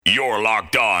You're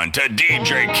locked on to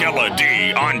DJ Killa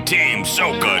D on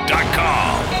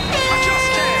TeamSoca.com.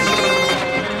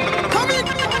 Come in.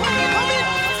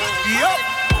 Yup.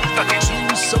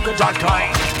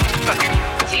 TeamSoca.com.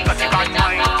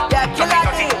 Yeah, Killa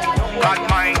D. Bad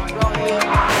mind.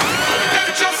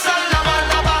 Just a lover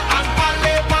and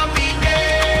ballet for me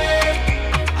name.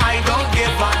 I don't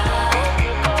give up.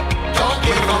 Don't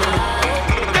give up.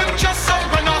 Them just so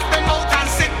run off them out and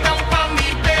sit down for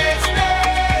me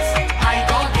business. I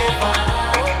don't give up.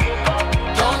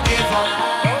 Don't give up.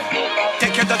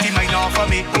 Take your dirty mind off of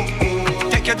me.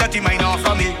 Take your dirty mind off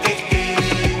of me.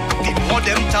 The more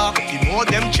them talk, the more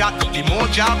them chat, the more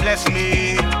Jah bless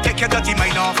me. Take your dirty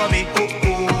mind off of me.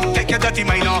 Take your dirty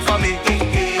mind off of me.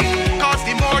 Cause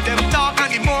the more them talk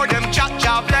and the more them chat,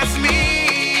 Jah bless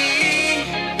me.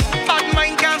 Bad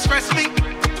mind can't stress me.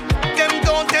 Them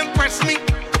don't impress me.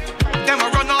 Them a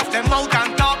run off them mouth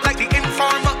and talk like the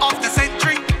informer of the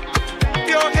century.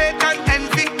 Pure hate and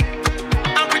envy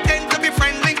and pretend to be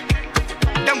friendly.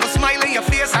 Them will smile in your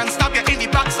face and stab you in the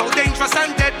back, so dangerous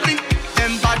and deadly.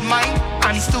 Them bad mind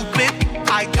and stupid,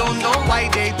 I don't know why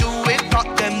they do it.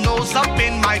 Got them nose up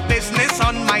in my business,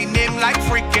 on my name like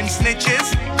freaking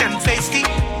snitches. Them feisty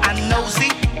and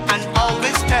nosy and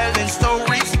always telling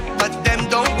stories, but them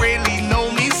don't really know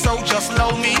me, so just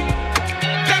love me.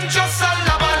 Them just a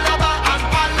lover and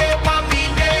ballet for me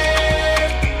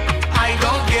name. I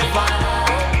don't give up.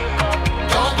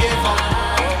 Don't give up.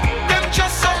 Them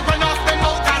just so run off them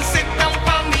out and sit down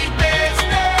for me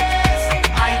business.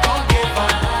 I don't give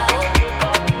up.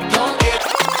 Don't give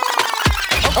up.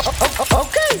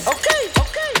 Okay.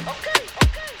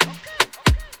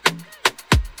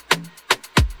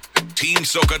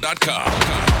 TeamSoca.com.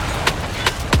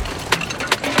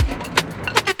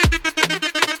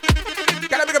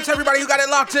 Gotta big up to everybody who got it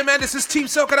locked in, man. This is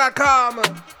TeamSoca.com.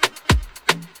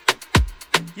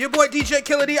 Your boy DJ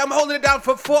Killa D. I'm holding it down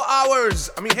for 4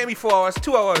 hours. I mean, hand me 4 hours,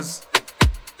 2 hours.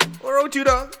 What wrote you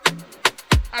though?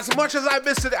 As much as I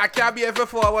missed it, I can't be here for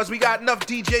 4 hours. We got enough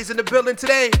DJs in the building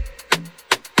today.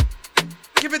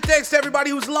 Giving thanks to everybody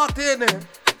who's locked in.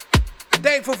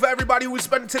 Thankful for everybody who we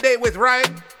spent today with, right?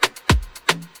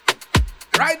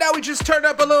 Right now we just turned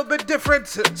up a little bit different,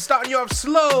 starting you off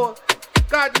slow.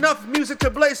 Got enough music to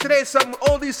blaze today, some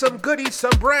oldies, some goodies,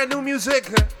 some brand new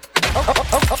music.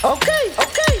 Okay.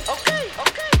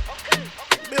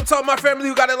 Big up to all my family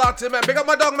who got it locked in, man. Big up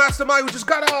my dog Mastermind who just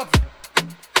got off.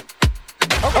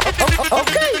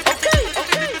 Okay.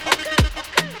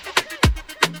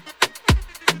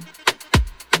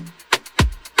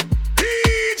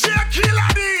 DJ Killa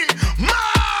D,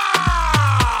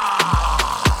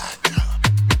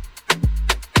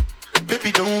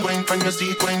 Baby, don't whine from your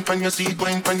seat, whine from your seat,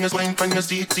 whine from your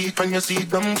seat, seat from your seat.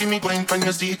 Come give me whine from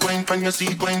your seat, whine from your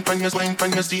seat, whine from your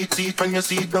seat, seat from your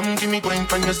seat. Come give me whine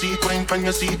from your seat, whine from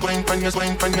your seat, whine from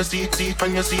your seat, seat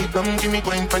from your seat. Come give me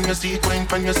whine from your seat, whine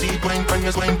from your seat, whine from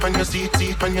your seat,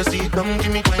 seat from your seat. Come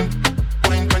give me whine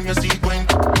from your seat, whine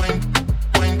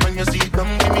from your seat.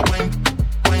 Come give me whine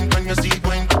from your seat,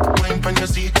 whine from your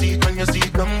seat, seat from your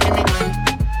seat. Come give me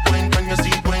whine from your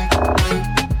seat, whine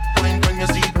from your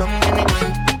seat. Come give me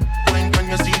whine from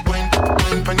your seat,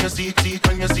 whine from your seat, seat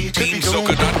from your seat.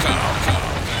 TeamSoca.com.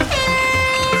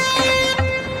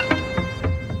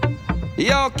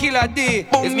 Yo, Killa D,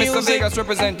 it's Mr. Vegas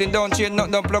representing. Don't change,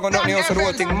 don't plug on nothing else, so the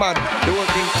whole thing mad, the whole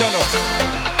thing turn up.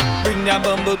 Bring that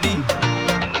bumblebee.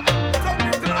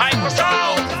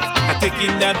 I take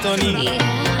in that honey.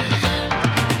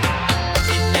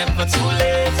 It's never too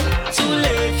late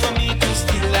for me to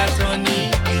steal that honey.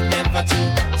 It's never too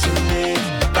late.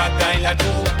 That guy I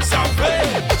do something.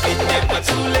 It's never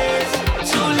too late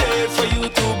for you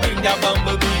to bring that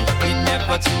bumblebee. It's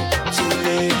never too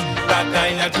late. That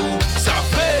guy I do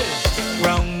something.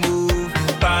 Wrong move,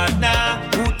 partner.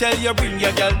 Who tell you bring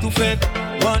your girl to fed?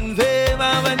 One way,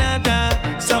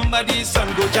 another. Somebody's son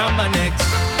go jam my next.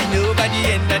 Nobody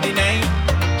end of the night.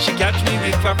 She catch me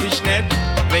with a fishnet.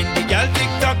 When the girl tick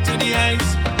tock to the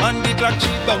eyes, on the clock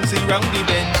she bouncing round the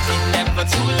bend. It's never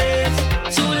too late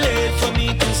for me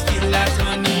to steal that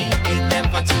honey. It's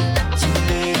never too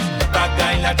late. That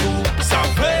guy la do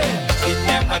something. It's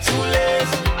never too late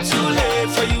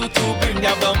for you to bring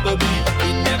that bumblebee.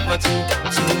 It's never too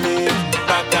late.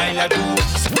 That guy la do.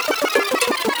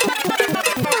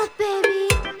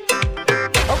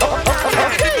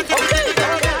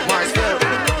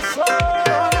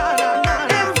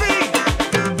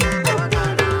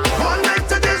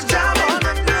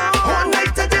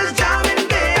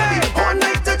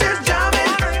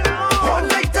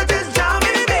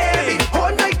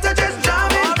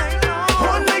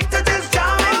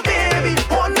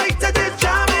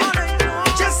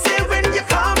 Just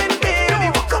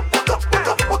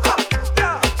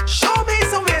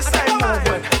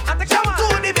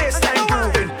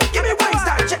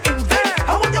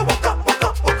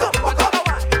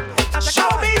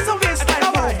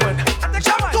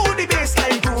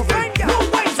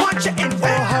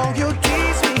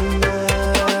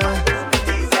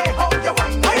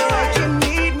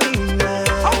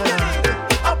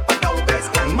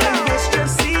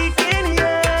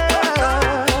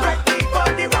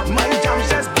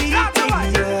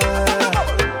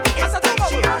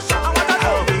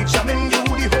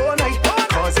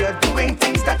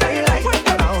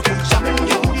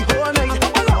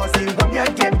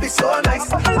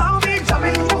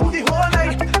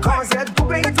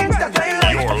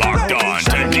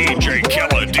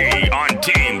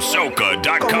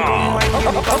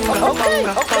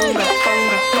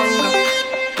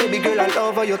Baby girl, I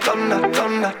love how you thunder.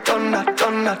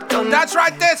 That's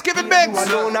right, there's Give It Mix.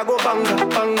 Alone, I go banga.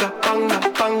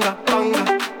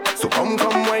 So come,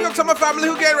 wine. Look to my family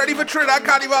who get ready for Trinidad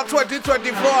Carnival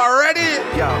 2024 already.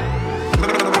 Yeah.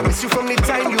 I miss you from the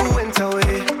time you went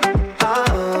away.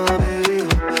 Baby.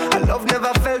 Our love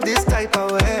never felt this type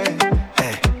of way.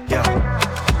 Hey, yeah.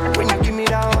 When you give me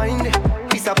that wine,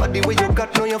 it's about the way you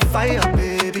got no your fire,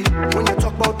 baby. When you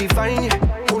talk about divine,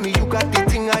 only you got the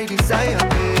thing I desire,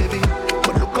 baby.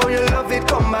 But look how you love it,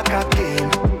 come back again.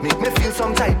 Make me feel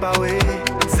some type of way.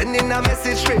 Sending a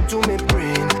message straight to me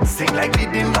brain. Sing like the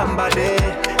Bamba Day.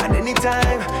 And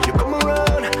anytime you come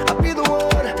around, I'll be the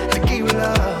one to give you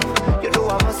love. You know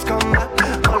I must come back.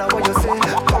 All I want you say,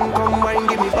 come, wine,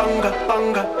 give me banga.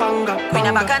 Queen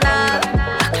of Bacchanal,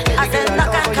 I said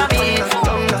knock and come in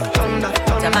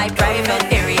to my private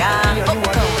area.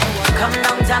 Come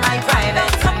down to my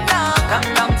private. Come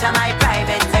down to my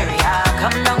private area.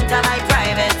 Come down to my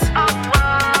private.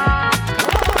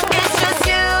 It's just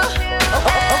you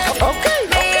and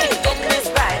me in this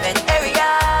private area.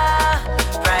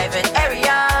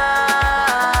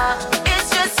 It's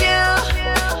just you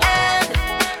and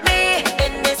me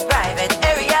in this private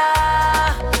area.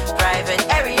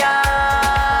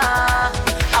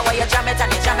 How are you jam it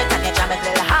and you jam it and you jam it a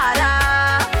little harder.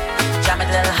 Jam it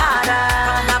a little harder.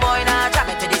 Come on, boy, now jam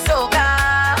it to the soca.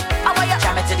 How are you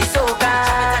jam it to the soca?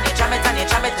 Jam it and you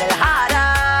jam it a little harder.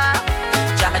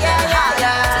 Jam it a little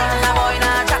harder. Come on, boy,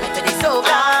 now jam it to the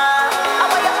soca. How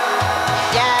are you?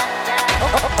 Yeah.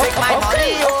 Take my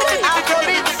money, yo.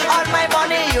 Afrobeats, all my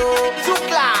money, yo.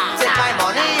 Soca. Take my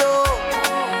money, yo.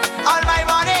 All my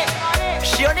money.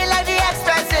 She only like the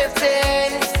expensive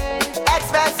things.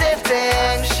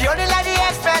 She only like the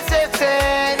expensive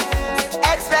things.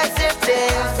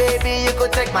 Baby, you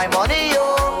could take my money, yo.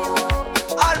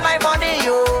 All my money,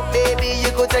 yo. Baby,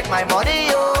 you could take my money,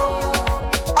 yo.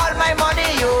 All my money,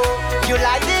 yo. You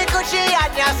like the Gucci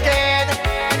on your skin,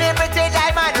 the pretty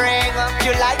diamond ring.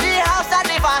 You like the house and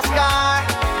the fast car,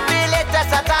 the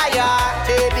latest attire.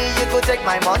 Baby, you could take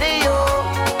my money, yo.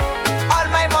 All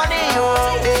my money, yo.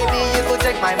 Baby, you could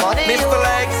take my money, yo. Mr.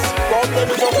 Legs,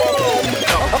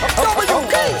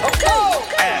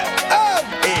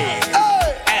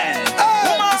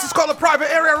 This is called a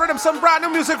private area rhythm, some brand new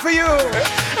music for you.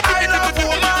 I love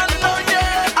woman, oh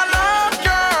yeah, I love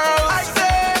girls. I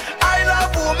say, I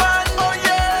love woman, oh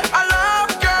yeah, I love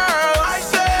girls. I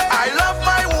say, I love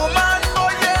my woman, oh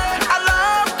yeah, I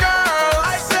love girls.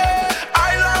 I say,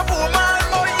 I love woman,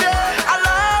 oh yeah, I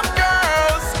love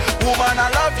girls. Woman, I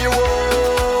love you,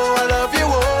 oh, I love you,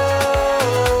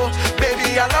 oh.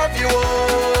 Baby, I love you,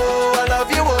 oh, I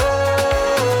love you,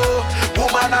 oh.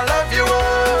 Woman, I love you,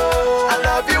 oh, I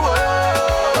love you, oh.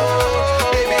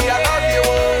 Baby, I love you,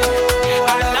 oh,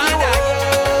 I love you, oh.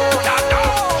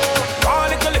 Pour a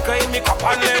little liquor in me cup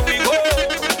and let we go.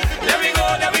 Let we go,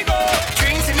 let we go.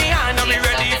 Drinks in me hand and me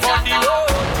ready for the road.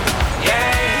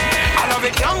 Yeah, I love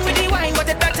it young with the wine, but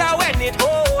it better when it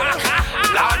goes.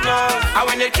 Lord knows, and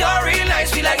when it cure real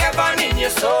nice, feel like heaven in your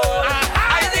soul.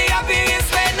 I the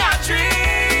happiest when I drink.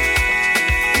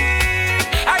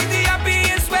 I the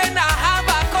happiest when I have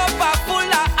a cup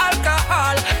full of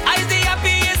alcohol. I the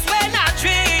happiest when I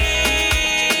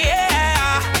drink.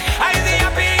 Yeah, I the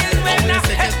happiest when I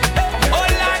oh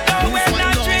Lord, no, when I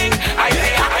drink. I the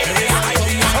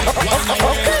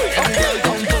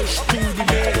Don't push to the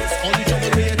base. Only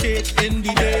trouble we take in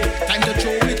the day. Time to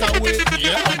throw it away.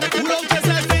 Yeah, pull out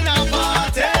yourself in a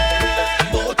party.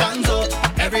 Both hands up.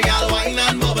 Every gal wine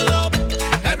and bubble up.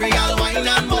 Every gal wine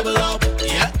and bubble up.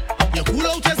 Yeah, you pull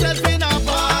out yourself in a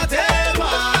party.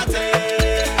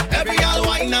 Every gal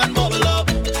wine and bubble up.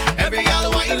 Every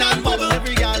gal wine and bubble.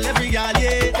 Every gal,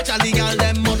 yeah. Watch all the gal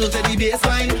them model to the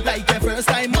baseline. Like your first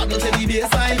time, model to the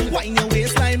baseline. Wine your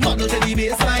waistline, model to the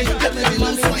baseline. Let me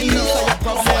loose wine now.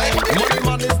 Money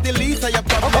man is the least of your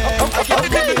problem. I can't be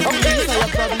the least of your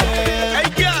problem. Hey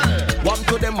girl, one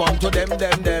to them, them. One to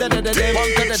them.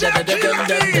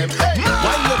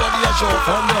 Wine your body and show up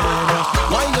on them.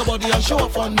 Wine your body and show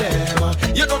up on them.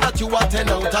 You know that you are 10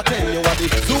 out of 10. You are the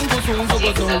zungo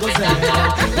zen.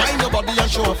 Wine your body and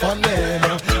show up on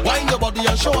them. Wine your body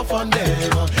and show up on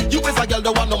them. You is a girl,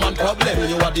 the one no man problem.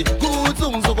 You are the good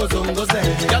zungo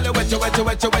zen. Girl, you wet.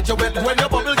 When you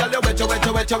bubble, girl, you wet.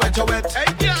 Hey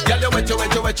girl, you wet.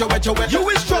 You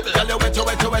is trouble. Girl, you wet. Girl,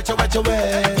 you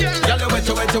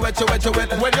wet.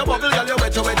 When you bubble, girl, you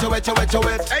wet.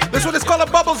 This one is called a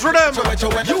Bubbles Rhythm.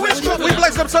 You is trouble. We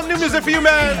blessed up some new music for you,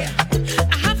 man.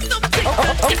 I have something.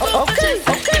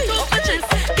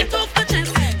 Get off the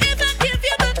chest. If I give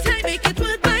you the time, make it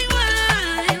worth my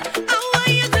while. I want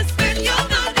you to stay.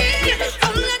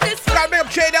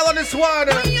 one.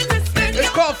 It's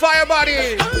called Fire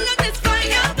Body.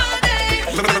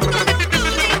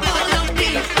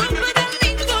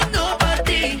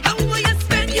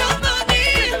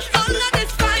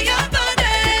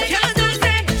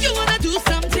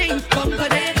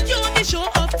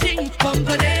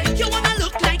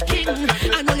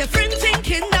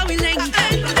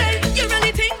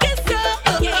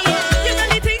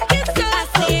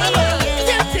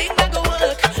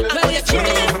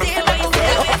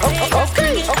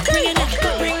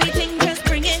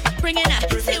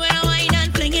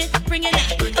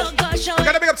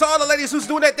 To all the ladies who's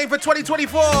doing that thing for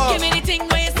 2024. Give me the thing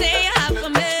where you say you have for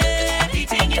me.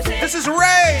 This is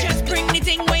Ray. Just bring the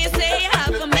thing where you say you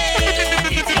have for me.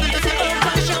 Oh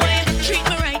gosh, how you treat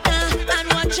me right now, and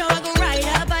watch how I go ride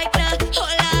a bike now. Oh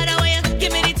Lord, how you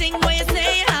give me the thing where you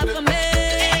say you have for me.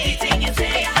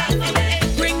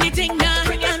 Bring the thing down,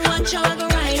 and watch how I go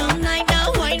ride all night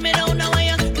now. Wind me down now,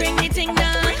 you bring the thing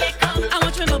down. I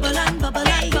watch me bubble and bubble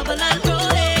and bubble and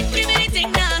roll it. Give me the thing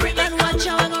down, and watch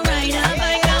how I go ride a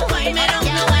bike.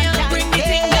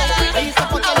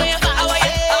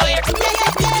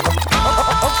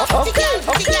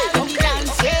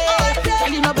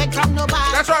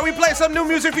 That's right, we play some new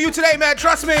music for you today, man.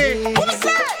 Trust me. Okay.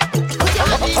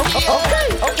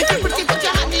 Put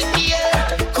your hand in the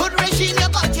air. Good regime, you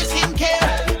got your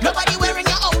skincare. Nobody wearing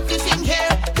your outfit in here.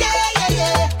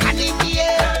 Yeah. Hand in the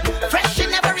air. Fresh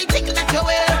in everything that you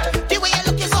wear. The way you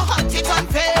look is so hot, it's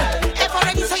unfair. Ever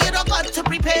ready, so you don't got to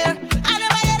prepare. I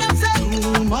never let them say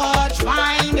too much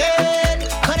finding.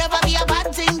 Could never be a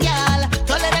bad thing, girl.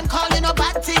 Don't let them call you no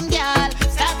bad thing, girl.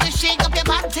 Start to shake up your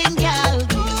bad thing, girl.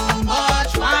 Too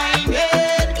much finding.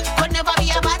 Could never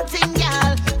be a bad thing,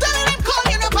 girl. Don't let them call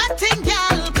you no bad thing,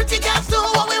 girl. Pretty girls do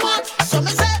what we want. So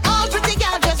me say, all pretty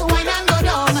girls just whine and go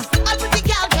down. All pretty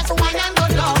girls just whine and go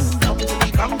down. Down to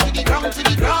the ground, to the ground, to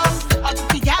the ground. All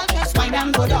pretty girls just whine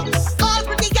and go down. All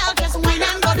pretty girls just whine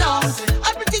and go down.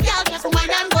 All pretty girls just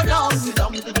whine and go down.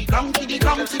 Down to the ground, to the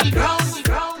ground, to the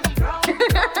ground.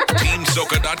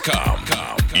 TeamSoca.com.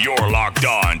 You're locked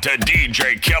on to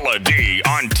DJ Killa D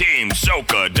on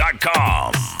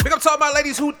TeamSoca.com. Big up to all my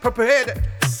ladies who prepared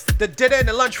the dinner and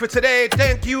the lunch for today.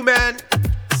 Thank you, man.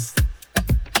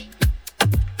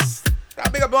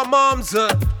 Big up my moms.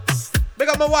 Big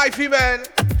up my wifey, man.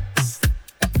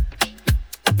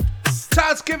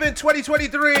 Thanksgiving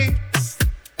 2023.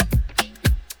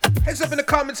 Hit us up in the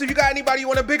comments if you got anybody you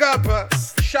want to big up.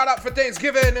 Shout out for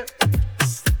Thanksgiving.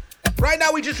 Right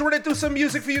now, we just running through some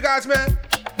music for you guys, man.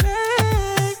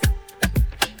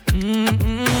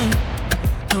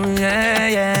 Oh,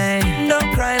 yeah.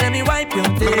 Don't cry, let me wipe your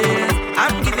tears.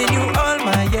 I'm giving you all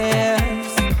my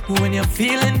years. When you're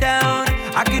feeling down,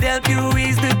 I could help you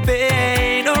ease the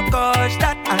pain. Oh gosh,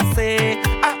 that I say,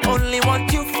 I only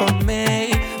want you for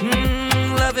me.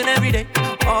 Loving every day,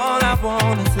 all I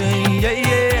wanna say.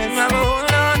 Yeah. Now go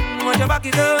hold on, watch your back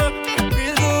it up.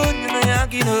 Real good, you know you're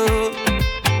acting up.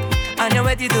 And you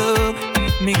wet it up,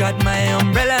 me got my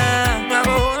umbrella. Now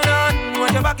go hold on,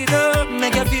 watch your back it up.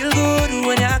 Make you feel good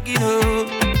when you're acting up.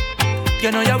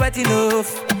 You know you're wet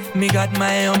enough, me got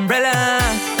my umbrella.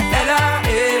 Ella,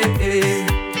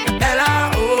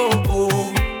 Ella,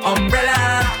 oh,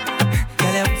 umbrella.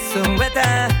 Girl, I'm so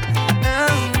wetter.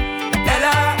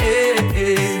 Ella,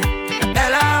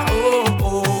 Ella,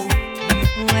 oh.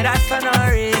 When I sun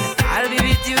or rain, I'll be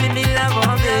with you in the love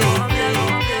of me.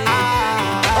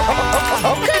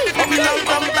 Okay. We love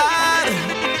from bad.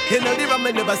 You know the rum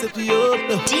I never set you up.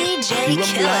 DJ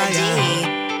Killa D.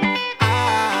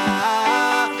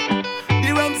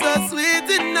 The rum's so sweet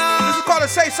enough. This is called a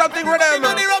Say Something Rhythm. The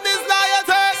rum is liar,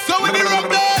 so we the rum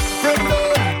dead, friend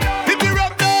done. If the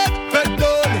rum dead, friend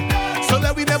done. So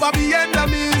that we never be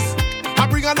enemies. I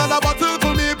bring another bottle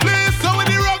for me, please. So we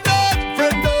the rum dead,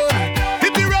 friend done.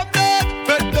 If the rum dead,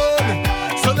 friend done.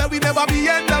 So that we never be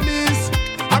enemies.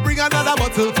 I bring another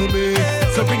bottle for me.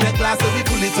 So bring that glass so we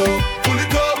pull it up. Pull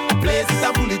it up, place it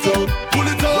and pull it up. Pull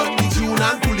it up, run the tune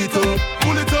and pull it up.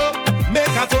 Pull it up,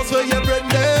 make a toast for your friend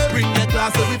there. Bring that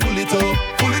glass so we pull it up.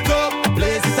 Pull it up,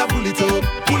 place it and pull it up.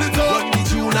 Pull it up, run the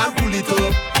tune and pull it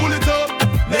up. Pull it up,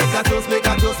 make a toast, make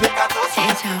a toast, make a toast.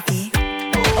 Yeah.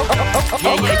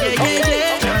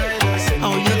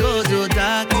 Oh, you go to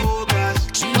that.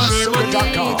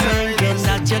 TeamSoca.com.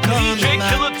 DJ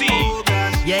Killa D.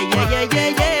 Yeah.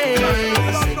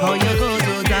 Oh, you go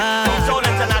to that. Soul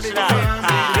International.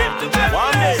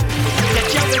 Get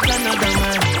you with another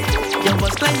man. You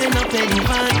was climbing up any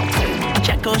van.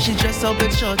 Check out she dressed up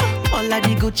with short. All of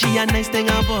the Gucci and nice thing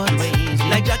I bought.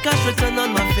 Like Jackass written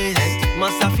on my face.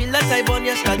 Must I feel like I born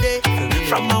yesterday.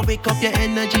 From I wake up your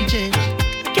energy change.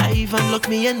 Girl, even look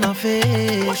me in my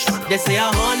face. They say a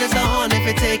horn is a horn if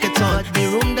you take it on. The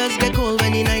room does get cold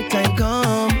when the nighttime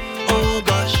come. Oh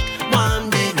gosh, one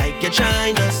day like you're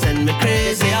trying to send me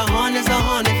crazy. A horn is a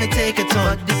horn if you take it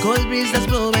on. The cold breeze does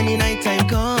blow when the nighttime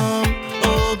come.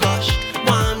 Oh gosh,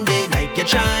 one day like you're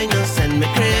trying to send me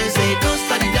crazy. Don't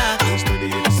study that,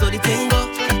 so the thing go.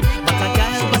 But I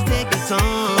can't help but take it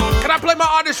on. Can I play my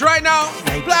artist right now?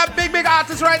 Play a big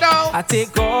artist right now. I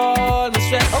take all my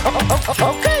stress.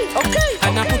 Okay.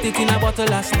 And I put it in a bottle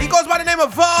last night. He goes by the name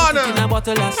of Vaughn. Put it in a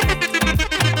bottle last night.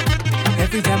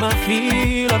 Every time I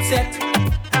feel upset,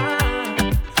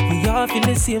 we all feel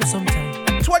the same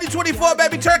sometimes. 2024,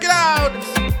 baby, check it out.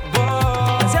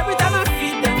 Cause every time I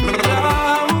feel them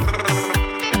love,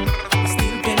 I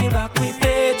still pay me back with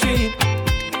hatred.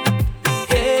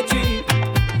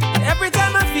 Every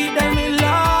time I feel them in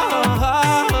love,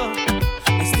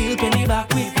 I still pay me back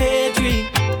with hatred.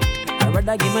 I'd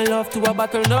rather give my love to a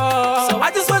bottle now. So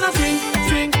I just wanna drink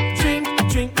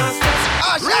my stress.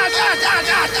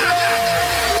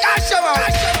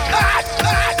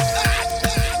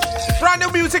 Brand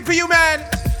new music for you, man.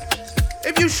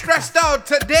 If you stressed out,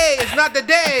 today is not the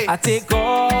day. I take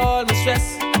all my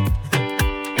stress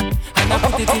and I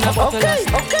put it in a bottle.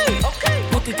 Okay.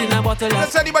 Put it in a bottle.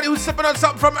 That's anybody who's sipping on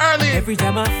something from early. Every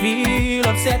time I feel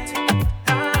upset,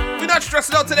 we're not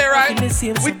stressing out today, right? We're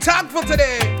thankful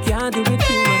today. Can't do it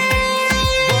too much.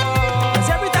 Cause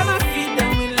every time I feel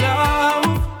them with love,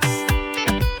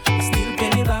 I still pay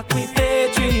me back with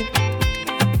hatred.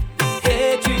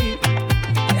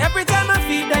 Every time I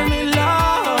feel them with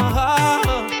love,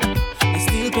 I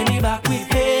still pay me back with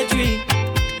hatred.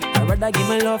 I'd rather give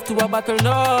my love to a bottle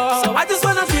now. So I just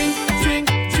wanna drink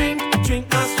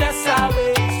my stress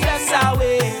away.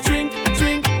 Drink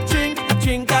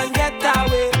and get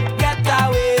away.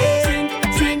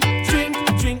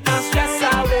 Drink my stress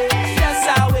away.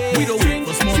 We don't wait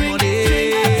for small money.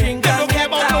 They don't care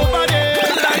about nobody.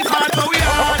 Life hard, but we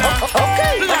harder.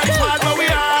 Life hard, but we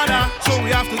harder. So we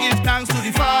have to give thanks to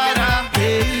the Father.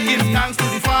 Give thanks to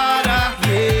the Father.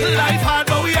 Life hard,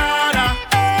 but we harder.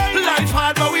 Life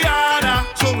hard, but we harder.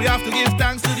 So we have to give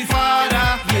thanks to the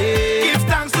Father. Give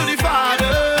thanks to the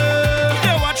Father.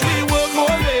 They watch we work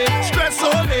all day, stress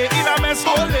all day, in a mess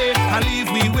all day, and leave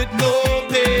we with no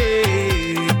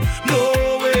pay. No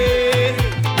way.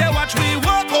 They watch we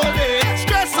work all day,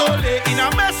 stress all day, in a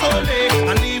mess all day,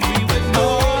 and leave we with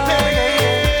no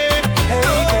pay.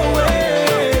 No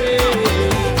way.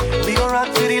 We gon' rock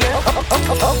to the left.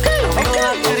 We gon'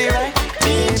 rock to the right.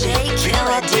 We gon'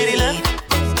 rock to the left.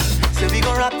 So we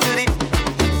gon' rock to the.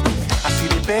 I see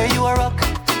the bear you a rock,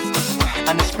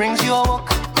 and the springs you a walk.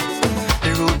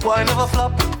 The root boy never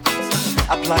flop.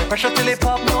 Apply pressure till it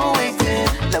pop. No waiting.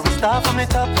 Let we start from the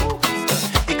top.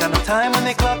 You got no time on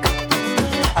the clock.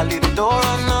 I leave the door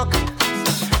unlocked.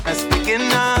 Let's begin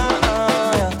now.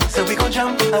 So we gon'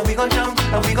 jump, and we gon' jump,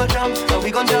 and we gon' jump, and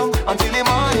we gon' jump until the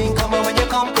morning. Come on when you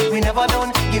come, we never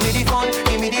done. Give me the fun,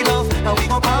 give me the love, and we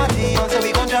gon' party. So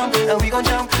we gon' jump, and we gon'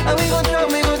 jump, and we gon'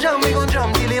 jump, we gon' jump, we gon'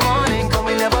 jump till the morning. Come,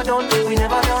 we never done, we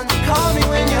never done. Call me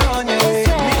when you're on your way.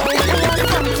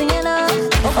 Something you know.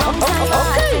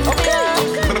 Okay.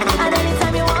 And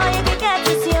anytime you want, you can get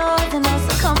this yours, and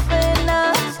also comfort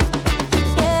enough.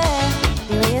 Yeah,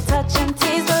 the way you touch and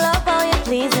tease me, love how you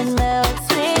please and melt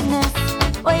sweetness.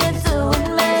 What you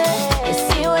doing, man? You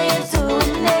see what you're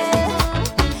doing there?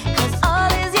 'Cause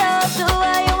all is yours, do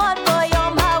what you want, boy,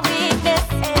 you're my weakness.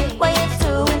 What you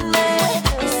doing, man?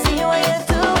 You see what you're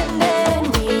doing there? When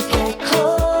we get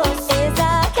close, it's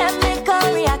a chemical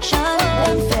reaction.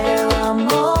 Them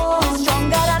pheromones,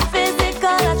 stronger than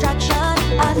physical attraction.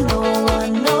 And no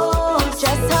one knows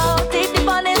just how deep the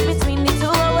bond is between the two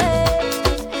of us.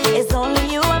 It's only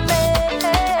you and me,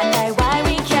 and that's why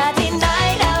we can't deny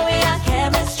that we are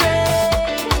chemistry.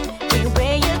 The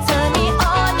way you turn me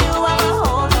on, you have a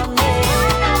hold on me.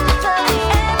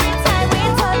 Every time we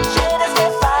touch it, it's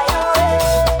get fire red.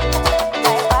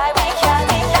 That's why we can't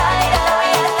deny that we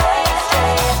are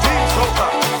chemistry.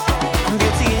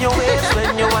 Beauty in your waist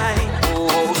when you whine.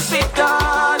 Oh, sweet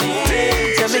darling,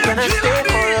 tell me can I stay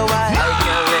for a while? I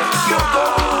can't let you go.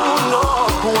 No,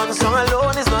 one song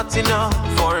alone is not enough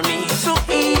for me to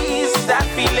ease that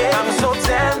feeling. I'm so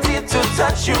tempted to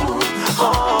touch you.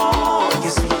 Oh, you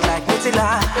sweet like Nutella.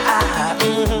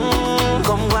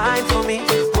 Come wine for me,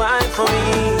 wine for me.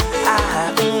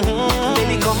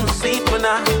 Baby, come sweet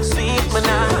mana.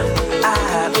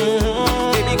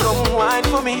 Baby, come wine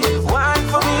for me,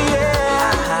 yeah.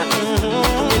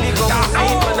 Baby, come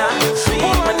sweet mana.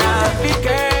 Baby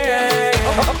girl,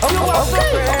 you are so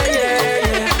pretty,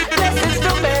 yeah. This is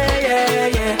the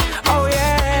way, yeah. Oh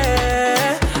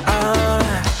yeah.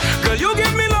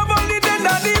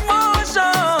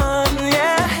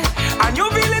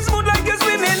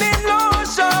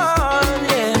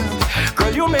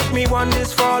 on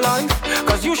this for life,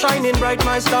 cause you shining bright,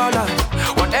 my starlight.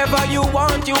 Whatever you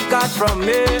want, you got from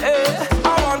me.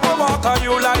 I want to walk on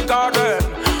you like garden.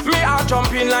 Me I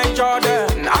jumping like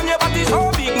Jordan. And your body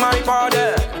so big, my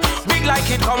pardon. Big like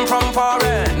it come from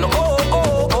foreign. Oh,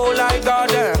 oh, oh, like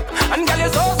garden. And girl, you're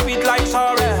so sweet like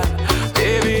sorrel.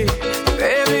 Baby,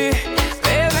 baby,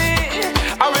 baby,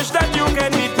 I wish that you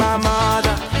can meet my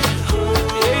mother.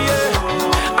 Yeah,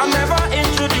 yeah, I never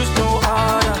introduced no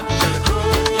other.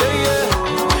 Yeah,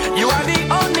 yeah, you are the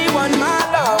only one, my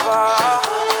lover.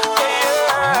 Yeah,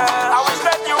 yeah, I wish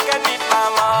that you can meet my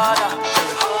mother.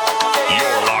 Yeah,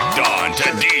 You're locked on to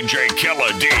DJ Killa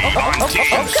D on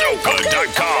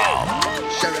TeamSoca.com.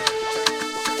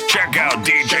 Check out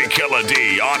DJ Killa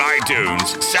D on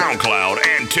iTunes, SoundCloud,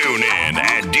 and TuneIn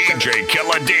at DJ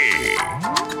Killa D.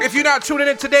 If you're not tuning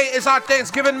in today, it's our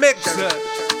Thanksgiving mix.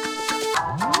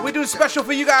 We do special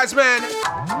for you guys, man.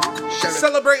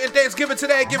 Celebrating Thanksgiving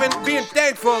today, being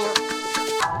thankful.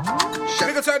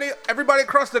 Big up to everybody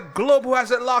across the globe who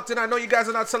has it locked in. I know you guys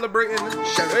are not celebrating.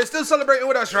 They're still celebrating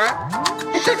with us, right?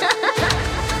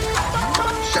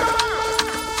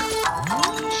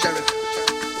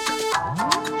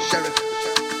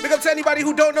 Big up to anybody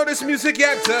who don't know this music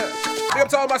yet. Big up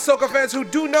to all my Soca fans who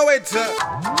do know it.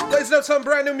 Let's know some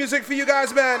brand new music for you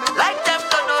guys, man. Like them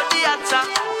don't know the answer.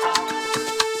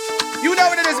 You know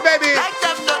what it is, baby. Like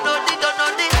them don't know the.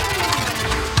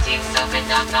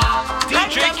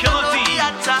 DJ Killa D.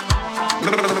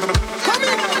 Come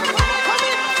in.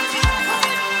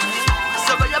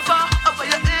 So where you far, up where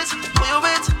you is, where you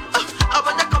wait. Up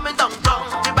when you coming down,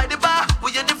 me by the bar, we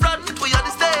in the front, we on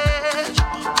the stage.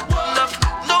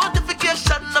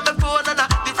 Notification on my phone and the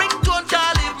ringtone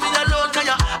can't leave me alone. Cause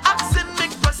you're asking me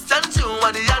questions, you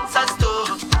want the answers to.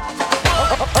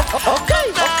 Okay.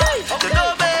 You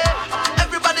know me,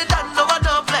 everybody done know I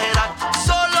don't play that.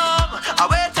 So long, I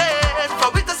waited for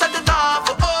we to set it off.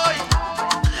 Oh,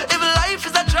 if life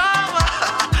is a drama,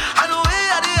 I know we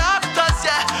are the actors,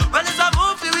 yeah. When it's a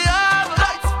movie, we have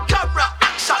lights, camera,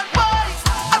 action, boys.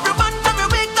 Every month, every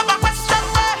week, them a question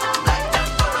me. Like them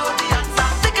don't know the answer.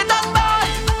 Stick it on boy,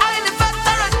 I the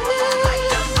veteran. Like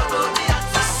them don't know the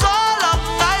answer. So long,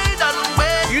 I done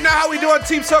wait. You know how we do on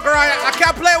Team Soca, right? I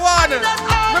can't play one.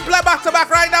 We play back to back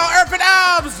right now. Earth and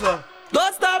Arms.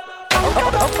 don't stop.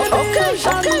 Okay.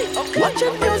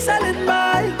 Watching you selling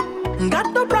by.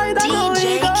 Got the pride of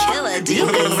DJ Killa D. You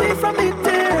can see from the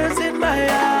tears in my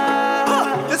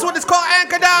eyes. This one is called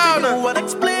Anchor Down. You wanna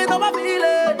explain how I feel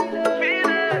it?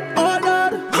 Oh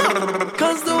Lord,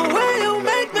 cause the way you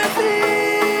make me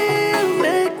feel.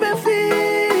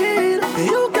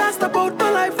 You can't stop out my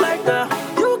life like that.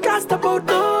 You can't stop out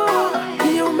no.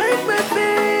 You make me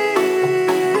feel.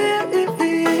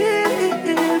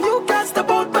 You can't stop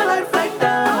out my life like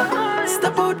that.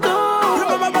 Stop out no.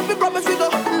 Remember what we promised we go.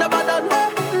 Never done,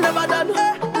 never done,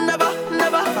 never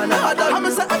done.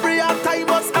 I'm say every hard time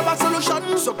must have a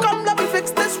solution. So come let me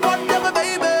fix this one, never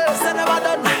baby. Say never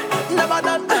done, never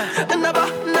done,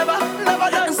 never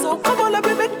done. So come on, let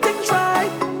me make things right.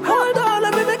 Hold on,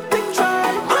 let me make things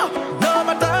right. No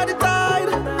matter the tide,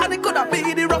 and it could have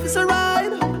been the roughest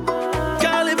ride.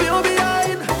 Can't leave you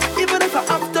behind, even if I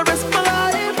have to risk my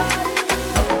life.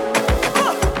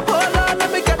 Hold on,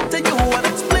 let me get to you and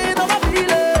explain how I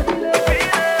feel it.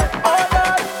 Hold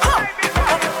on.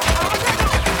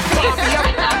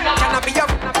 Can I be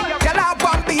up? Can I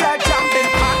want be a jumping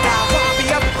partner? Want be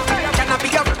up? Can I be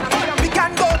up? We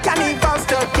can go cannibals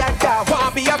together.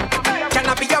 Want be up? Can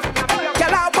I be up?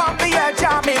 Can I want be a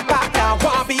jumping partner?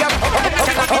 Want be up?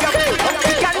 Can I be up?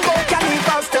 We can go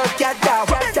cannibals together.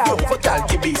 Bend over, girl,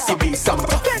 give me some.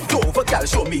 Bend over, girl,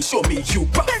 show me you.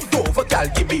 Bend over, girl,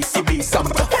 give me some.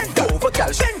 Bend over,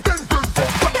 girl,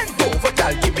 bend over,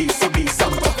 girl, give me some.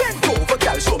 Bend over,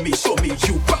 girl, show me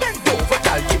you. Bend over,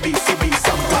 girl, give me some.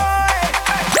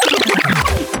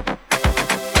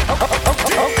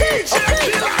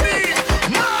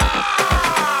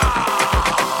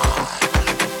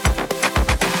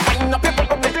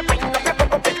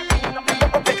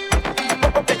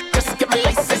 Just give me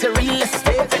license, real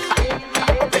estate.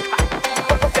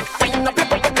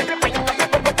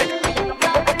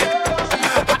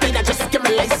 Just give me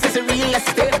license, real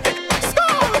estate.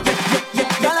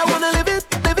 Girl, I wanna live it.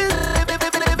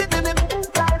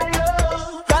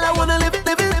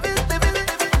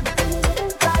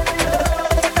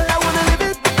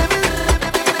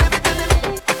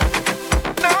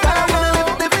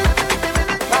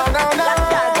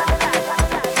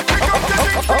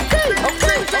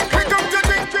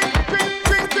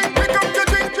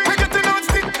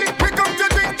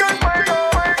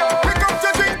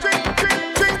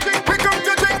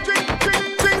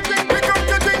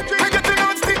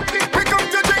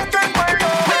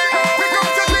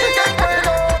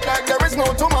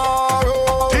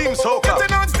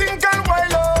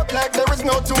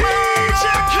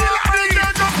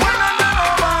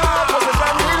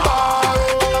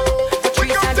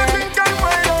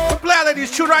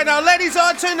 right now. Ladies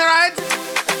on tune, right?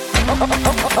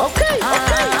 Okay.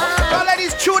 Now,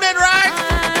 ladies, tune in, right?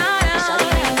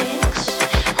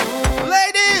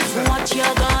 Ladies! What you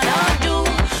gonna do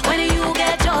when you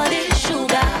get all this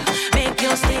sugar? Make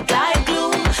you stick like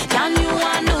glue. Can you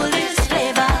handle this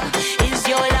flavor? Is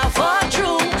your love for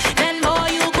true? Then boy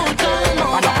you could come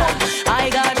over. I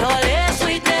got all this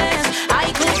sweetness.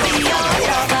 I could be your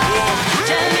lover.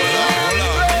 Tell me what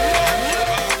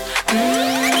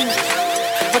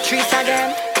Patrice again.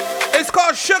 It's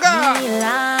called Sugar.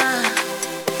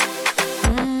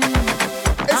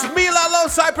 It's Mila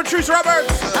alongside Patrice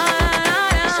Roberts.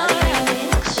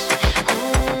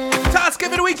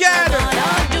 Thanksgiving weekend.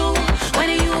 When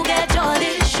you get all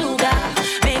this sugar,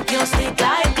 make you stick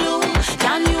like glue.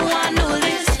 Can you handle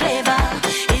this flavor?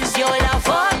 Is your love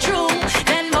for true?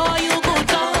 Then boy you could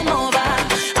come over.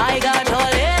 I got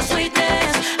all this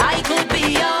sweetness. I could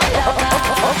be your lover.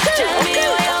 Tell me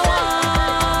what you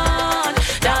want.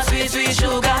 That sweet, sweet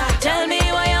sugar. Tell me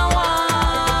what you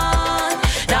want.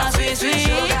 That sweet, sweet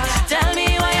sugar. Tell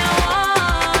me what you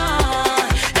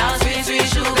want. That sweet, sweet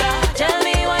sugar. Tell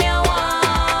me what you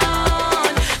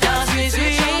want. That sweet,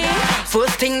 sweet sugar.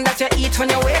 First thing that you eat when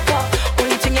you wake up.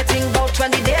 Only thing you think about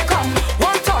when the day come.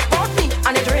 One thought about me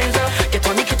and it rains up. Get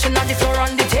on the kitchen on the floor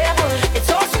on the table. It's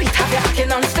so sweet, have you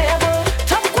acting unstable.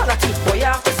 Top quality, boy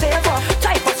you have to savor.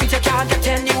 Type of sweet you can't get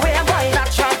anywhere. Boy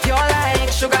that trap you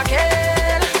like sugar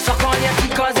cane. Suck on your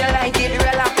teeth cause you like it.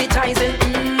 Real appetizing,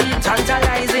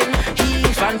 tantalizing. He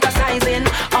fantasizing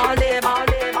all day, all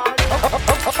day, all day.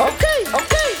 Okay.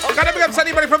 Gotta big up to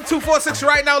anybody from 246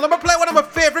 right now. Let me play one of my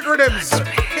favorite rhythms.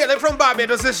 Here, they're from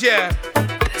Barbados this year.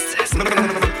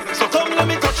 So come let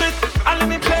me touch it and let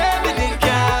me play with it,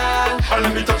 girl. And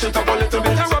let me touch it up a little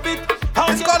bit and rub it.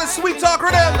 It's called a Sweet Talk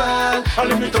rhythm. And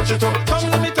let me touch it up. Come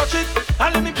let me touch it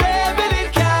and let me play with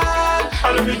it, girl.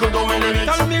 And let me go down in it.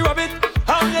 And let me rub it.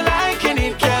 How you liking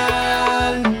it,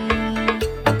 girl?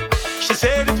 She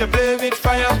said if you play with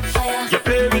fire, you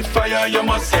play with fire, you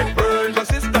must get burned.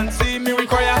 Consistency me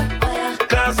require.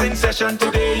 Class in session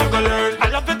today you go learn. I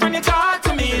love it when you talk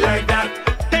to me like that.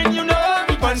 Then you know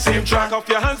we on same track. Off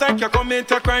your hands like you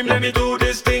commit a crime. Let me do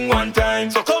this thing one time.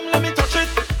 So come let me touch it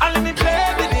and let me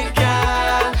play with it,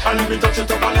 girl. And let me touch it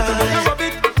up a little bit and rub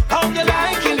it. How you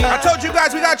liking it? I told you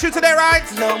guys we got you today, right?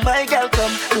 No, my girl,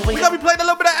 come. We gonna be playing a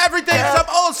little bit of everything. Some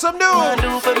old, some new.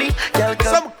 Do for me, girl,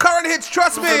 come. Some current hits,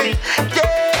 trust me.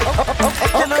 Yeah.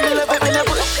 You know me love it when you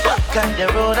push back on the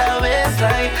road a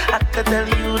waistline. I can tell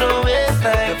you the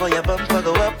waistline. Before your bumper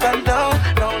go up and down,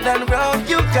 round and round.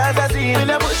 You cause I see when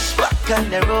you push back on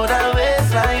the road a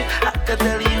waistline. I can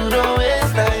tell you the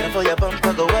waistline. Before your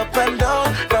bumper go up and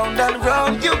down, round and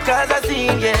round. You cause I see,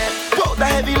 yeah. Whoa, the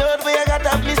heavy load where you got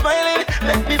up me smiling.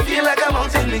 Make me feel like a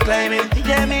mountain me climbing.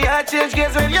 Yeah, me heart change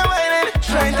gears when you're whining.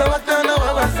 Trying to walk down, know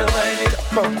how I survive it.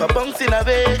 Bumper bouncing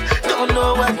away. Don't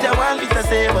know what you want me to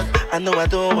say, but I know I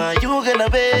don't want you gonna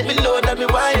be. Me know that me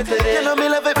want you today. You know me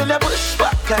love it when you push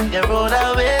back on your road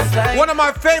a waistline. One of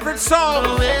my favorite songs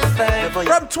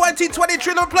from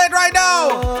 2023. Let me play it right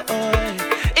now.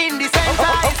 In the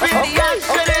center is where the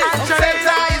action is.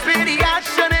 Center is where the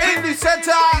action is. In the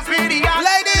center is where the action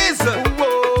is. Ladies.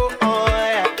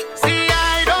 See,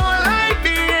 I don't like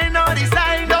being on the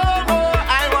side no more.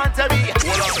 I want to be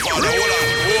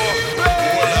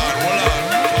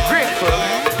grateful.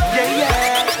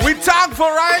 Yeah. We thankful,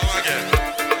 right?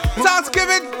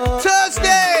 Thanksgiving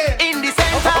Thursday. In the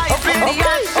center is where the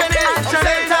action is.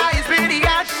 Center is where the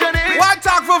action is. What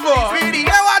thankful for?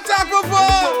 Yeah, what thankful for?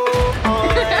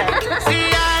 See,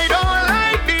 I don't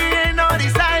like being on the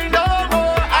side no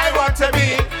more. I want to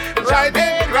be right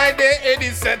there in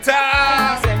the center.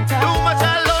 Too much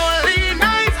of lonely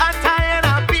nights. I'm tired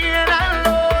of being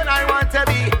alone. I want to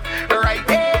be right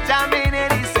there, jamming in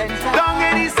the center. Down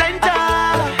in the center.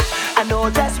 I know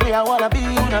just where I wanna be.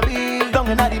 Down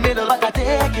in the middle, but I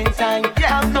taking time.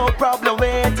 Have no problem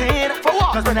waiting. For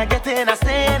what? Cause when I get in, I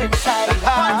stand inside. Once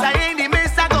I in the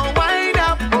mist, I go wind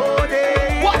up all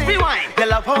day. What we wine? They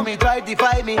love how me drive the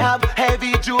vibe. Me have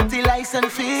heavy duty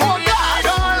license fee. Oh yeah, I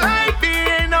don't like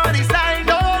being on the side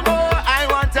no more. I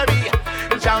want to be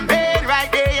jumping right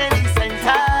there in the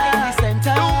center.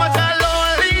 Too much of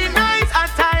lonely nights. I'm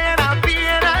tired of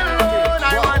being alone.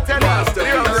 I want to be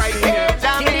right there,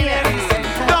 jumping in the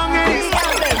center. Down in the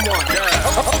center.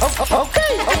 Okay.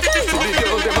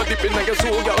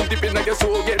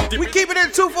 We keep it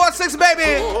in 246,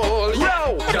 baby.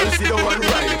 Yo, girl, sit down and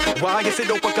ride. Why you sit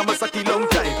down for Kamasaki long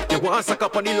time? You want suck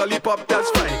up on the lollipop, that's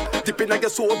fine. Dip in your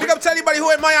soul. Big up to anybody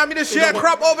who in Miami this year,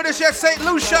 crop over this year, St.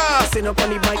 Lucia. Sit up on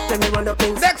the bike, let me run up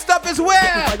inside. Next up is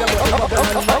where?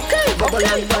 Okay, bubble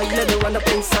and ride, let me run up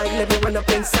inside, let me run up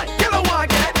inside. Get a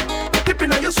walk, dip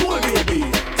in your soul, baby.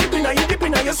 Dip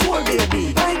in your soul,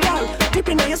 baby. My girl, dip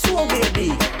in your soul,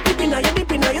 baby. Dip in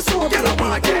your soul, baby. Get a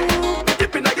walk,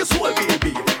 dip in your soul,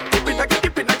 baby.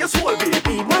 Dip in your soul,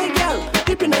 baby. My girl,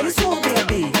 dip in your soul,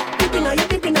 baby. Dip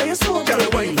in your soul,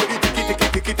 baby.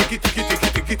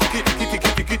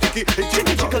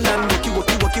 Jiggle and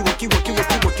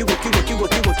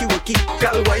walkie.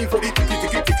 Girl, wine for the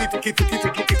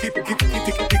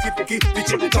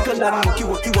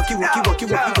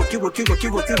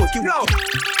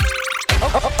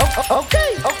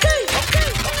Okay.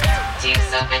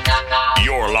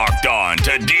 You're locked on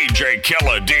to DJ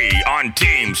Killa D on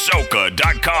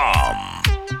TeamSoca.com.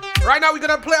 Right now we're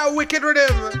gonna play our wicked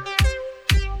rhythm.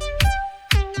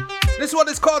 This one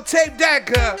is called Tape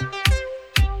Deck.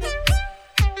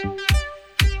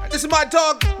 This is my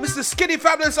dog, Mr. Skinny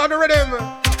Fabulous on the rhythm.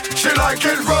 She like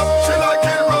it rough, she like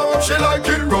it rough, she like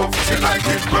it rough, she like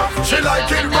it rough, she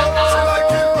like it rough, she like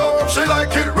it rough, she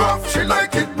like it rough, she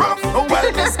like it rough. Oh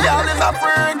well, this girl is a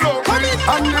friend,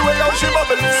 and the way how she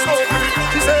bubble is so good.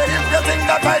 She said, if you think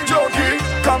that I joking,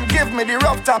 come give me the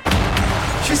rough top.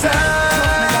 She said,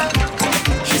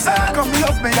 come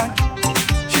love me, and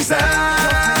she said,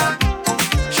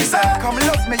 come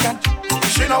love me, and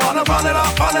she no wanna pan it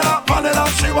up.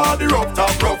 She want the rough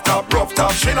top.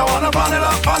 She no wanna pan it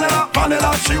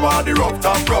up. She want the rough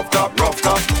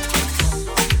top.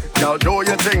 Girl, do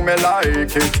you think me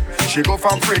like it? She go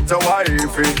from freak to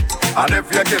wifey, and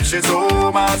if you give she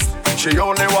so much, she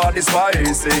only want the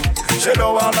spicy. She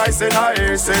don't want icy.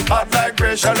 Hot like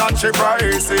Rachel and she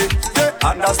pricey. Yeah,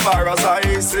 and as far as I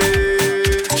see,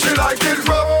 she like it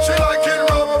rough. She like it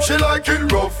rough. She like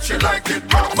it rough. She like it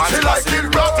rough. She like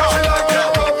it rough. She like it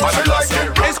rough. She like it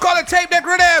rough. It's called a Tape Deck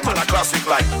rhythm. Man, a classic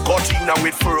like Cortina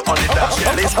with fur on the dash.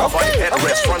 Lace cover the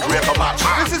headrest, front rear for match.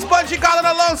 This is Bunchy Garland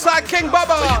alongside King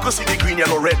Bubba. So you can see the green,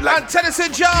 yellow, red light. And Tennessee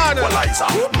John. Equalizer.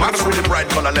 Max with the bright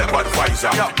color, left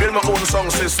advisor. Build my own song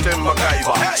system,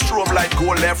 MacGyver. Strobe light,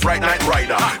 go left, right, night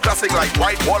rider. Classic like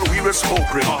white wall, we will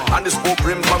smoke rim. And the smoke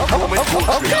rim, man, chrome with gold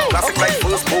trim. Classic like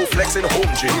first bow, flexing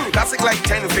home gym. Classic like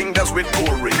 10 fingers with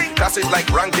gold ring. Classic like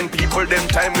ranking people, them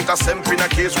time with a semp in a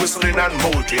case, whistling and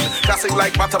molting. Classic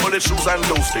like bata bullet shoes and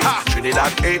low strings.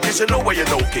 Trinidad 80s, you know where you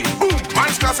know king. Boom!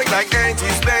 Man's classic like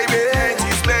 80s, baby.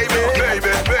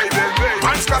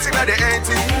 Man's classic like the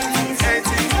 80s,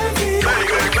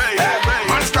 baby.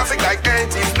 Man's classic like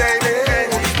 80s, baby.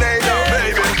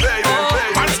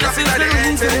 Man's classic like the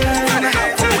 80s.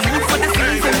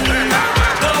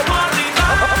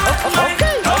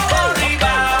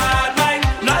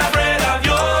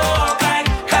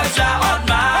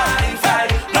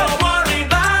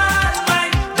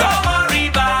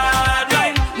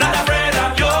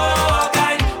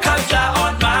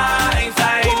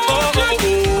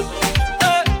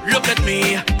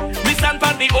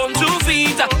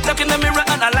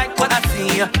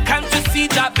 Can't you see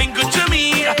that been good to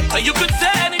me? You could say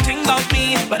anything about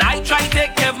me, but I try to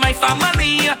take care of my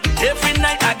family. Every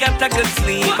night I get a good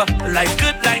sleep. Life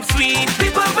good, life sweet.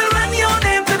 People will run your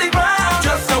name to the ground.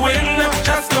 Just to win.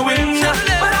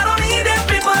 But I don't need them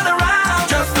people around.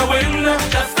 Just to win.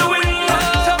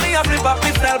 Tell me I flip up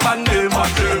myself and them.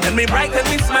 Then me bright and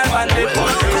me smile and them.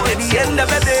 At the end of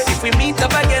the day, if we meet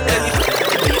up again, then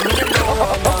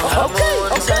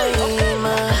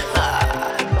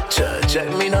check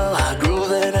me now, I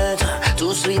groove in it.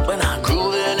 To sleep when I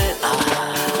groove in it.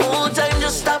 Oh, time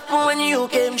just stopped when you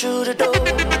came through the door.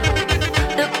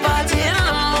 The party in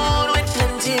the mood with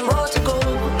plenty more to go.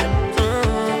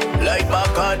 Like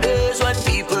back our days when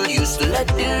people used to let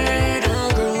the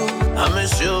rhythm groove. I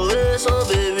miss your way, so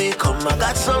baby, come, I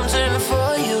got something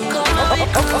for you. Come,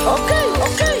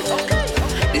 okay.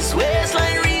 This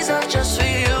waistline reason just for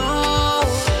you.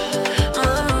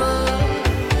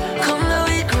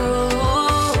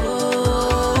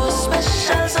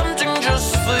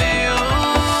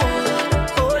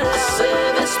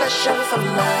 For my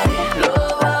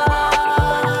lover,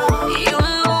 you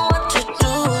know what to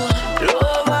do,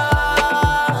 lover.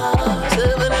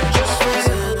 7 and just for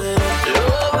 7,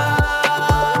 lover.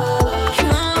 You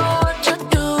know what to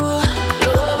do,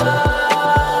 lover.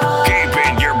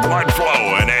 Keeping your blood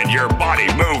flowing and your body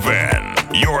moving.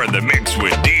 You're in the mix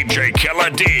with DJ Killa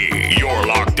D. You're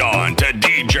locked on to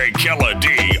DJ Killa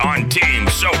D on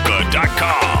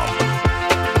TeamSoca.com.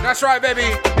 That's right,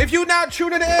 baby. If you now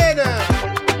tuning in,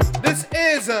 this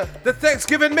is the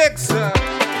Thanksgiving mix. Got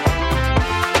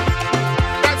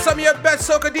some of your best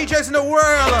soca DJs in the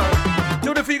world.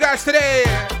 Doing it for you guys today.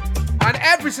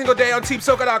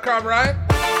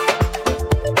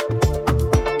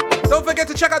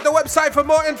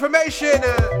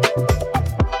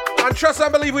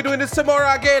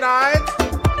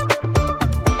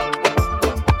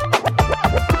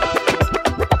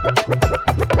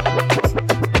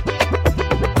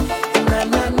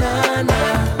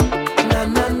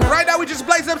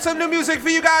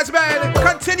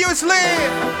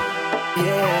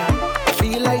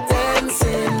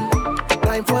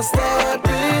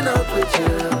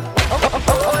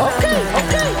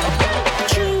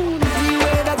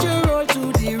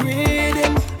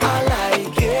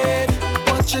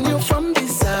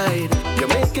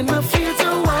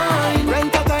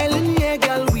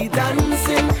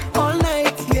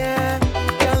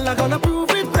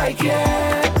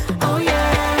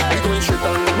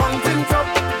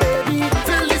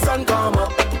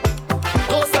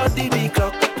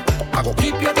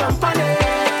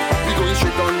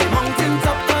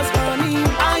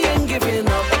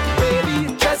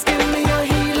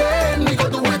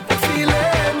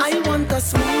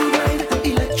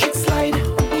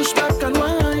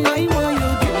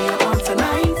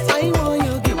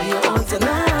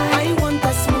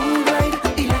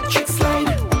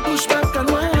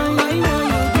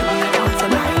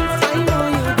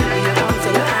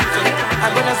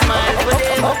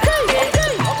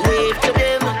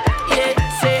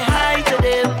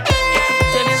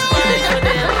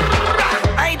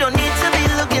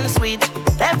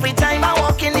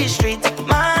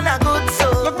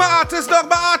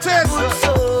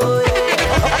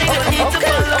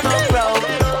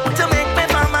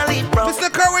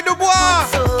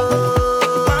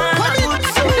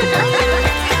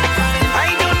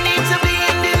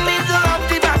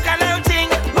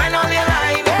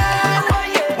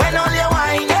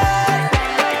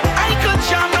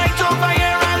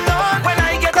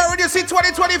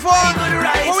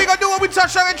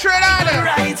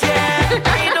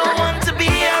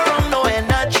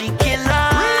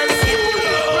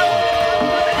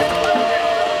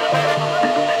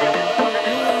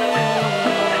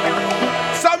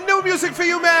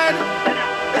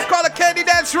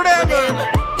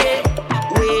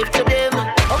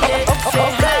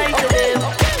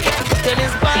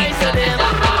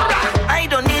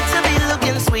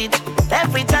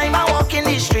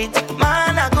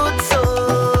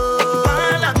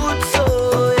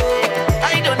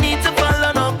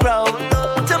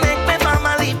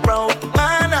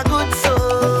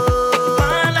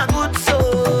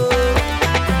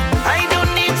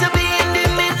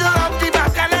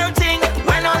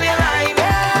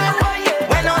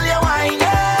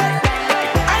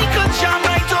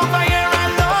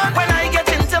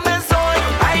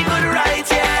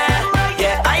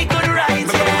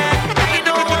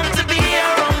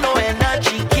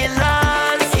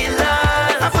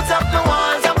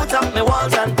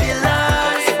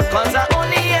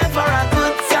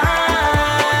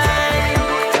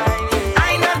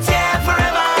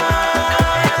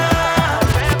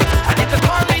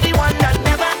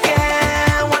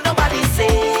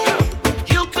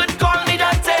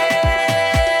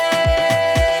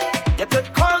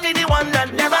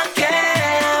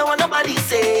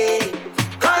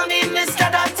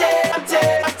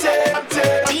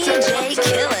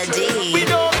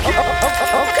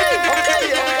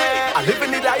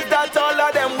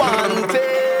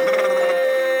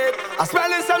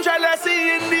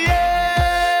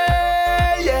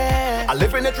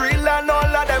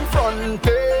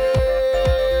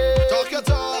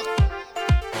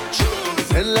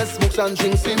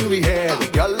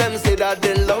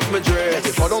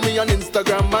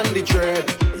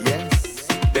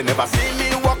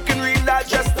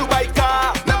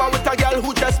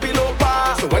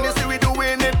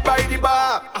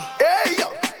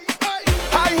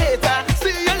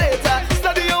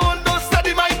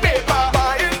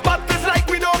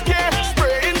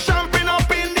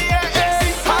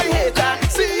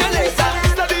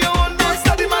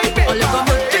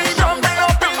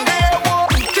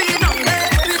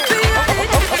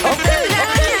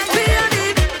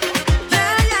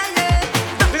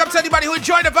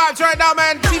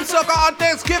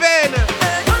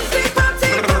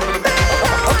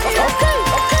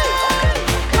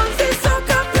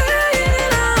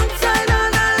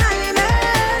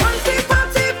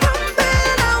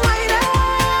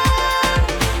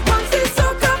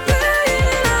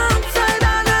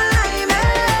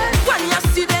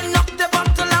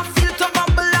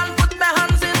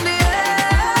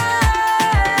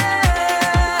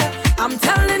 I'm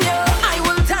telling you, I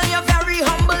will tell you very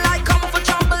humble. I come for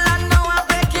trouble and now I'm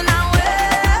breaking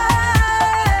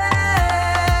away.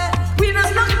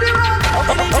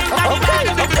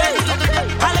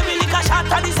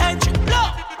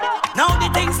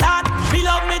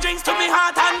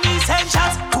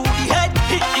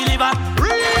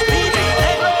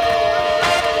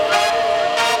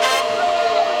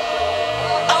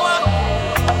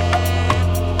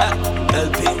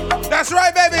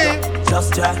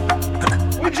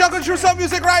 We juggling through some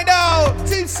music right now.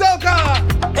 Team Soca.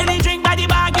 Any drink by the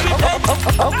bar, give me plenty.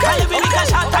 I live in a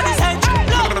shot on the century.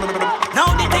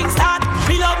 Now the things start.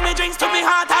 Me love me drinks to me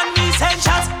heart and me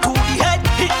essentials. To the head,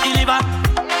 hit the liver.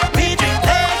 We drink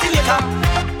plenty liquor.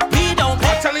 We don't play.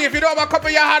 I'm telling you, if you know about cup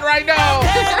of your hand right now.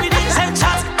 We drink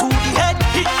essentials. To the head,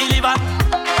 hit the liver.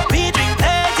 We drink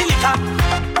plenty liquor.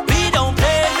 We don't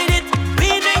play with it.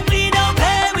 We don't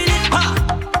play with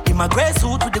it. In my grey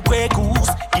suit with the grey goose.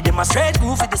 Give them a straight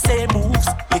move with the same moves.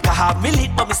 Liquor have me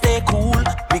lit but me stay cool.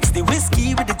 Mix the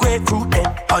whiskey with the grapefruit then.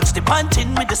 Punch the punch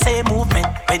in with the same movement.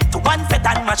 Went to one fet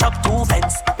and mash up two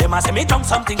fence. Them a say me drunk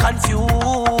something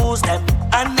confuse them.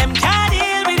 And them can't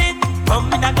deal with it.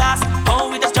 Rum in a glass. Oh,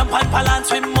 we just jump on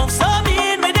balance. We move so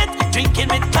mean with it. Drinking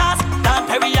with class. Dan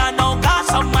Perry and no gosh.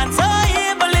 Some man so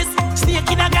ableist.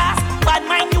 Snake in a gas. Bad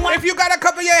mind you want. If you got a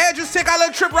cup in your head, just take a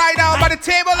little trip right now by the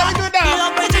table. Let me do it now. We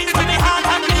love me drinks to me heart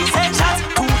and me essentials.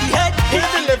 To the head. We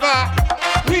deliver.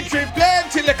 We drink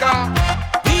plenty liquor.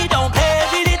 We don't play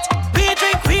with it. We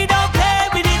drink, we don't play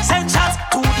with it. Send shots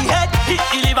to the head, hit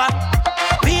the liver.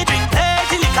 We drink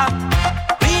plenty liquor.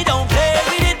 We don't play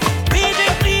with it. We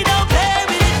drink, we don't play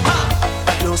with it.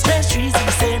 No stress trees in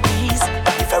the same breeze.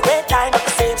 Different time at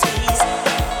the same speed.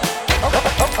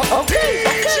 Okay.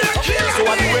 So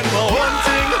I'm doing my own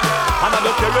thing, and I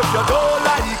don't care if you don't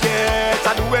like it.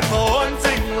 I'm doing my own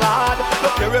thing, lad.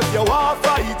 Don't care if you want to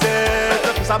fight it.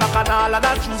 If it's a canal and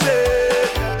I choose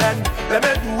it, then let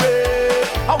me do it.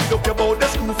 I will talk about the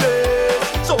school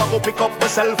face. So I go pick up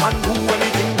myself and do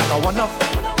anything that I wanna.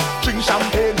 Drink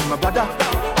champagne with my brother.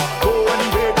 Go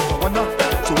anywhere that I wanna.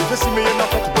 So if you see me in a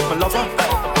photo with my lover,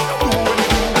 do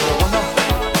anything that I wanna.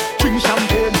 Drink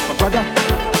champagne with my brother.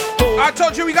 I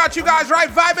told you we got you guys right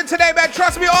vibing today, man.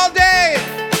 Trust me, all day.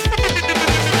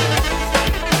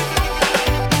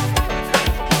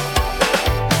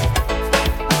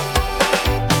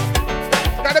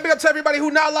 Gotta big up to everybody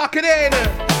who now locking in.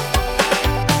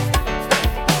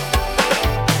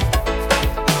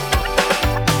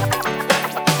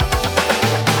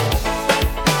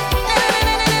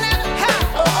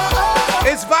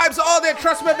 It's vibes all day,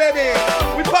 trust me, baby.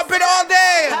 We pump it all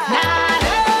day.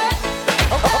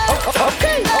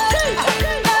 Okay.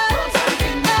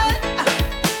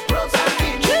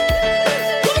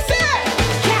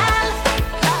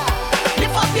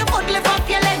 Lift up your foot, lift up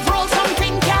your legs, roll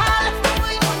something, girl.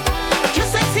 You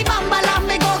sexy bambala,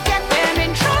 me go get them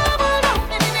in trouble now.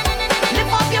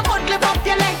 Lift up your foot, lift up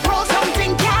your legs, roll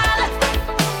something, girl.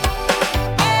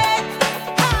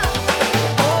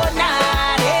 Oh,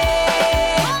 nah,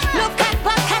 look at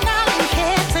Bacchanal in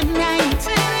here tonight.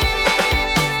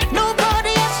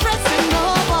 Nobody is stressing,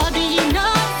 nobody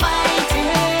not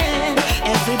fighting.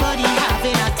 Everybody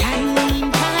having a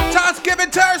time.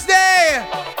 Thanksgiving Thursday.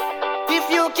 If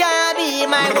you can't be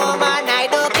my woman, I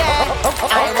don't care.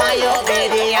 I want you to be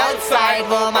the outside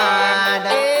woman.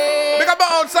 Big up my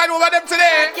outside woman them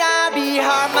today. Can't be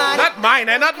her man. Not mine,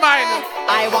 not mine.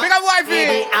 I want Big up to be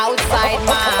wifey. the outside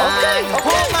man.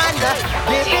 Woman, the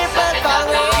people call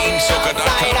me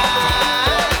outsider.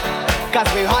 Cause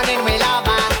we hunting, we love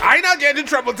her. I ain't not getting in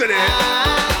trouble today.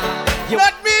 You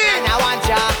Not me. and I want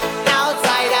ya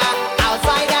outsider,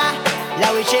 outsider.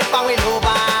 Let we chip and we love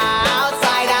her.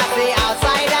 Outsider, say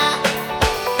outsider.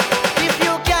 If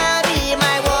you can't be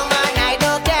my woman, I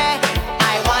don't care.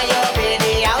 I want you to be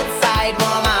the outside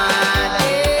woman.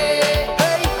 Hey.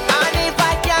 And if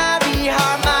I can't be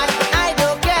her man, I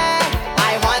don't care.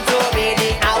 I want to be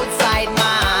the outside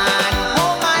man.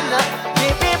 Woman, the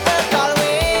people call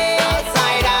me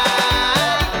outsider.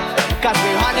 Cause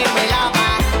we hunting, we love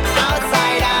her.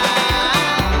 Outsider.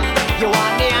 You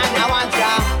want me and I want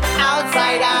ya.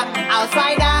 Outsider,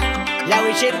 outsider. Let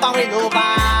we chip and we love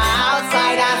her.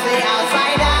 Outsider, say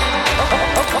outsider.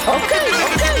 Okay.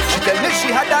 She tell me she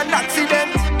had an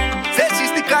accident. Say she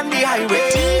stick on the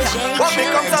highway. What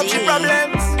becomes of she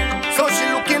problems? So she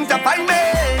looking to find me.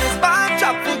 Bad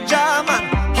traffic jam and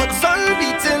hot sun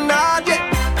beating hard, yeah.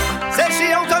 Say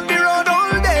she out on the road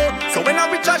all day. So when I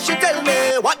reach her, she tell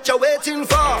me, what you waiting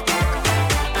for?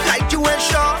 Like you ain't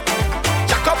sure.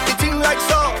 Jack up the thing like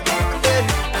so.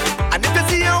 Yeah. And if you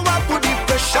see how I put the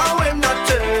pressure when I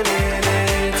turn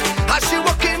it, as she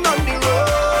walking on the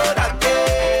road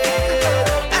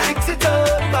again, fix it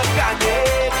up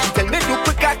again. She tell me do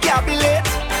quick, I can't be late.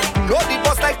 Know the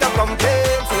bus like to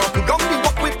complain.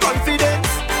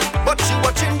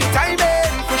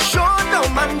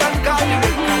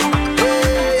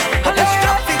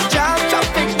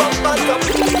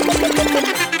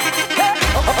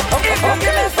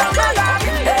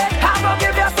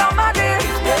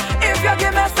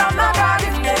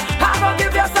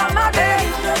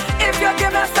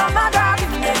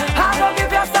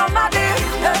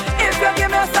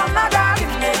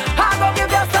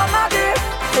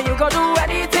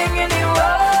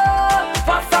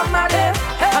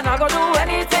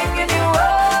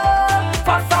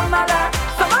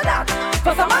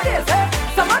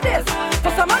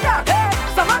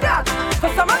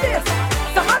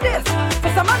 this for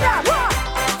some of that.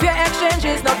 Fair exchange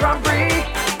is not Grand Prix,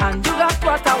 and you got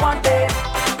what I wanted.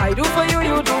 I do for you,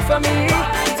 you do for me.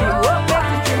 Teamwork makes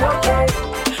the dream okay.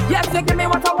 Yes, you give me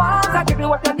what I want, I give you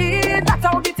what you need. That's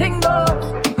how the thing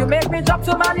goes. You make me drop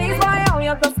to my knees, my own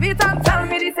hands are sweet and tell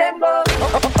me the same goes.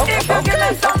 If you give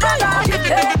me some of that, I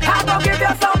gon' give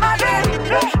you some of it.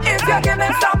 If you give me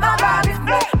some of that,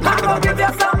 I gon' give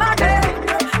you some of it.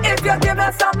 If you give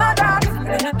me some of that,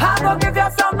 I gon' give you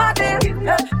some of it.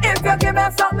 If you give me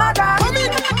some of that, I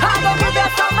gon' give you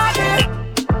some of it.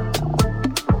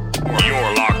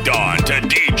 You're locked on to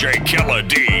DJ Killa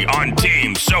D on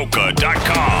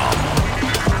TeamSoca.com.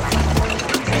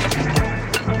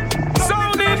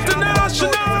 Sound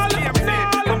International.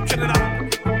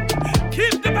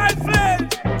 Keep the my flame.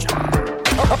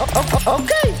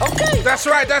 Okay. That's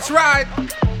right, that's right.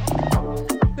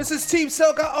 This is Team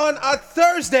Soca on a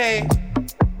Thursday.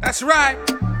 That's right.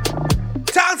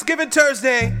 Thanksgiving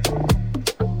Thursday.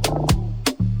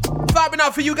 Vibing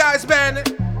out for you guys, man.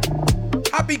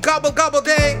 Happy Gobble Gobble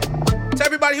Day to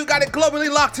everybody who got it globally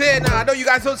locked in. I know you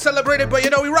guys don't celebrate it, but you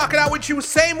know we rock it out with you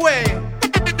same way.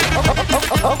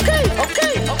 Okay.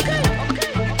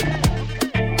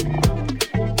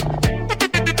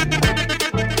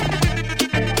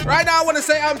 Right now I want to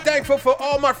say I'm thankful for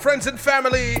all my friends and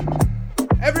family.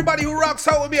 Everybody who rocks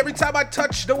out with me every time I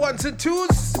touch the ones and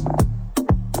twos.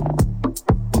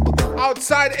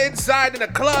 Outside, inside, in the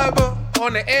club,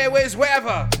 on the airways,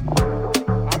 wherever.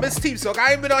 I miss Team Soca.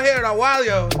 I ain't been on here in a while,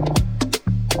 yo.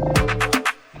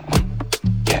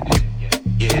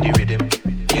 Yeah, the rhythm.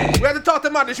 Yeah. We have to talk to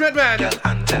management, man. Girl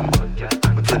anthem.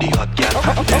 For the hot girl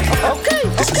anthem. Okay.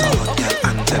 This is a hot girl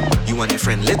anthem. You and your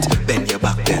friend lit, bend your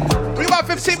back then. We got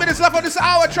 15 minutes left on this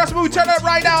hour. Trust me, we turn up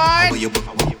right now, alright?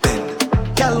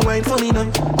 Girl, wine for me now.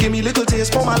 Give me little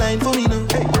taste for my line for me now.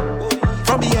 Hey.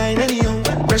 From behind anyhow.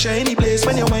 Pressure any place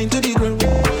when you wind to the ground.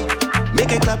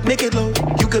 Make it clap, make it low.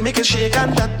 You can make it shake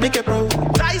and that make it pro.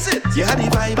 Rise it. You had the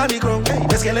vibe and the grow. Hey.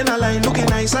 Let's get in a line looking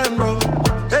nice and bro.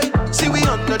 Hey, see we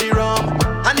under the rum.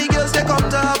 And the girls they come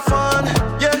to have fun.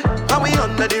 Yeah, and we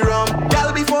under the rum.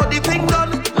 Girl, before the thing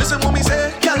done. Listen what me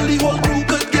say. Girl, the whole crew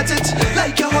could get it.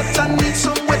 Like you're hot and need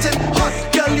some wetting. Hot,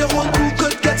 girl, your whole crew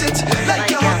could get it. Like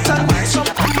you're hot and need some.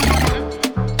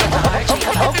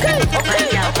 Okay.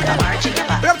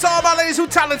 We have to all my ladies who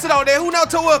talented out there, who know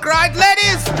to work, right?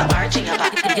 Ladies!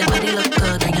 Your body look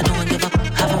good and you don't give up.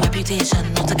 Have a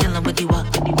reputation, not to kill them with you up.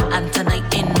 And tonight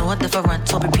ain't no different,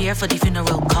 so prepare for the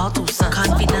funeral. Call two sons.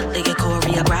 Confidently you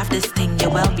choreograph this thing.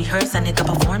 You well rehearsed and you can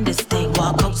perform this thing.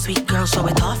 Walk out, sweet girl, show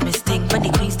it off, Miss Thing. When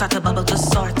the queen start to bubble,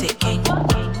 just sort it, king.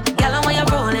 Girl, when you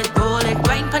roll it.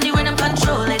 Grind pon the rhythm,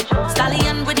 control it.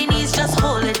 Stallion with the knees, just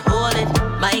hold it.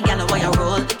 My gal, when you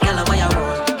roll, gal, when you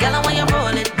roll. Gal, when you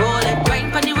roll it.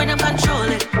 Grind pon the rhythm, control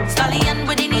it. Stallion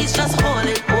with the knees, just hold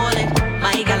it.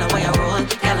 My gal, when you roll,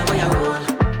 when you roll.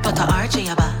 Put the arch in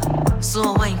your back.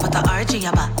 So wine, put the arch in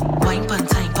your back. Wine pon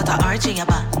time, put the arch in your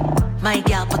back. My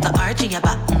gal, put the arch in your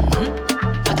back.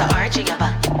 Put the arch in your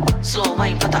back. So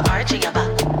wine, put the arch in your back.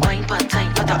 Wine pon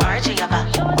time, put the arch in your back.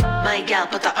 My gal,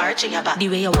 put the arch in your back. The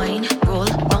way you whine, roll,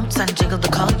 bounce and jiggle. The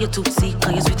call you to see,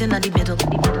 cause you're sweet in the middle.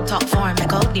 Talk form,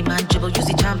 make all the man dribble. You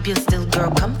see champion still,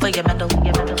 girl, come for your medal.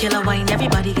 Killer wine,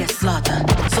 everybody gets slaughtered.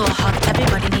 So hot,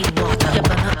 everybody need water. You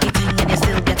burn up the thing and you're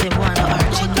still getting warm. The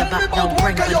arch in your back, now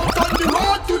bring it.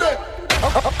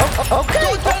 Okay.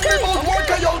 Don't tell me about work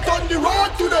out on the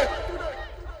road today.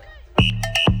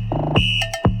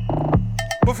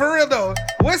 But for real though,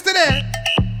 what's today?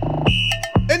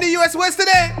 In the US, what's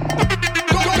today? Don't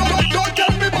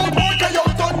tell me about work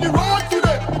out on the road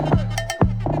today.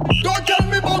 Don't tell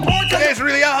me about work. Today's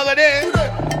really a holiday.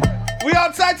 We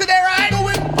outside today, right?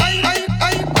 Okay.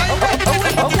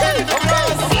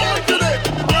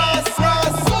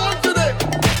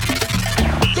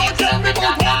 Don't tell me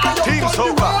about work out Team on the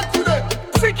Soca. road today.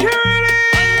 Security!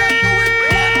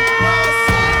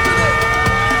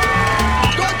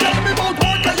 Don't tell me about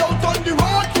work out on the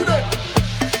road today.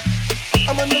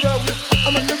 I'm on the road,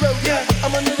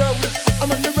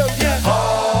 yeah.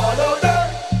 Holiday,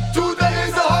 today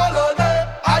is a holiday.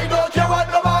 I don't care what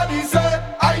nobody say.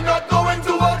 I'm not going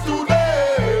to work today.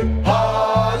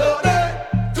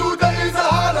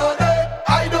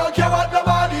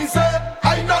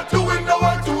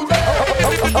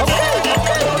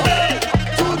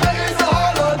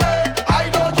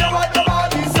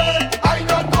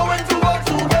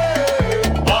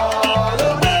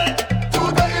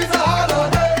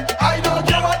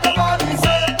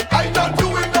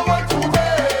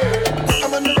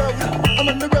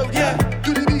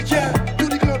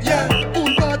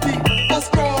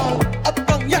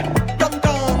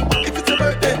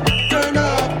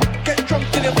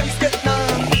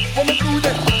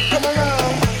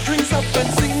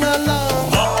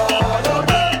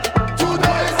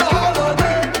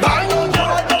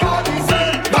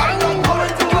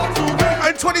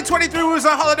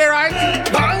 holiday, right?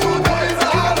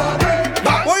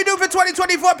 What you do for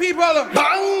 2024, people?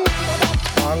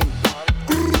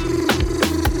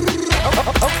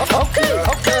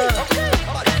 Okay.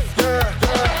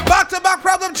 Back to back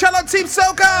problem, cello team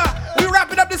Soca. We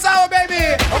wrapping up this hour,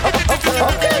 baby.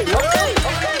 Okay.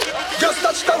 Just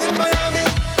touched down in Miami.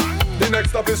 The next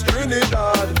stop is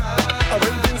Trinidad. I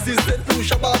went in the set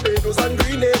to Barbados and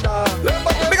Grenada.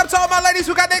 Big up to all my ladies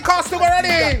who got their costume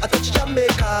already. I touched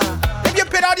Jamaica. If you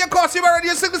pick out your costume already,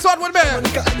 you sing this one with me.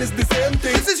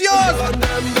 This is yours.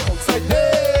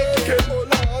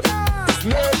 It's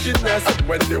nakedness.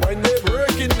 When they wind, they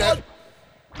breaking that.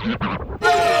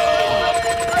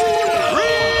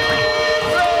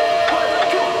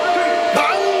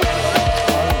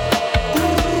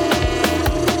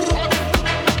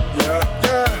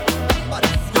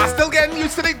 I'm still getting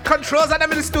used to the controls and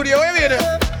them in the studio.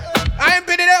 I ain't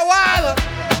been in there a while.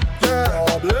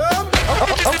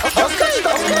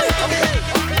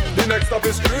 The next stop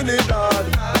is Trinidad.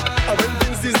 I went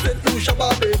in the set to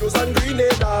Barbados and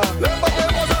Grenada.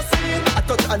 I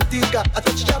touch Antigua, I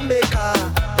touch Jamaica,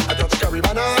 I touch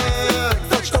Caribbean, I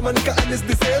touch Dominica, and it's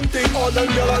the same thing. All them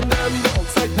girl and them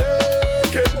outside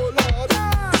naked, oh Lord.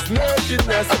 It's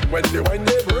nakedness, and when they wind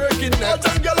they breaking that. All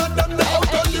them girl and them they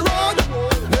out on the road.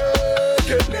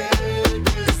 Naked,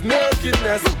 it's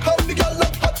nakedness. How the girl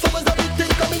look hot, so is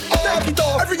everything coming out. Take it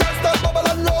off, every girl start bubble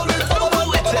and roll it.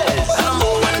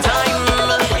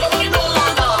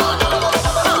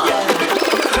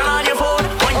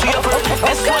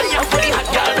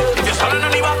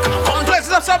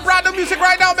 Let's have some random music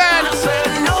right now, man.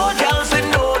 No girl, say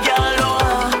no girl, no.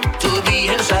 To be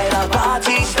inside a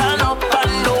party, stand up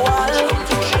and no wall.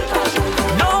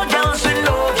 No girl, say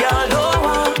no girl, no.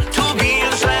 To be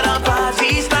inside a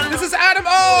party, stand. This is Adam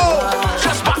O.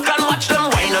 Just back and watch them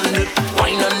wine on it,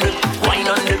 wine on it, wine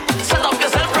on it. Set up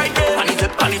yourself right there. Pan it,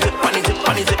 pan it, pan it,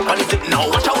 pan it, pan it. Now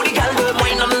watch how the girl do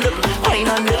wine on it, wine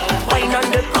on it, wine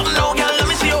on it. Come now, girl, let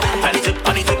me see you. Pan it,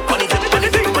 pan it, pan it, pan it, pan it.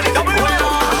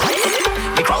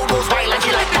 The crowd goes wild and she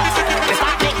like that. They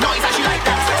start make noise and she like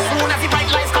that. Soon as the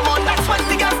bright lights come on, that's when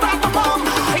the girl start to perform.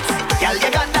 Girl, you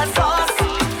got that sauce,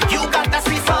 you got that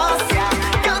sweet sauce.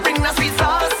 Girl, bring that sweet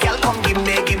sauce. Girl, come give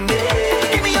me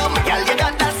your. Girl, you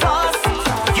got that sauce,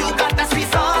 you got that sweet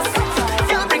sauce.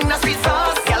 Girl, bring that sweet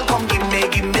sauce. Girl, come give me.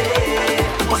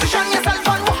 Position yourself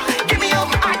on, give me your.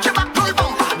 Arch your back, pull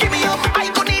bump, give me your. I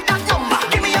go need that number,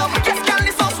 give me your. Yes, girl,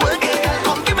 this sauce will get.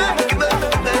 Come give me.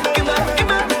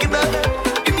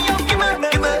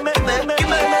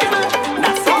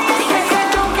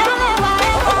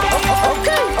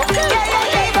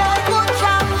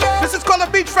 This is called a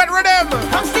beachfront rhythm.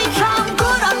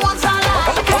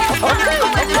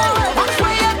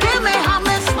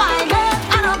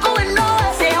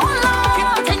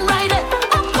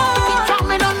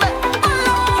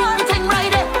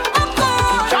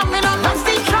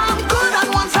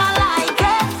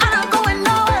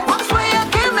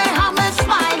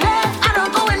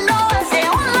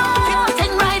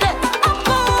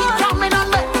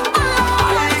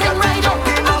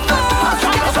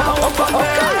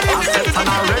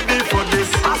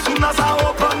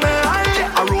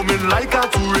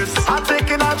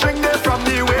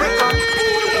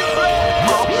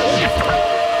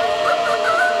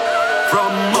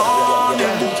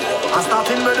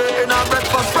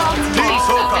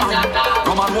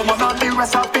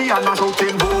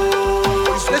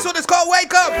 This one is called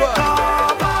Wake Up.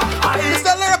 It's the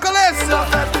lyricalist.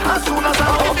 As soon as I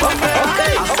open my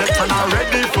eyes, I said and I'm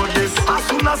ready for this. As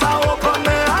soon as I open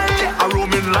my eyes, I'm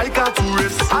roaming like a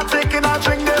tourist. I'm taking a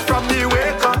drink there from the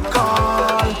wake up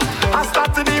call. I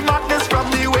started the madness from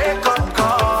the wake up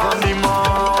call. From the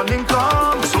morning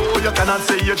come, so you cannot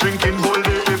say you're drinking whole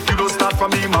day if you don't start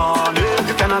from the morning.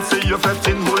 You cannot say you're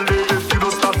fetting whole day if you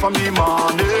don't start from the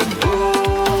morning.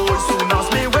 Oh, as soon as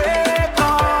me wake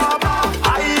up,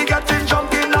 I getting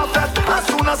drunk in a fest. As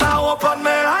soon as I open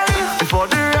my eyes, before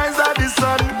the rise of the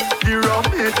sun, the rum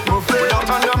hit my face.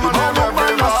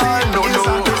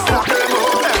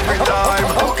 Every time,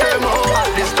 okay, more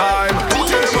this time,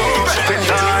 okay, more spend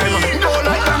time. Don't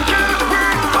like them kill me.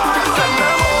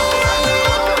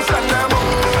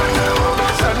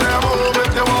 Send them home, if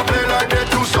they want play like they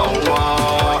do so.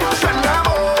 Send them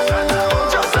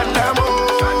home, just send them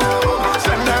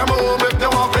home, if they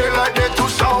want play like they do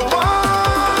so.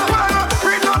 Well,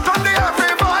 we not on the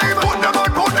every vibe, put them on,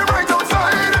 put them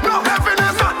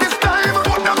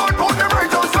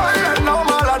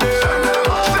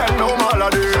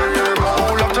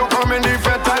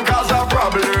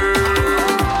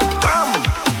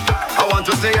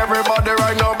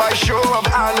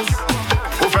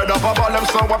of all them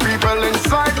sour people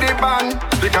inside the band.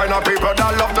 The kind of people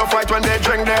that love to fight when they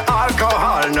drink the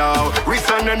alcohol. Now we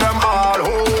sending them all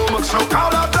home. So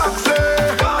call a taxi,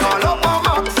 call up a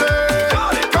maxi,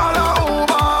 call a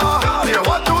Uber. Say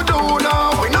what to do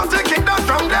now? We not taking that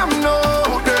from them. No,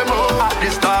 put them up at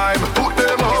this time. Put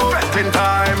them up in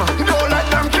time. Don't let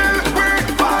them kill. We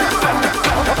fight.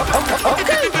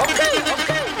 Okay.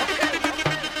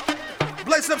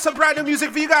 Blazing up some brand new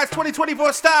music for you guys,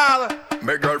 2024 style.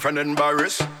 My girlfriend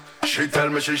embarrassed. She tell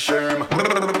me she shame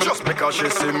just because she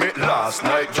see me last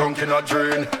night drunk in a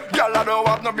drain. Girl, I don't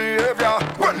have no behavior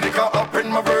when liquor up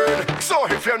in my brain. So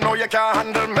if you know you can't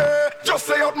handle me, just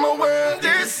stay out my way.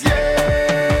 This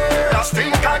year I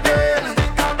stink again,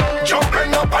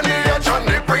 jumping up on the edge on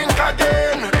the brink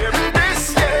again.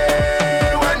 This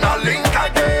year when I link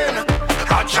again,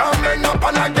 I jamming up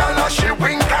on a girl and she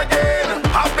wink again.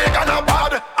 I big and a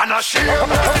bad and a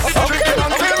shameless, drinking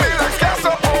until me legs get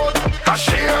so old. A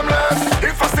shameless.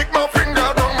 If I stick my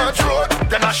finger down my throat,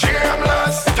 then I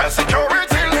shameless. Tell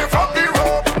security lift up the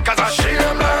rope, cause I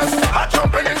shameless. I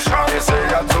jumping in strong, you say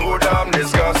I'm too damn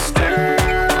disgusting.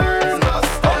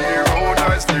 On the road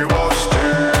I still wash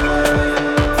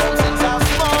From since I'm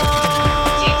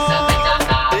small,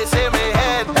 they say me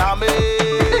head damage.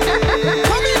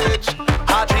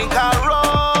 I drink a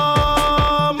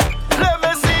rum. Let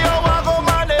me see how I go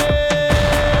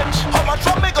manage. How much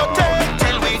rum me go take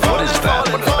till we fall.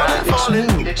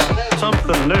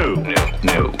 Something new.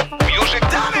 Music,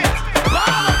 damn it!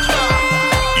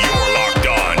 You're locked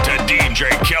on to DJ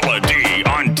Killa D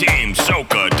on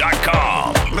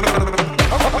TeamSoca.com.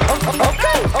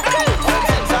 Okay.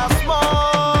 Since I'm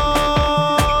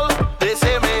small, they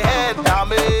say me head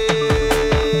damage.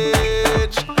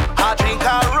 I drink a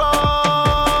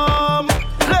rum.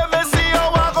 Let me see how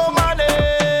I go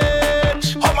manage.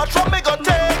 How much rum me go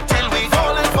take till we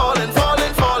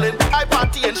falling. I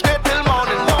party and straight till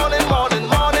morning.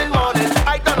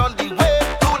 I done on the way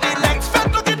to the next fed.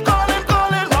 Look it calling.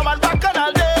 Rum and back and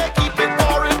all day. Keep it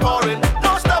pouring.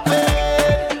 No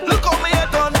stopping. Look how me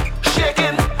head done.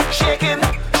 Shaking.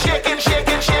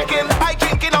 I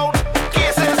drinking out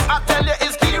cases. I tell you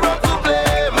it's the rum to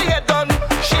play. Me head done.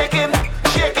 Shaking.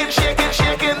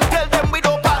 Tell them we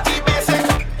don't party basic.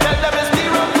 Tell them it's the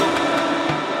rum to.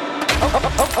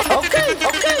 Okay.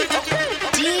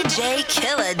 DJ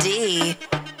Killa D.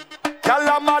 Girl,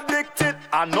 I'm addicted,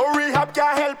 and no rehab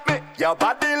can help me. Your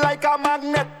body like a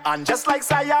magnet, and just like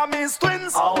Siamese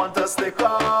twins, I want to stick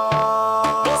on.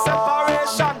 No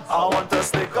separation, I want to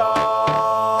stick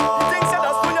on. You think say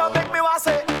that's when you make me want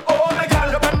say, oh my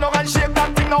girl, you bend down and shake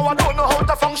that thing, now I don't know how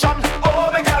to function. Oh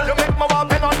my girl, you make me want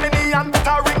pen on me knee and put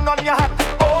a ring on your hand.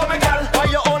 Oh my girl, why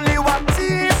you only want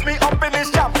tease me up in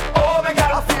this jam? Oh my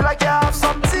girl, I feel like you have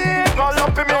something all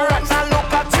up in me right now.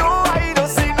 Look at you, I don't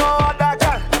see no other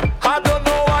girl. I don't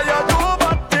know what you do,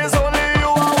 but there's only you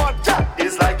I want.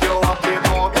 It's like you're walking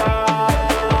home, yeah.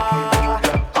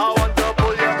 I want to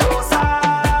pull you closer.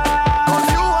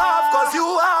 Cause you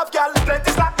have, girl,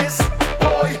 plenty slackness.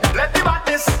 Boy, let the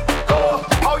madness go.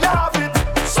 How you have it?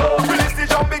 So release the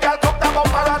jumpy girl, come down up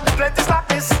and plenty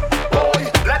slackness. Boy,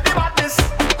 let the madness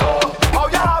go. How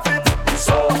you have it?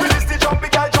 So release the jumpy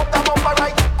girl, jump down up and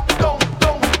right. Dong.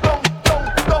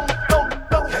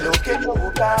 Hello, can you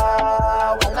move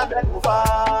now? Wanna bend over?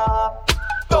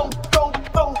 Dong.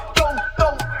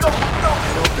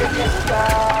 Hello, can you move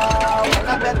now?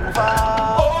 Wanna bend over?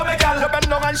 Oh my girl, you bend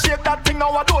down and shake that thing,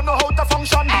 now I don't know how to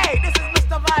function. Hey, this is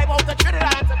Mr. Vibe out of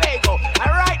Trinidad and Tobago. And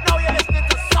right now you're listening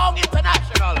to Song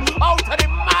International out of the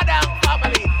Madam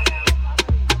family.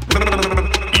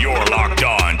 You're locked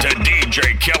on to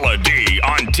DJ Killa D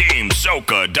on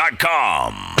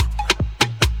TeamSoca.com.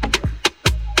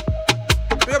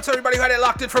 Big up to everybody who had it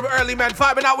locked in from early, man.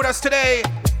 Vibing out with us today.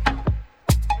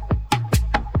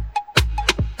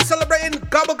 Celebrating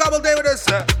Gobble Gobble Day with us,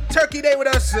 Turkey Day with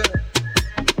us.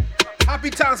 Happy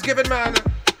Thanksgiving, man.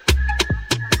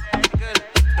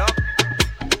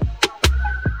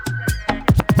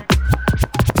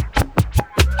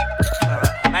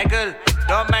 My girl,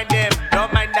 don't mind them,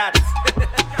 don't mind that.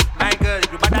 My girl,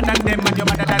 you better than them and you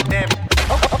better than them.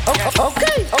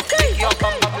 Okay. You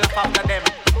come laugh after them.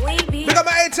 Big up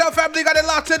my ATL family, got it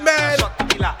locked in, man.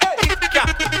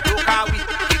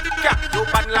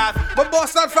 My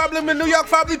Boston family, my New York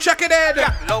family, check it in.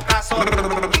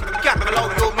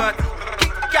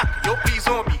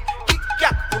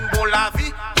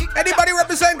 Anybody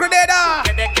represent Grenada?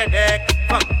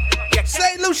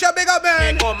 St. Lucia, big up,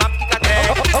 man.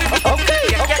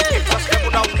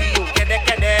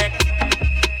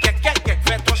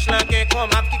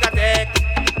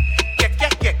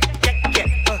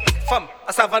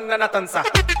 Savannah Natansa.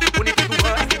 On était tout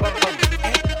grand, c'est bon bon.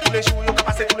 Tous les jours, yo ka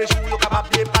passe, tous les jours, yo ka pas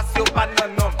bien passer au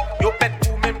bananum. Yo pète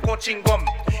pour même coaching gum.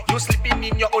 You sleeping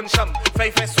in your own sham.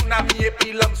 Fais tsunami et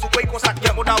puis l'homme sous quoi qu'on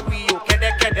s'accorde. On a oui, yo,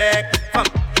 kedek, fam.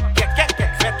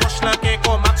 Fais touche là,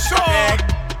 comme So,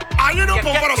 are you know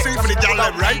what I'm saying for the girl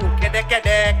them, right?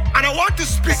 And I want to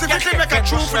specifically make a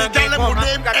tune for the girl them who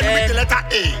name end with the letter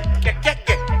A.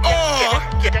 Oh,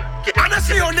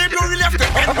 honestly, her name don't really have to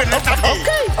end with letter A.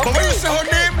 But when you say her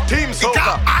name, Team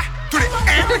Soca to the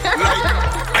end, like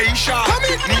Aisha,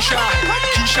 Nisha,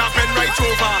 Keisha, pen right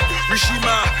over,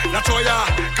 Rishima, Latoya,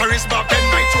 Charisma, pen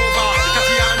right over,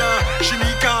 Tatiana,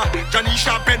 Shinika,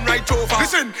 Janisha, pen right over.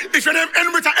 Listen, if your name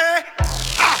end with a A,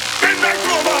 pen right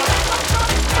over.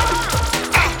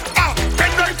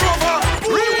 Pen right over.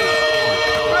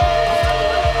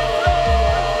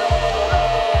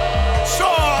 So,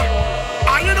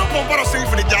 are you know what I'm saying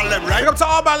for the girl them, right? Big up to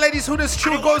all my ladies who this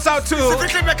tune goes out to.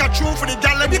 Specifically make a tune for the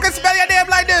girl them. If you can spell your name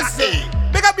like this,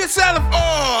 big up yourself.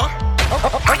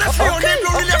 Honestly, her name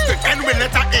don't really have to end with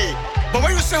letter A. But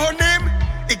when you say her name,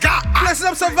 it got Blessing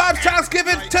up some vibes,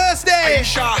 Thanksgiving Thursday.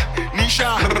 Aisha,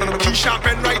 Nisha, Keisha,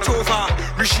 pen right over,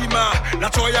 Rishima,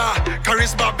 Latoya,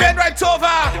 Charisma, pen right over,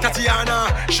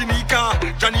 Tatiana, Shinika,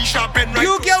 Janisha, pen right.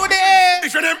 You get with the A.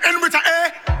 If your name end with a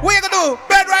A, what you gonna do?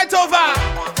 Pen right over.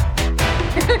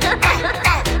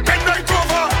 Pen right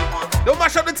over. Don't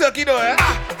mash up the turkey though, eh?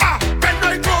 Pen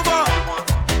right over.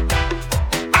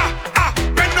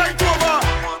 Pen right over.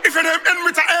 If your name end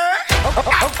with a A,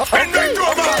 pen right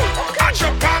over. At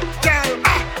your back, girl.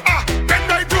 Pen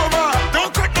right over.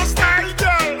 Don't cut the style,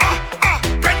 girl.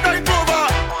 Pen right over.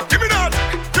 Give me that.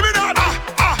 Pen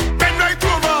right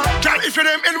over. Girl, if your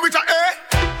name end with a A,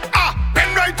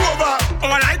 pen right over.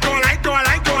 Oh, I like.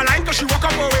 She walk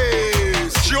up her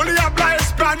ways. She only applies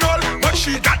Espanol, but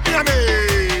she got me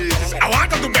amazed. I want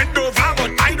her to bend over,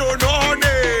 but I don't know her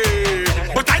name.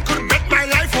 But I could bet my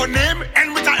life her name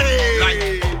end with a A.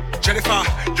 Like Jennifer,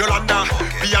 Yolanda,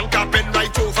 Bianca, pen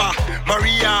right over.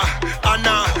 Maria,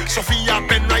 Anna, Sophia,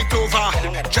 pen right over.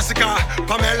 Jessica,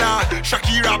 Pamela,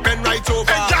 Shakira, pen right over.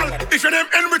 Hey, girl, if your name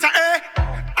end with a A,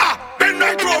 pen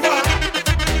right over.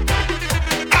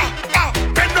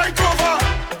 Pen right over.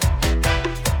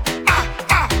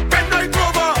 Pen right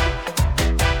over.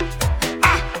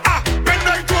 Pen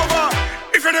right over.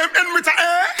 If your name end with a A,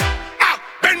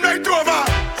 pen right over.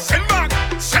 Send back.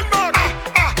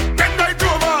 Pen right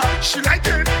over. She like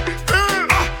it. Pen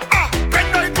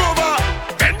right over.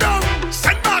 Bend down.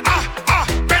 Send back.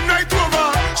 Pen right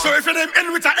over. So if your name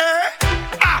end with a A,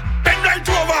 pen right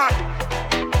over.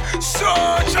 So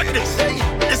check this.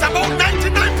 It's about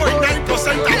 99.9% of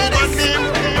woman's name.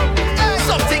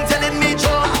 Something telling me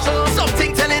Joe,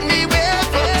 something telling me where,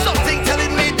 something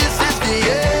telling me this is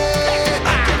the end.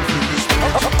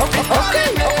 It's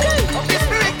calling me, the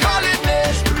spirit calling me,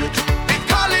 it's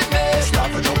calling me.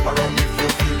 Start to jump around if you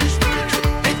feel the spirit.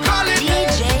 It's calling me,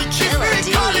 DJ Killa the spirit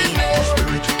calling me,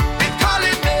 it's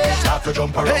calling me. Start to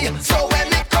jump around. Hey, so when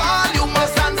they call, you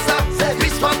must answer.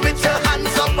 Respond with your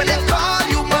hands up. When they call,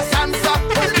 you must answer.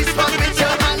 Respond with your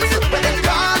hands up. When they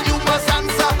call, you must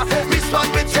answer.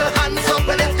 Respond with your hands up.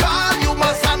 When they call, you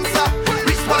must answer.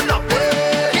 Respond up.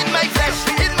 In my flesh,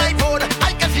 in my bone,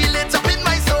 I can feel it up in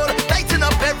my soul. Lighten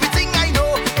up everything I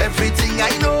know, everything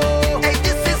I know. Hey,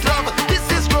 this is love, this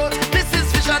is growth, this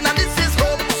is vision, and this is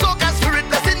hope. Soca spirit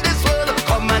that's in this world,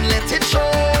 come and let it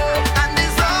show. And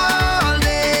it's all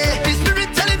day. The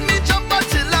spirit telling me jump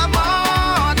until the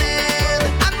morning,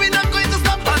 and we're not going to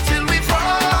stop until we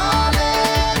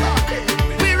falling.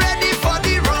 We're ready for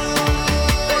the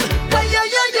road.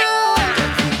 Yeah.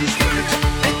 The spirit,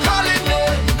 it calling me.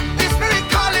 The spirit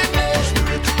calling me.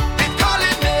 It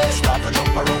calling me. Start to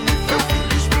jump around if you feel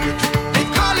the spirit. It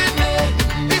calling me.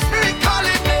 The spirit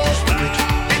calling me.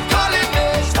 It calling me.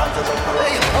 Start to jump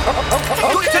around.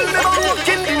 Don't tell me about work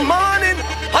in the morning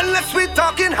unless we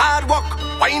talking hard work.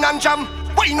 Wine and jam,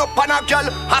 wine up on a girl.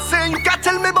 I say you can't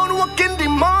tell me about work in the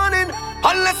morning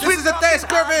unless we. This is a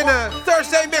Thanksgiving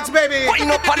Thursday mix, baby.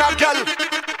 Wine up on a girl.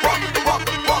 Walk.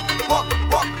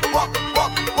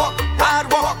 Hard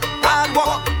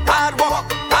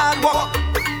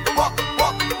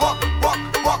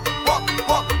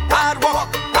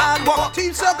work.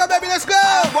 Team Soca, baby, let's go.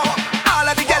 All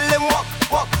of the girls them walk.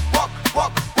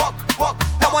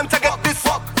 I want to get this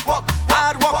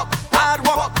hard work.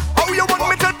 How you want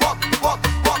me to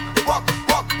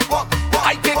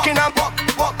I taking a walk.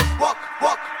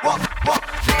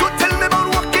 Don't tell me about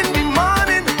work in the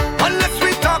morning unless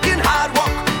we talking hard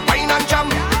work. Wine and jam,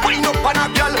 wine up on a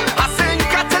girl. I say you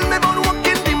can't tell me about work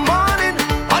in the morning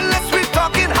unless we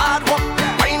talking hard work.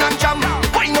 Wine and jam,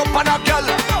 wine up on a girl.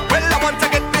 Well, I want to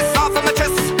get this off of my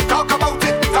chest.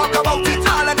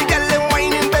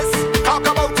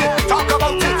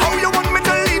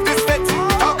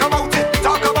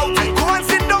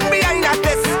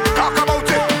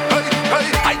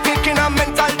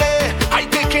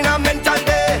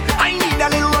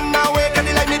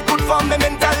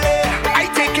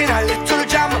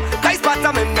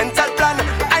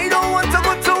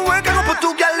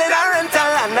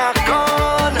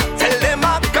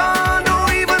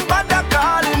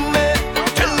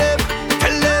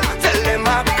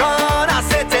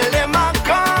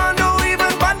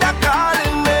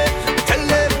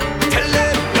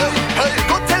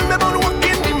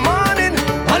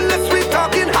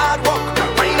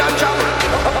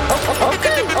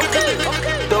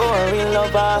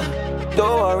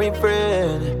 worry,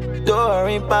 friend. Don't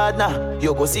worry, partner.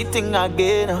 You go see thing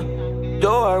again.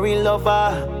 Don't worry,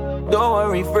 lover. Don't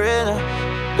worry, friend.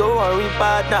 Don't worry,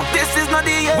 partner. This is not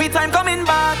the end. We time coming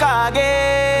back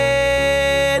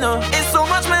again. It's so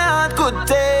much my heart could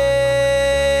take.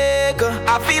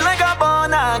 I feel like I'm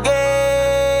born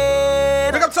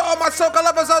again. Big up to all my soca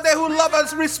lovers out there who love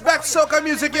us, respect soca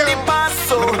music, yo.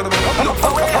 Look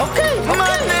for where,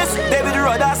 madness, David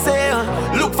Rudder say,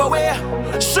 look for where,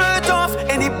 shirt off,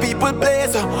 any people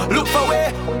place, look for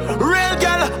where, real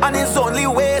girl, and it's only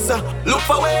ways, look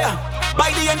for where,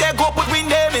 by the end they go put we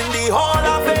name in the Hall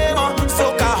of Fame,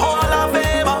 soca Hall of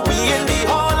Fame, we in the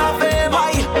Hall of Fame,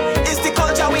 why, it's the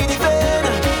culture we defend,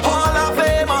 Hall of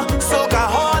Fame, soca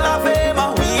Hall of Fame,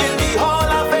 we in the Hall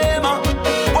of Fame,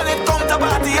 when it comes to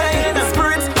party,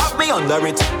 spirits have me under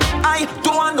it, I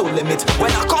don't want no limit,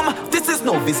 when I come, this is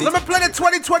no visit. Let me play the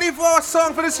 2024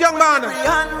 song for this young man.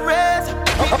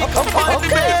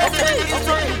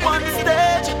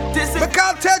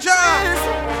 Mikal Teja.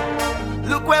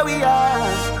 Look where we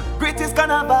are, greatest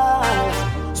carnival,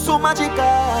 so magical.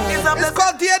 It's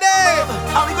called DNA.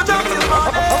 And we go jump till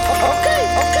morning. Okay.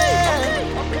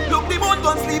 Look, the moon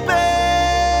gone sleeping.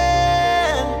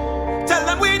 Tell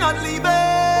them we not leaving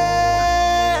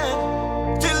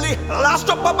till the last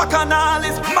drop of a canal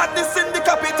is madness in the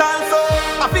capital. So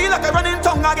I feel like I run in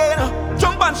tongue again.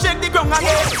 Jump and shake the ground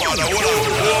again.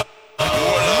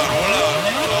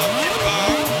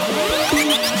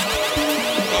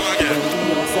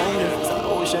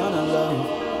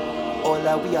 All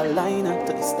that we align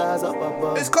to the stars up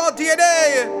above. It's called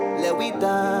DNA. Let we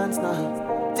dance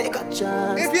now. Take a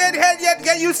chance. If you ain't head yet,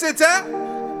 get used to it, eh?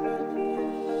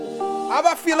 How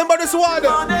about feeling about this one?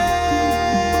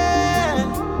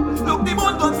 Look, the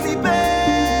moon gone sleeping.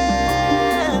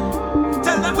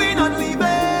 Tell them we not leaving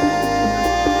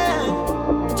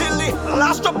till the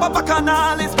last drop of a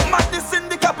canal is madness in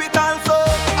the capital. So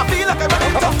I feel like I run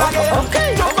in tongue again.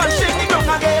 Okay. Jump and shake the ground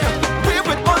again. Wave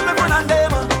with all my friends and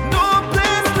them. No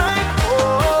place like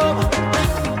home.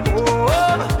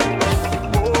 Home.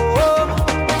 Home.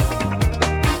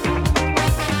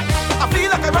 I feel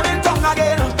like I run in tongue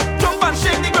again. Jump and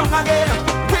shake the ground again.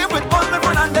 Wave with all my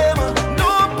friends and them.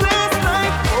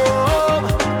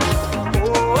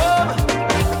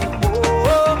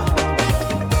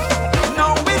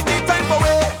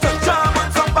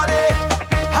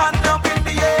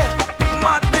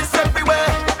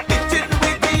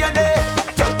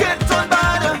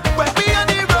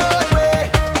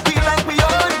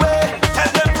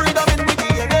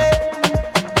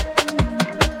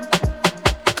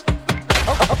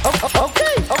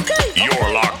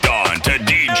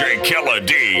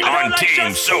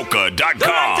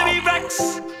 Soca.com. To be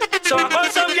vexed, so I call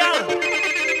some girl,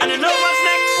 and you know what's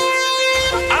next.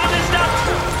 All is that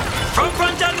from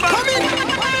front and back. Come in.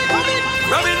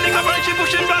 Rubbing nigga right, she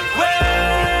pushing back.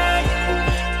 Way,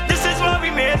 this is what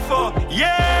we made for.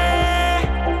 Yeah,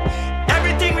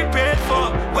 everything we paid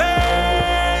for.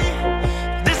 Way,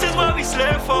 this is what we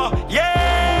slave for.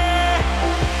 Yeah,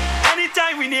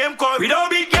 anytime we name call, we don't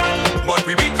beat girl, but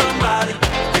we beat from body.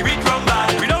 We beat from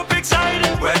body. We don't pick side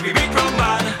when we beat from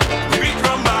body.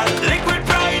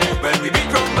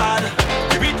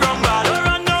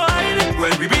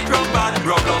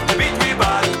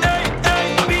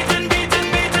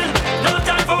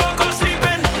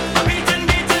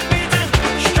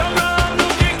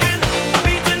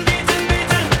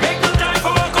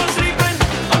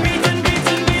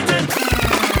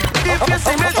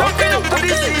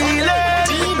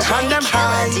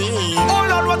 Oh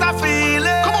Lord, what I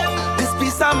feeling. Come on. This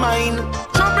peace of mind,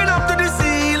 jumping up to the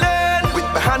ceiling with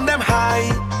my hand them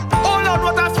high. Oh Lord,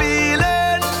 what I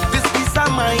feeling. This peace of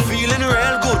mind, feeling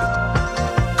real good.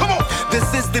 Come on.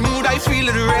 This is the mood, I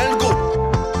feeling real good.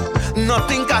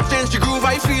 Nothing can change the groove,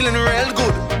 I feeling real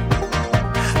good.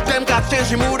 Them can change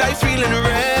the mood, I feeling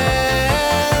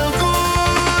real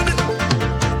good.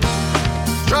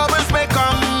 Troubles may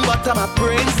come, but I'm a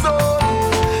praying soul.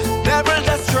 Devil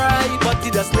just try, but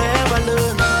he just never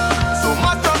learn. So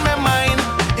much on my mind,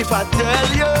 if I tell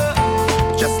you,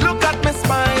 just look at me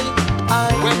smile.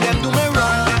 When them do me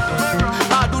wrong,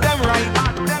 I do them right.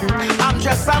 I'm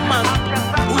just a man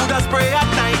who does pray at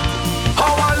night.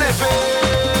 How I live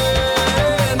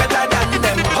it, better than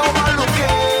them. How I look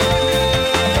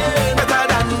it, better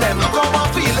than them. Look how I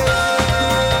feel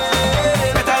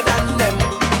it, better than them.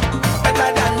 Better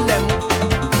than them,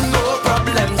 no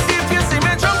problem. See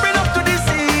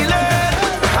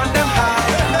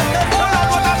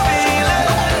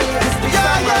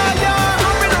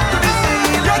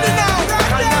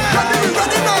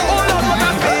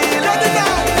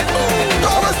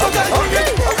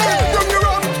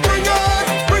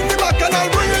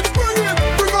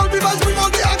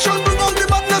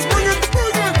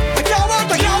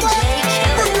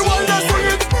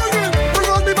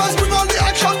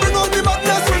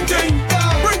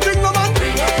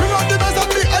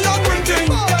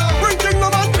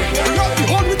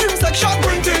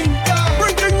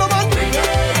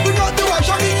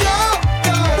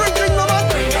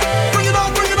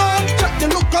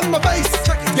bass.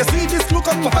 You see this look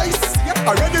on my face?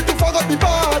 I'm ready to fuck up the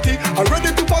party. I'm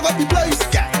ready to fuck up the place.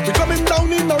 We coming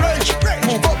down in the rage.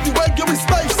 Move up the way, give me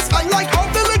space. I like all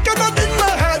the liquor that's in my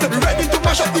head. We ready to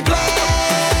mash up the place.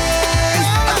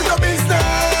 I do the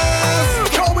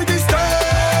business. Show me this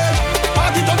stage.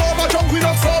 Party turn over, drunk we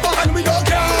not sober, and we don't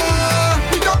care.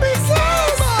 We got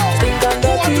business. Stink and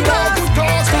dirty.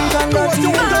 Stink and dirty.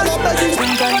 Stink and dirty.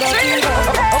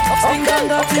 Stink and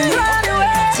dirty.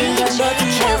 Stink and dirty.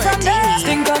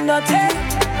 Stink and dirty.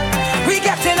 We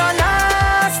getting on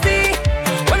nasty.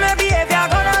 When my behavior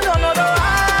gonna don't know, don't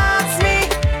ask me.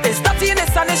 It's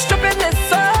dirtiness and it's stupidness,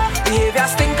 so behavior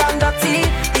stink and dirty.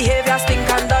 Behavior stink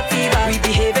and dirty. We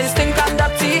behaving stink and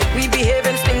dirty. We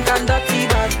behaving stink and dirty.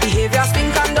 Behavior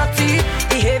stink and dirty.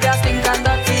 Behavior stink and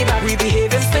dirty. We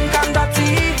behaving stink and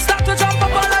dirty. Start to jump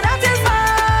up all of that is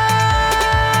mass.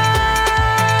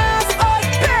 Oi,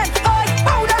 pen, oi,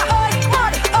 powder, oi,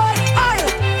 mud, oi, oil.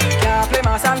 Can't play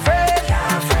mass and Fred.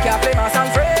 Can't play mass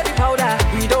and Fred. Powder,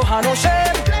 we don't have no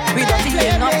shame. We don't see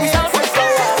enough. We sell for so.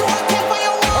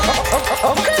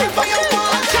 Okay.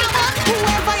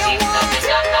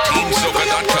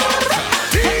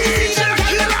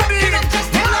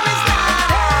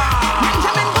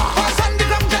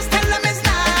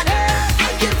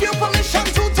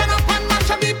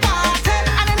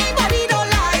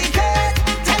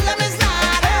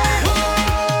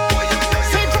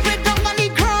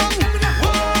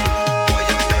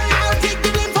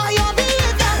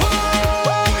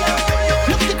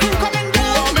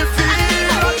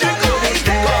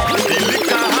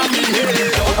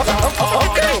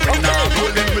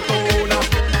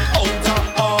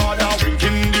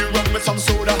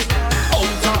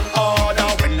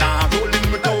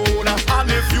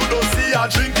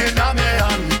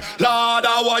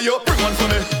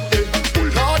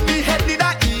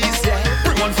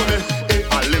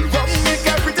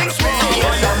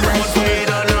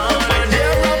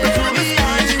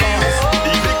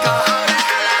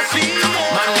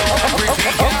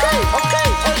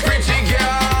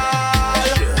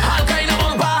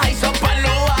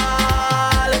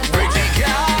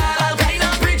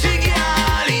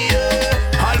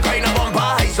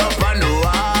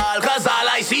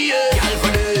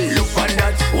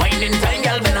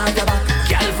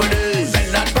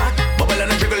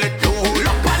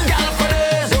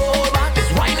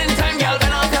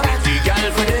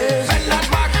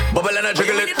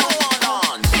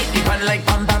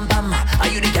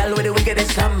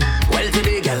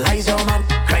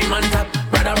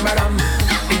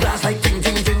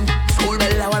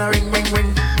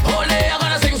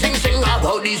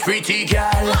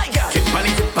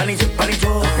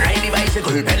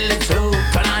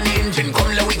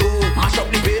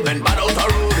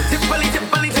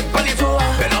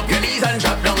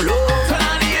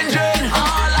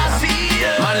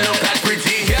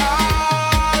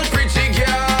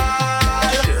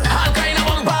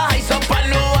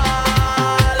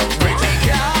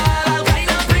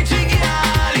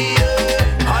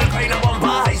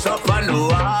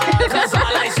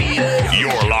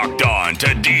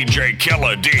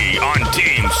 Killa D on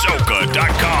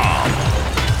TeamSoca.com.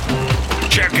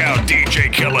 Check out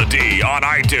DJ Killa D on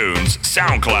iTunes,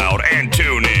 SoundCloud, and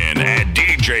TuneIn at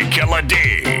DJ Killa D.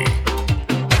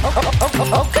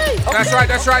 Okay.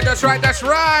 That's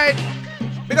right.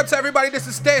 Big up to everybody. This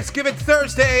is Thanksgiving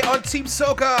Thursday on Team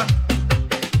Soca.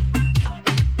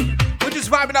 We're just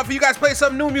vibing up for you guys. Play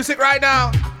some new music right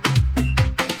now.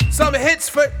 Some hits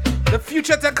for the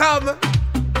future to come.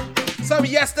 Some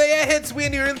yesterday hits, we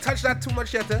ain't even touched that too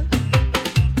much yet.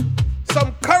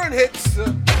 Some current hits.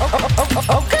 Okay.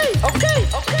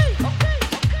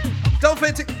 Don't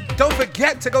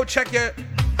forget to go check your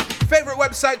favorite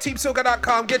website,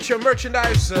 teamsoca.com. Get your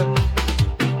merchandise.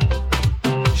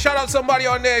 Shout out somebody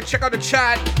on there. Check out the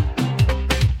chat.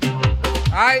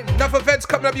 Alright, enough events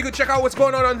coming up. You can check out what's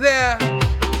going on there.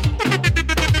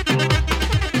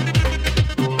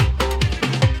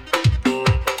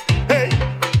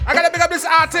 This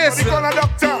artist,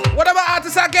 whatever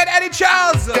artist I get, Eddie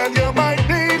Charles. You might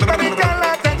need medical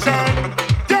attention.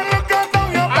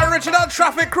 Original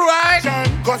traffic crew, right?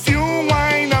 Cause you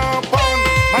wind up on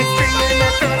my stinging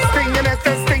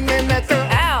at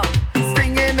ow,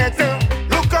 stinging at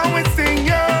look how we sing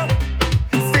you.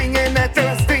 Stinging at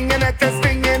ow,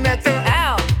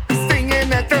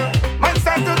 stinging at man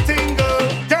start to tingle.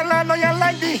 Girl, I know you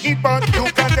like the heat, but you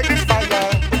can't take this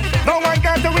fire. No one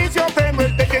got to reach your pain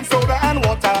with baking soda and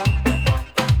water.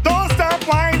 Don't stop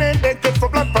whining, they good for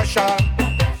blood pressure.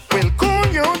 We'll cool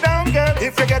you down, girl,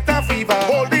 if you get a fever.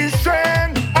 Hold this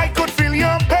strain, I could feel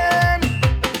your pain.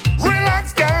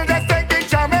 Relax, girl, just take it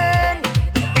jamming.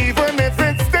 Even if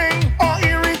it stings.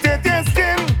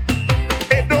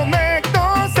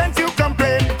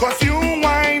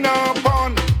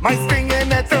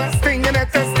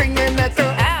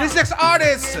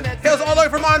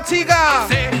 Antigua.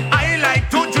 Say, I like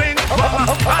to drink, I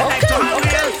like to have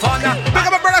real fun. Pick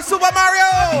up my brother Super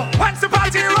Mario. Once the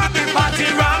party rum,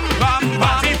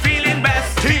 party feeling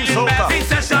best. Team Soca. This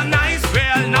session nice,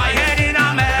 real nice. My head in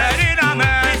a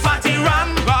mess. Party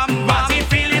rum, party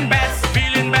feeling best.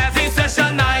 This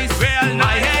session nice, real nice.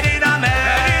 My head in a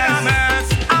mess.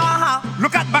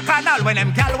 Look at Bacchanal when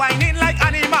them gal whining like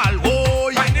animal.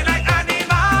 Oh, whining like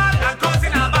animal and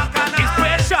causing a Bacchanal. It's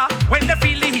pressure when they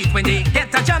feel the heat, when they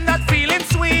get a jam that feeling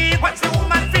sweet. What's the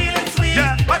woman feeling sweet?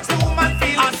 Yeah. What's the woman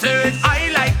feeling sweet?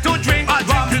 I like to drink rum.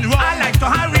 I like to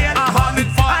have real fun.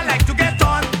 I like to get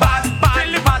on bad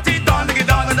till the party done.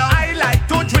 I like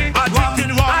to drink rum.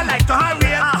 I like to have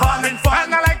real fun.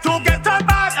 And I like to get on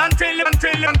bad until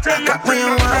Got what you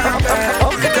want,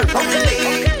 girl. You got what you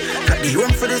need. Got the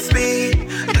room for the speed.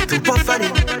 Got to puff at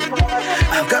it.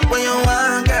 I've got what you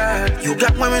want, girl. You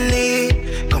got what we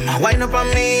need. Come on, wind up on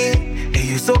me. Hey,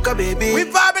 you soca, baby. We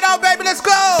vibing out, baby. Let's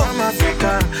go. From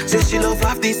Africa, say she love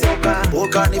half the soca. Whole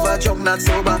carnival drunk, not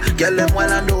sober. Girl, them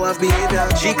well and know of behavior.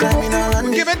 She climbing on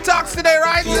me. Giving talks today,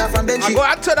 right? She have from I go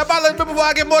and turn the balance before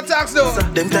I get more talks, though.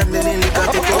 Them time they didn't look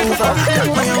at it over. Got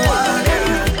what you want,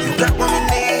 girl. You got what we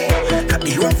need. Got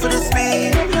the room for the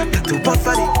speed. Got to puff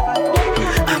at it.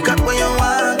 I've got what you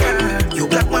want, girl. You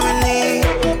got what we need.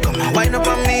 Come on, wind up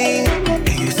on me.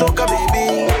 Hey, you soca,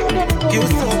 baby. You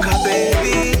soca,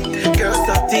 baby. Girl,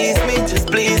 stop tease me, just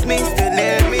please me, stay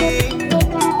near me.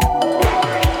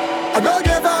 I don't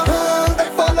give a hell. They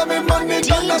follow me, money, as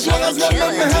well as let me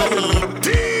help.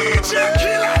 DJ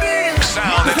Killa D.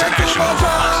 Sound International.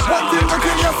 One thing to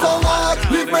kill you so hard.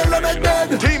 Leave me limit dead.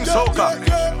 Team Soca.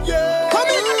 Come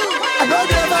in. I don't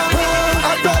give a hell.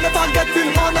 I don't if I get in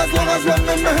on as long as run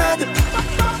in my head.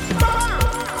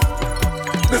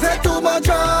 They say too much.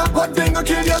 One thing to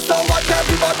kill you so hard.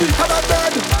 Everybody have a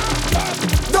bed.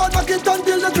 Don't knock it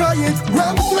until you try it.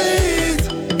 Rum sweet.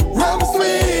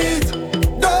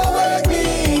 Don't wake me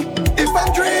if I'm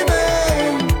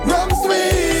dreaming. Rum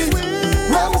sweet.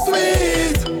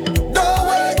 Don't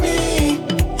wake me.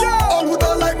 All who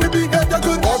don't like me big head, they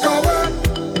could walk away.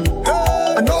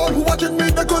 And all who watching me,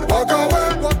 they could walk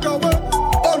away.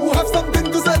 All who have something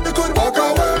to say, they could walk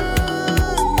away.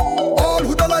 All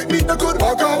who don't like me, they could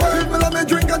walk away. People let me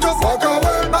drink and just walk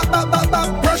away.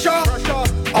 Back, pressure.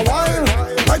 A while,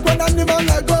 like when animal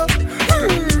I go.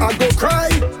 I go cry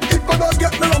if I don't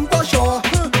get me rum for sure.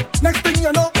 Next thing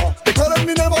you know, they calling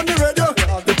me name on the radio.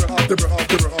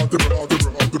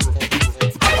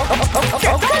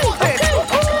 Get on with it.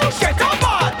 Get on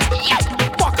bad.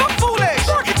 Walk up foolish.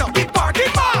 Get up the party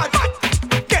mad.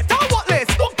 Get on what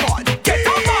list? Oh God. Get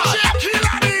on bad.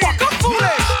 Walk up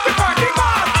foolish. The party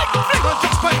mad. Fling on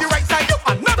jump on the right side.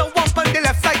 Another one on the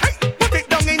left side. Put it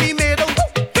down in the middle.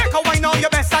 Take a wine on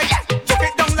your best side. Chuck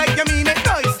it down like you mean it.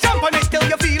 Nice. Jump on it till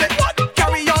you feel it. What?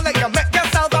 Carry on like you make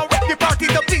yourself and rip the party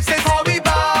to pieces. How we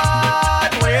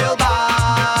bad, real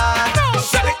bad.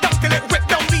 Shut it down till it rip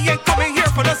down. We ain't coming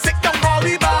here for the sick down. How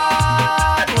we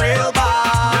bad, real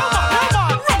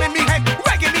bad. Rum in me head,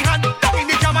 rag in me hand. Down in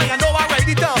the jam and you know I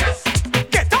ready to.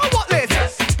 Get on what list?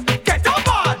 Get on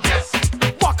bad.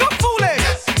 Walk up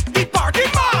foolish. The party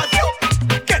mad.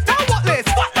 Get on what list?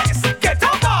 Get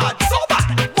on bad. So bad.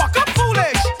 Walk up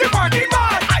foolish. The party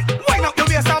mad. Wind up your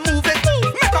waist and move it.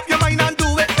 Make up your mind and do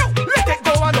it. Let it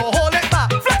go and don't hold it back.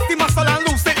 Flex the muscle and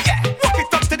loose it. Rock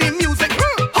it up to the music.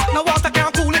 Hot no water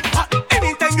can't cool it. Hot.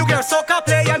 Anytime you get soca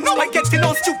play, you know I get to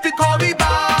no stupid. Call me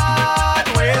bad,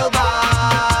 real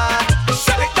bad.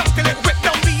 Shut it down till it rip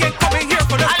down. We ain't coming here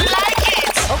for the. I like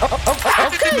it.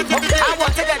 I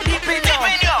want to get deep in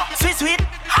you. Sweet.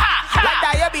 Like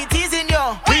diabetes in you.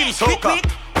 Team Soca.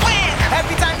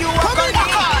 Every time you walk on me,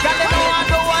 girl, you know I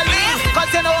don't want leave.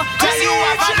 Cause you know, just you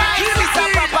have a nice piece of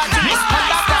property. And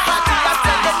that property, I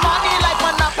spend the money like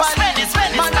Monopoly.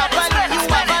 Monopoly, you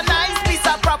have a nice piece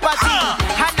of property.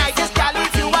 And I just can't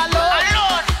leave you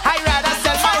alone. I'd rather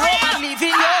sell my home and leave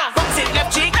in you. Bounce it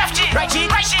left cheek, right cheek.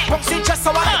 Bounce it just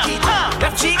so I like it.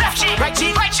 Left cheek, right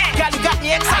cheek. Girl, you got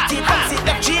me excited. Bounce it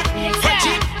left cheek, right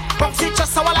cheek. Bounce it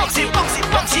just so I like it. Bounce it,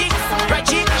 cheek, right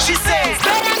cheek. She says,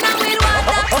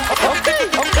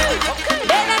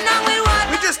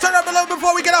 We just turn up a little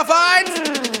before we get off, fine.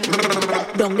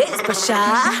 Don't get pressure,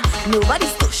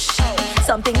 nobody's push.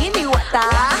 Something in the water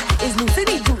is loose in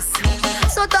the juice.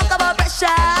 So talk about pressure,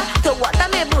 to water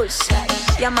me bush.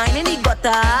 Your mind in the gutter,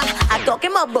 I talk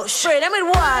in my bush. Spray them with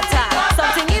water,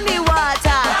 something in the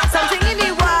water, something in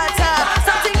the water,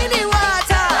 something in the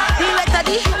water. The wetter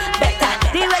the better,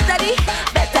 the wetter the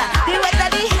better, the wetter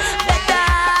the better.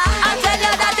 I tell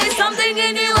you that there's something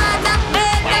in the water.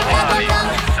 Make them go down,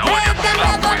 make them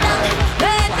go down,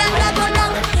 make them go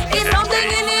down. It's something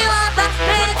in the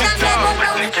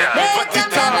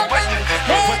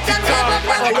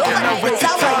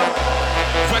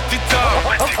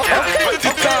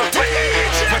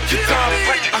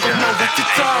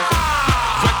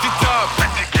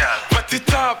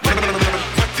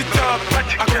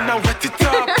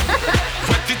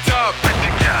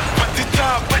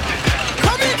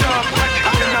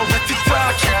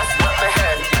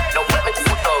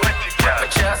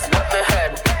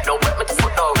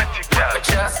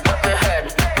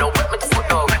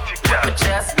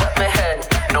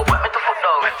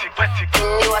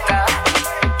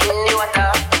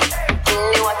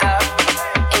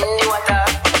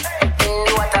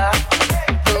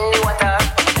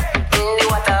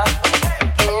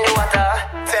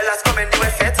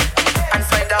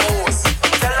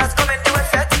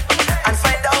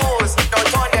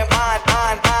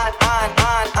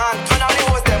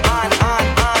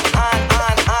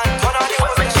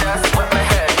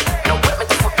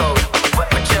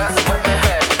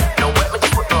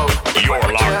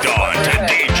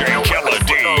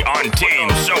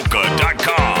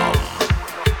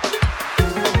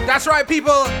my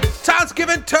people,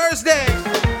 Thanksgiving Thursday,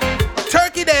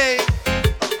 Turkey Day,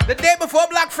 the day before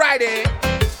Black Friday,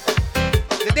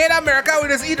 the day in America we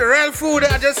just eat real food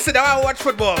and just sit down and watch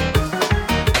football.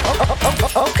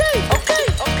 Okay.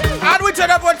 And we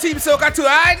turn up on Team Soca too,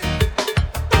 alright?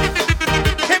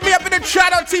 Hit me up in the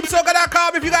chat on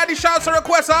teamsoca.com if you got any shouts or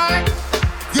requests, alright?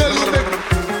 Girl, you make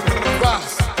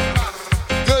fast.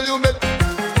 Girl, you make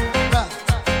fast.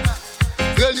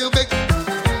 Girl, you make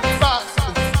fast.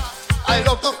 I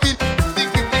love to feel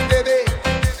big, baby.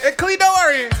 Hey, clean, don't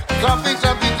worry. Jumping.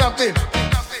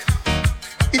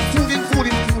 It's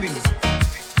fooding.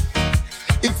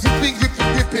 It's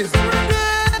zipping.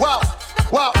 Wow.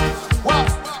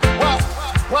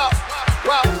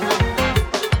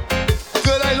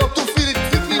 Girl, I love to feel it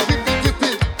zipping.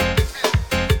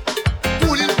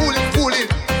 Pulling.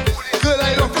 Girl, I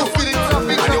love to feel it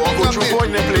jumping. And you want to go through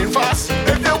phone and playing fast.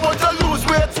 If you want to lose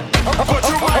weight, go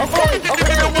through my phone. If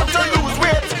you want to lose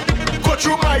weight, go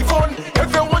through my phone. If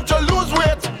you want to lose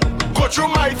weight, go through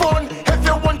my phone. If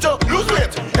you want to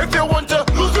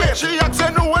lose weight, she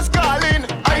asking who was calling.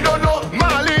 I don't know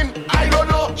Marlene, I don't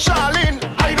know Charlene,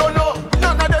 I don't know.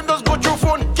 None of them just go through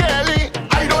phone. Kelly,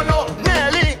 I don't know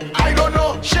Nelly, I don't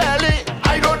know Shelly,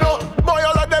 I don't know. Boy,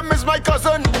 all of them is my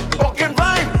cousin. Pumpkin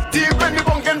vine, deep in the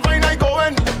pumpkin vine I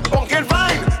going. Pumpkin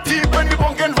vine, deep in the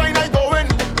pumpkin vine I going.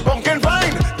 Pumpkin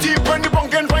vine, deep in the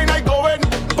pumpkin vine I going.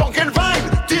 Pumpkin vine,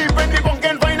 deep in the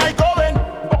pumpkin vine I going.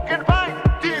 Pumpkin vine,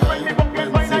 deep in the pumpkin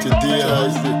vine I going.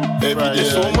 Every day,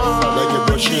 so like a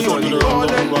brush it on the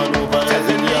road, one over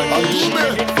every day.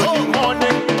 Good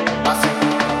morning.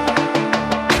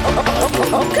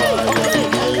 Okay.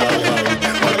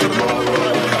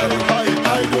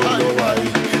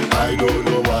 I don't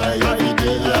know why. Every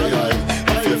day,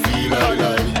 if you feel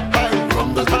high, from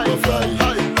the top of high.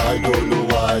 I don't know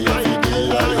why. Every day,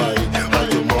 and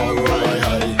tomorrow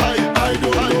I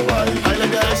don't know why. I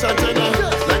like the ice antenna,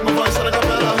 like my voice and a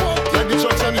cappella, like the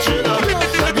trucks and the trailer,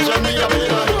 like the Jamie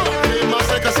Abela, play mass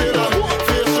like a sailor,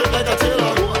 face straight like a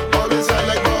tailor, always high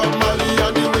like Bob Marley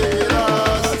and the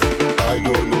Wailers. I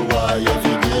don't know why.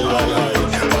 Every day, I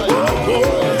don't know why.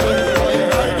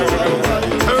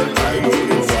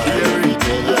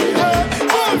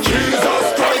 Jesus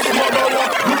Christ, mother,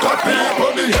 look at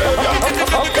people behavior.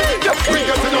 We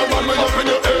get in a run way up in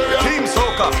your area. Team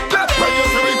Soca, when you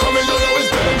see me coming, you know it's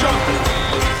danger.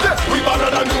 We better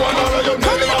than you and all of your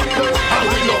neighbor. And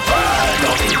we no afraid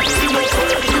nothing. We no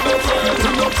afraid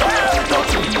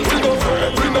nothing.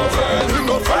 We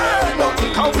no afraid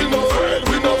nothing. How we no afraid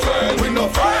nothing. We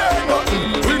no afraid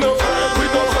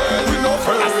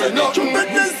nothing.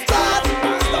 Witness that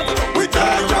we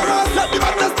dangerous. Let the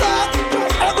madness start.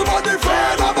 Everybody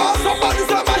afraid of us. Somebody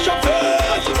say mash up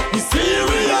face. We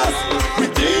serious, we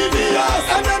devious,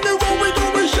 and anywhere we go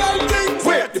we shouting.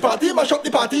 Wait, the party mash up, the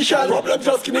party shell. Problem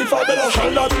just skinny for better.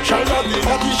 Shall not, the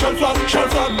party shell flat.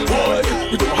 Boy,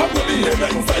 we don't have no behavior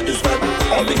inside this man.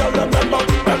 All the girls remember.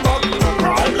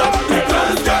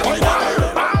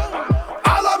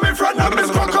 All of me friend and Miss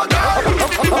Crocodile.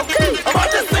 But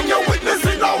this thing you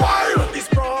witnessing a while. This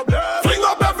problem. Fling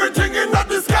up everything in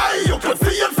the sky. You can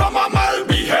see it from a mile.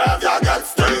 Behavior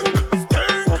gets stink.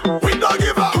 We don't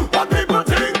give up what people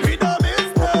think. We don't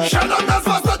miss. Shell on us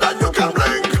faster than you can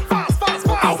blink. Fast.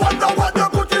 I wonder what they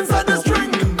put inside the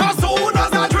string. Cause soon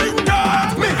as I drink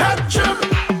that, me head chip.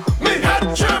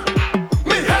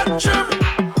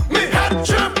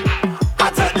 I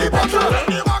take the bottle.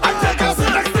 I take a sip.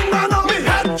 Next thing I know, me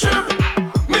head chip.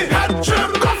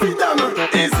 Coffee them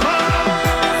is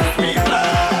mine. Me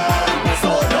blind.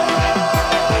 So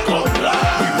long, go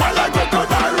blind. We wild like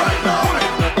crocodile right now.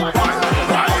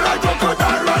 Wild like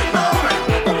crocodile right now.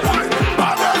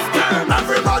 Baddest them.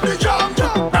 Everybody jump.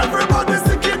 Everybody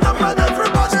sick in the head.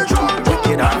 Everybody drunk.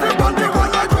 Everybody go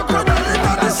like crocodile in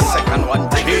the second one.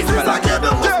 This is a game of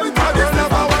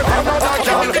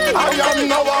I am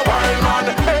now a wild man,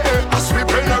 I'm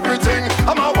sweeping everything,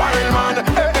 I'm a wild man,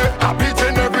 I'm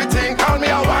beating everything, call me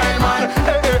a wild man,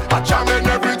 I'm jamming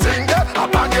everything, I'm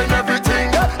banging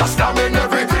everything, I'm slamming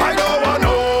everything. I don't want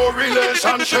no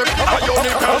relationship, I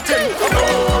only thing, no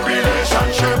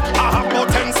relationship, I have no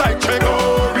 10 side chick, no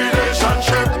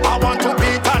relationship, I want to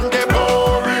beat and get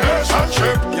no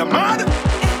relationship. You mad?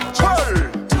 Well,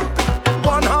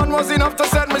 one hand was enough to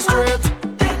set me straight.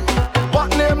 What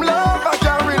name love? I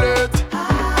can't relate.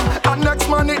 And next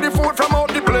man need the food from out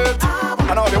the plate.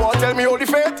 And all they want tell me all the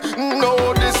fate.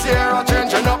 No, this year I'm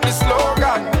changing up the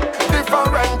slogan.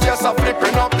 Different, yes, I'm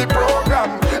flipping up the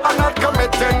program. I'm not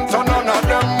committing to none of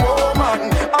them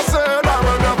woman. I said I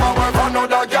will never work for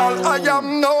another girl. I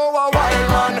am no a wild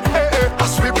man. I'm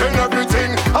sweeping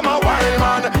everything. I'm a wild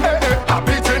man. I'm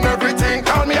beating everything.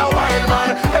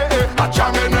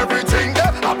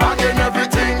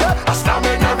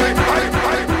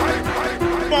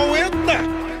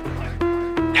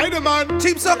 man.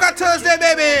 Team Soca Thursday,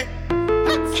 baby.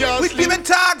 We giving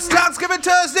tags, Thanksgiving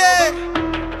Thursday.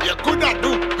 You could not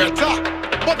do better,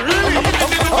 but really,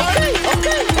 okay.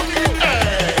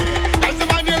 As the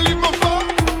man you live before,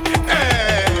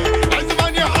 as the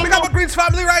man you have. We got my Greens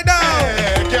family right now.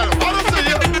 Girl, what to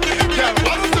you? Girl,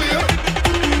 what to you?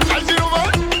 As you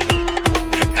man,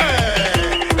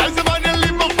 as the man you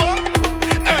live before,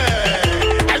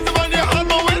 as the man you have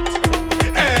with.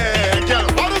 Girl,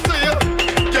 what to you?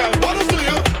 Girl, what to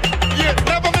you? You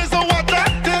never miss the water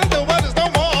till the weather's no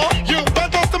more. You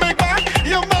want us to make back?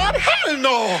 You mad? Hell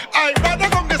no! I'd rather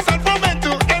come the San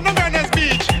Fernando and the Venice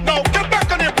Beach. Now get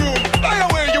back on your broom. Fly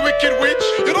away, you wicked witch.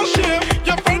 You don't shame.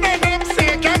 Your friend and them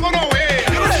say can't go no way.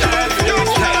 You don't shame. You don't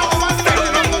shame. I'm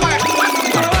standing on the way.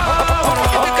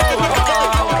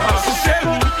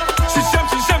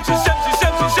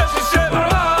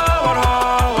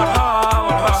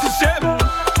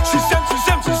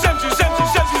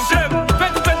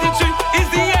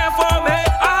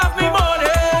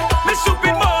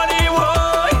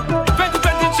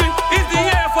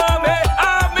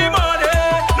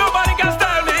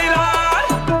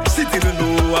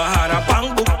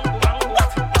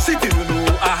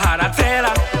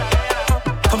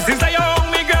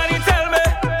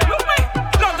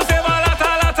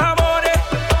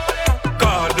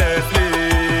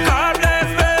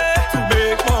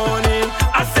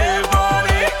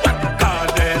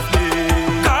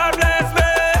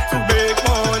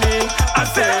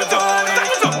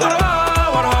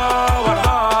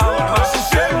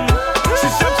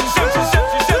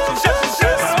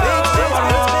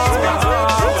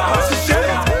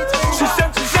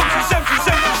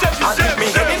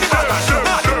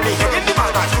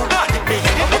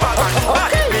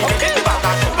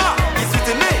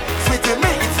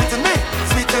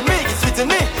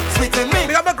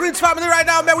 We got my Greens family right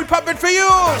now, man. We pumping for you.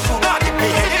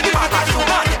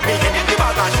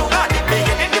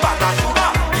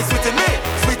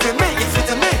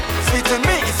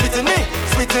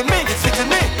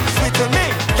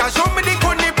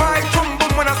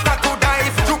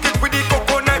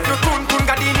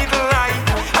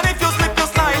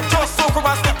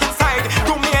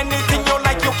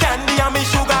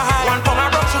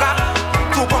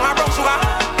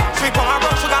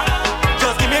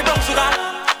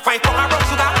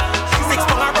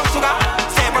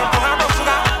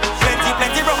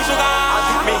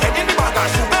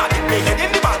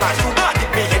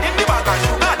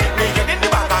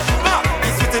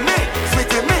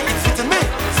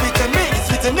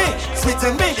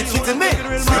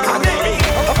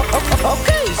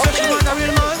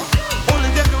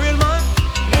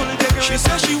 She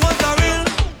says she want a real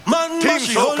man, but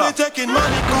she only taking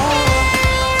money cool.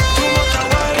 Too much a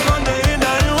while on the in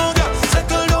and yoga.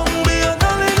 Settle down, be a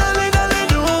dolly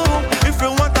do. If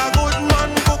you want a good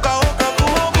man, cook a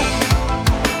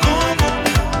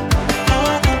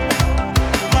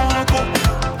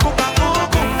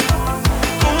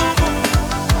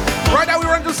Right now we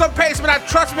run through some pace, man.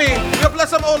 Trust me. You'll bless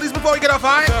some oldies before we get off,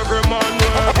 alright? Every man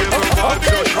will give up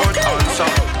your short answer.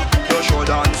 Your short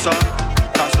answer.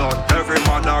 That's not every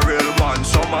man a real man.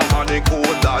 Some a money cool,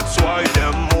 that's why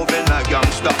them moving like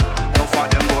gangster. No for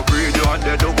them go breed you and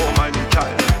they don't go mind the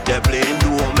child. They playing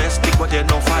domestic, but they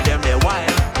know for them they wild.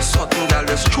 Certain girl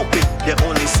is stupid, they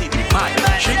only see the pile.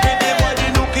 She get the body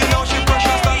looking now, she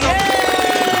pressure stand up.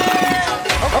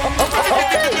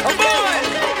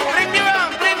 Bring the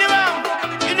rum.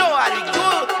 You know how to do.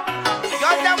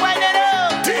 Got that wine it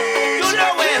up. You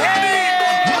know it.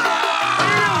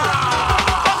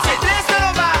 Say place it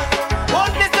over.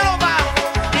 One place it over.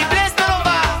 The place it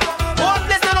over. One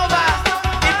place it over.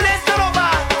 The place it over.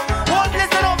 One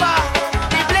place it over.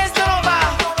 The place it over.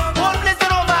 One place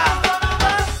it over.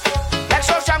 Like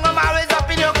so strong, I'm always up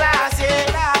in your glass, yeah.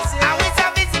 And we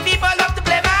some busy people love to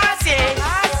play mass, yeah.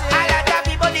 A lot of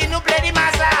people didn't play the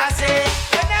mass last, yeah.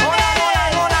 Hold on.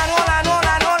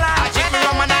 I check me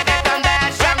rum and I get on that.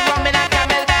 Strong rum in a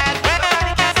camel bag.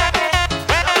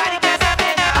 Nobody can stop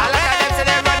it. A lot of them say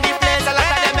they run the place. A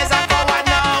lot of them is a forward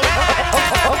now.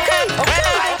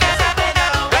 Nobody can stop it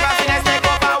now. Never seen us take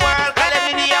over world. Call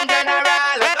me the young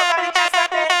general.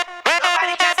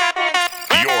 Nobody can stop it.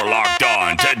 You're locked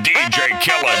on to DJ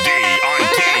Killa D on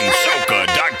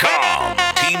TeamSoca.com.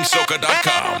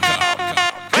 TeamSoca.com.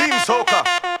 Team Soca.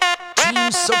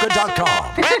 TeamSoca.com.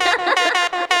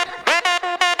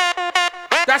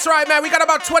 That's right, man. We got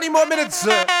about 20 more minutes.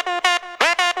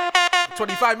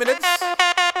 25 minutes.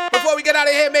 Before we get out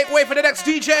of here, make way for the next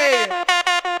DJ.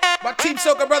 My Team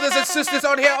Soca brothers and sisters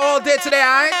on here all day today,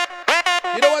 alright?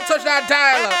 You don't want to touch that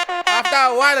dial. After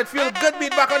a while, it feels good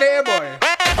being back on the air, boy.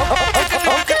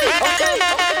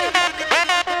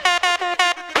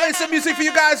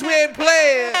 guys we ain't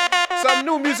playing. Some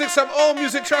new music, some old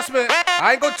music, trust me.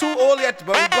 I ain't go too old yet,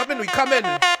 but we bumping, we coming.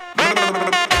 Okay.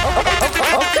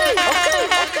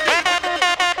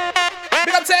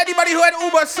 Big up to anybody who had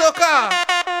Uber Soca.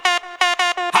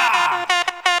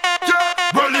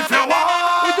 Well, if you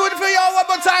want, we do it for y'all one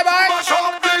more time, alright? Mash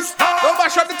up this time. Don't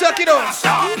mash up the turkey, though.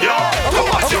 Stop, yo. Do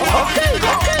what you want.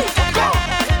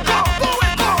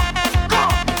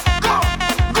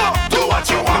 Do what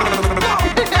you want.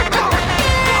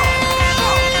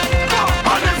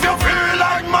 And if you feel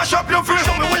like mash up your feel,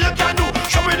 show me what you can do.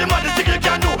 Show me the maddest thing you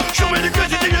can do. Show me the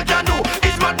crazy thing you can do.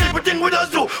 It's mad people thing with us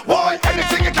do. Why?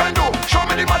 Anything you can do. Show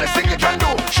me the maddest thing you can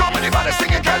do. Show me the maddest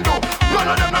thing you can do.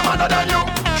 None of them no madder than you.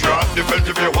 Drop the felt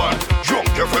if you want. Drunk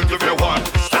your friends if you want.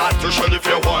 Start to shell if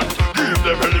you want. Give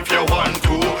them hell if you want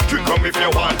to. Drink them if you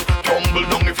want. Tumble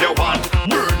down if you want.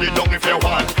 Burn it down if you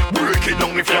want. Break it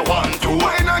down if you want to.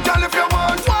 Wine a girl if you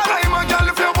want. Climb a girl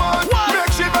if you want.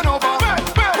 Make she bend over.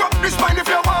 Rock the spine if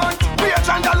you want. Beach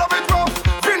and girl love it rough.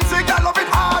 Vincy girl love it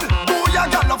hard. Booyah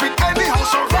girl love it anyhow.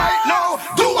 So right now,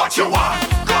 do what you want.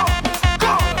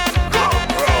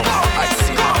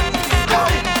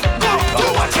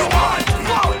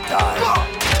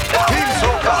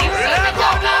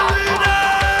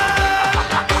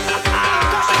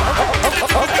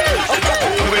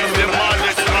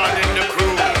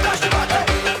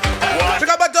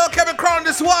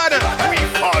 One. We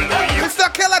follow you. Mr.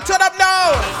 Killa, turn up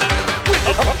now.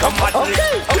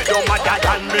 You don't matter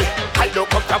than me. I look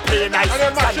up to play nice.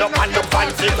 Stand up and look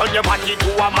fancy. Turn your body to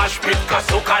a mash pit. Cause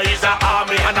Soca is a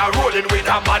army. And a rolling with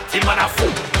a mad team and a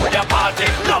fool. With a party.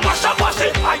 No mash up pass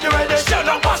it. Are you ready? Shell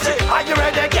on pass it. Are you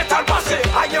ready? Get on pass it.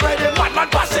 Are you ready? Madman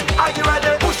pass it. Are you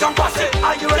ready? Push on pass it.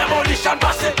 Are you ready? Demolition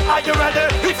pass it. Are you ready?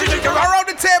 If you think you're around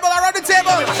the table, around the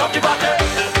table. Mash up the body.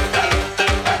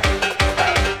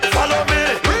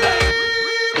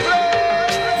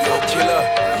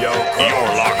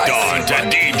 You're locked on to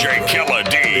DJ Killa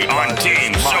D on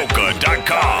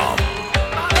TeamSoca.com.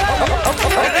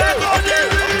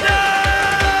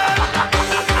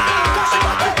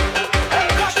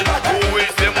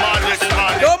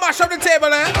 Don't mash up the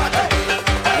table, eh?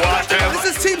 This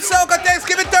is Team Soca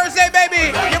Thanksgiving Thursday,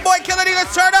 baby. Your boy Killa D,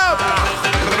 let's turn up.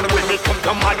 When it come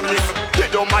to madness, they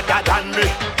don't matter than me.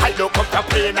 I look up to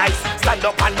play nice. Stand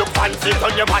up and look fancy.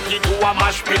 Turn your body to a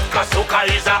mash pit. Cause Soca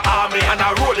is a army. And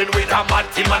a rolling with a mad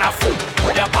team and a fool.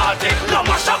 With a party. No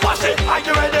mash up pass it. Are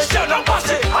you ready? Shell on pass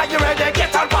it. Are you ready?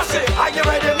 Get on pass it. Are you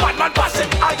ready? Madman pass it.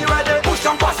 Are you ready? Push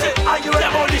on pass it. Are you ready?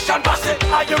 Demolition pass it.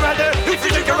 Are you ready? If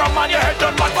you think you're a man, your head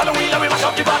done bad. Follow me, let me mash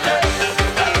up the body.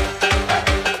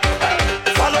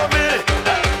 Follow me.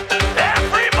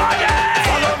 Everybody.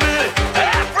 Follow me.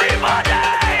 Everybody.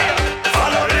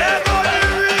 Follow me.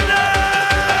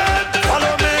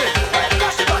 Follow me.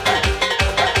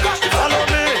 Follow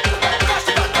me.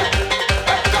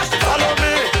 Follow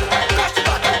me.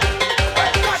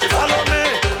 Follow me.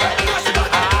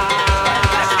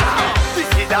 This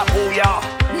is a booyah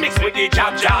mixed with the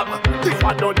jab jab. This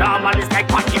one no normal, it's like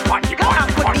party. Put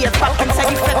the back inside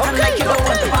the flat like you don't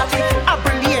want to party. I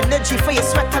bring the energy for you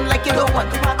sweating like you don't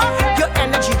want to party. Your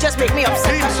energy just make me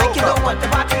upset like you don't want to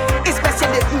party. It's best you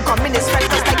didn't come in this fight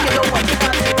just like you don't want to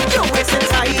party. You're wasting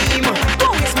time,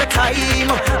 don't waste my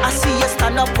time. I see you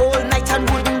stand up all night and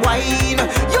wouldn't whine.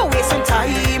 You're wasting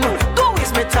time, don't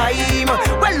waste my time.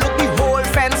 Well look the whole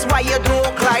fence why you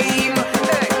don't climb.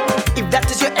 If that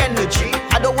is your energy,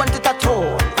 I don't want it at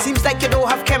all. Seems like you don't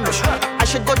have chemistry. I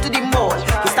should go to the mall.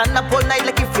 You stand up all night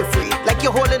like if you're free, like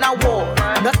you're holding a wall.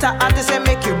 Not an artist and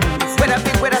make you move, whether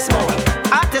big, whether small.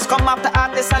 Artists come after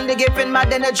artists and they giving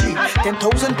mad energy.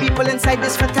 10,000 people inside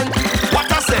this fratern.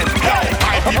 What I said, hey,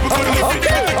 my people could lift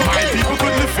it. My people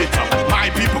could lift it up. My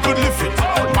people could lift it.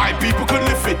 My people could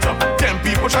lift it up. 10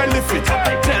 people try lift it up.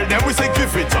 Tell them we say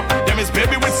give it up. Them is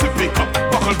baby we sip it up.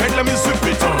 Buckle bed, let me zip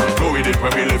it up. Go with it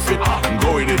when we lift it.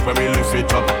 Go with it when we lift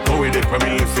it up. Go with it when we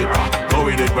lift it. Go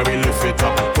with it when we lift it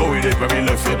up. Go with it when we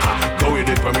lift it. Go with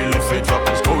it when we lift it up.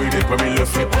 Go with it when we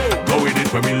lift it. Go with it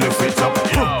when we lift it up.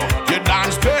 You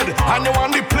dance bed and you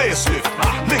want the place lift.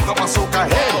 Link up a Soca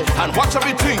head and watch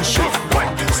everything shift.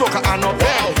 Soca and no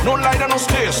head, no line and no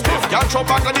stay stiff. Y'all throw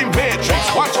back at the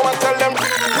matrix. Watch how I tell them.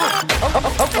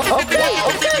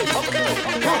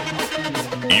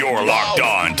 You're locked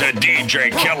on to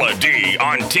DJ Killa D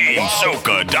on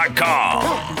TeamSoca.com.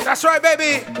 That's right,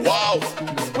 baby. Wow.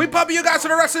 We pumping you guys for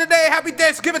the rest of the day. Happy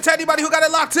Thanksgiving to anybody who got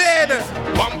it locked in.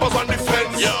 Bumpers on the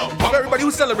fence. Yeah. Everybody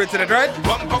who celebrated it, right?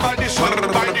 Bumper by the shoulder,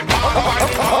 by the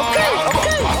bumpers.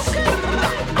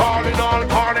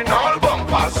 Calling all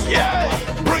bumpers. Yeah.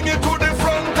 Bring it to the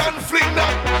front and fling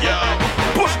that. Yeah.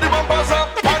 Push the bumpers up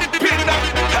and pin that.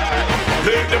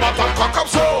 Hey.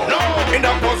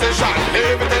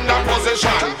 leave it in that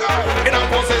position. In a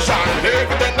position,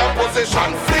 leave it in that position.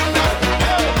 Fling that,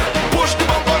 push the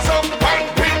bumpers up and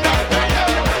pin that.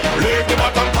 Leave the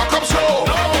bottom cock up slow.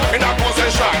 In a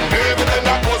position, leave it in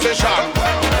that position.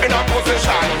 In a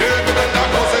position, leave it in that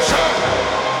position.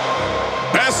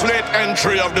 Best late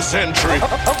entry of the century.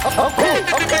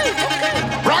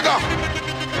 Braga.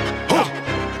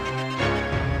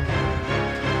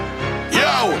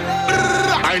 Yo,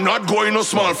 I'm not going no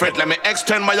small fret. Let me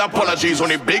extend my apologies.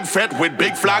 Only big fret with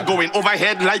big flag going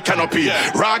overhead like canopy.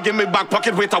 Rag in my back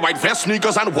pocket with a white vest,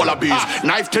 sneakers and wallabies.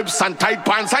 Knife tips and tight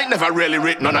pants. I never really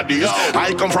rate none of these.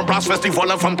 I come from brass festival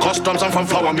and from customs and from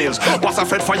flour mills. What's a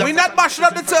fed for you? We not mashing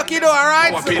up the turkey though,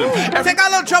 alright? Take a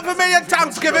little jump and make your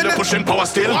Thanksgiving. They're pushing power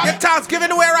still. Your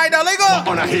Thanksgiving away right now. Let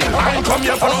go. On a hill. I come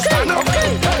here for no stand up.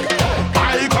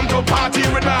 I come to party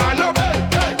with my hand up.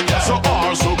 So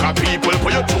all soca people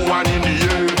put your 2-1 in the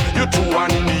air. Your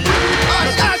 2-1 in the air.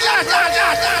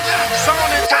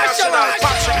 Sound International,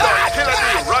 Patrick Down, Killa D,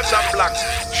 Roger Black,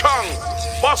 Chung,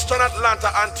 Boston,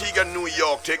 Atlanta, Antigua, New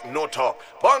York, take no talk.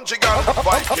 Bunjigan,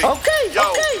 Viking.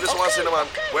 Yo, this one say, man,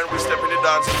 when we step in the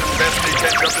dance, it's the best late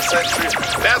entry of the century.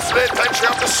 Best late entry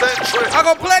of the century. I'm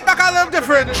gonna play it back a little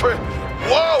different.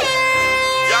 Whoa.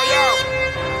 Yeah.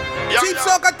 Team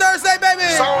Soca Thursday, baby.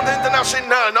 Sound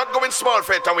International, not going small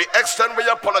fete, and we extend our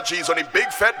apologies on the big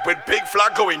fete with big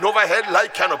flag going overhead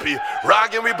like canopy.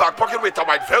 Ragging we back pocket with a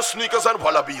white vest, sneakers and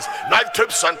wallabies. Knife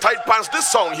tips and tight pants. This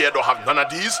song here don't have none of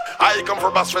these. I come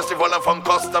from Bass Festival and from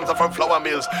customs and from flour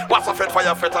mills. What's a fete,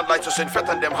 fire fete and light to sing fete,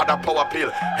 and them had a power pill.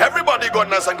 Everybody got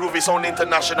nice and groovy. Sound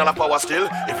International a power still.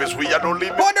 If it's we, I don't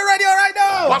leave me. On the radio right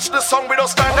now. Watch the song, we don't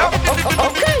stand up.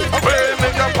 We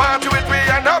make a party with we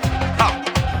and up.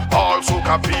 All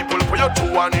soca people, put your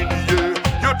 2-1 in the air.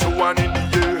 Your 2-1 in the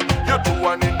air. Your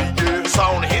 2-1 in the air.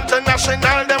 Sound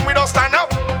International, then we don't stand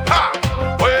up. Ha!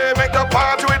 We make the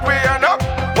party with we and up.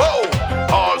 Whoa!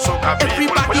 All soca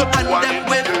people, put your 2-1 in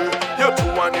the air. Your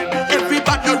 2-1 in the air.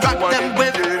 Everybody rock them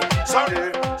with.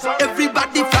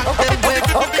 Everybody rock them with.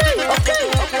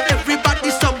 Everybody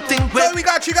something with. Well, we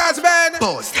got you guys, man.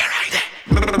 Boss, stay right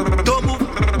there. Don't move.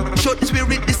 Show the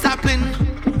spirit discipline.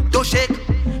 Don't shake.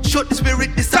 Show the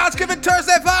spirit discipline. Thanksgiving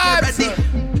Thursday vibes.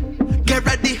 Get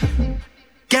ready.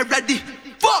 Get ready.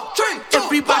 4, 3, 2,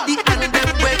 everybody and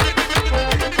them with.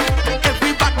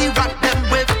 Everybody rock them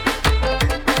with.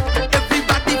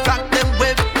 Everybody rock them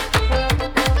with.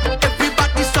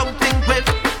 Everybody something with.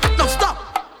 No, stop.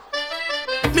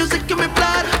 Music in my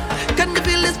blood. Can you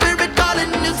feel the spirit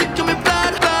calling? Music in my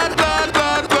blood, blood, blood,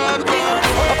 blood, blood.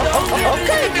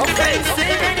 Okay.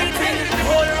 Say anything.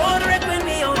 Whole road wreck with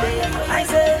me all day. I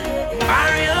say,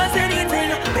 barriers,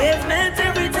 anything. Pavement,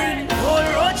 everything. Whole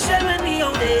road shell with me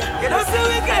all day. You don't see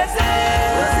we crazy.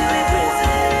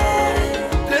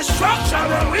 Destruction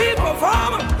when we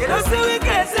perform. You don't see we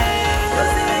crazy.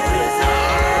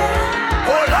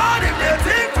 Oh Lord, if they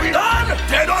think we done,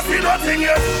 they don't see nothing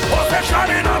yet. Possession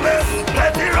in a mess.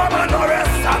 Let the rum and no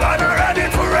rest. I'm not ready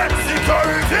to rest.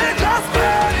 Security just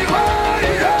play the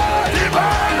way. The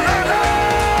band ready.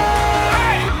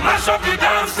 Hey, mash up the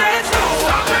damn stage.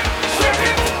 Stop it, shake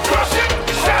it, crush it,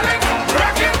 shell it,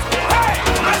 wreck it. Hey,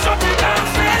 mash up the damn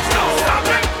stage. Stop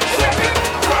it, shake it,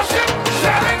 crush it,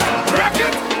 shell it, wreck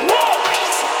it. Whoa!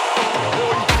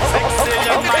 6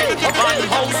 a.m. night, man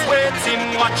house waiting,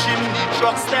 watching the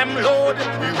trucks them load.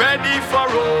 We ready for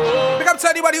road. Big up to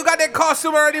anybody who got their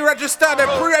costume already registered and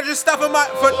pre-registered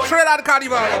for Trinidad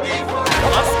Carnival.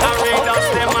 Masqueraders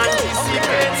them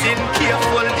anticipating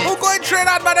carefully. Who going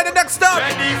Trinidad, man, at the next stop?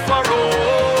 Ready for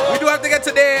road. We do have to get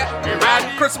today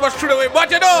and Christmas through the way,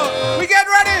 but you know, we get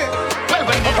ready. Well,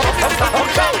 when the buses start to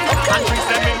jump, countries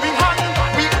them in we hand,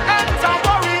 we enter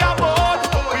warrior mode.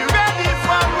 We ready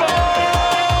for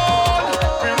road.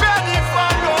 We ready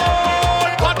for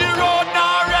road. But the road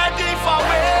not ready for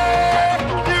way.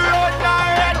 The road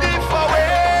not ready for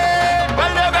way.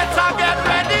 Well, they better get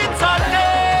ready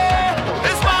today.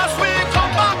 This March we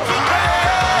come back to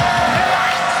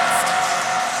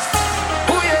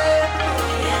Oh yeah.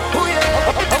 Oh yeah.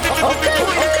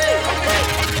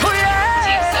 Oh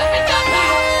yeah.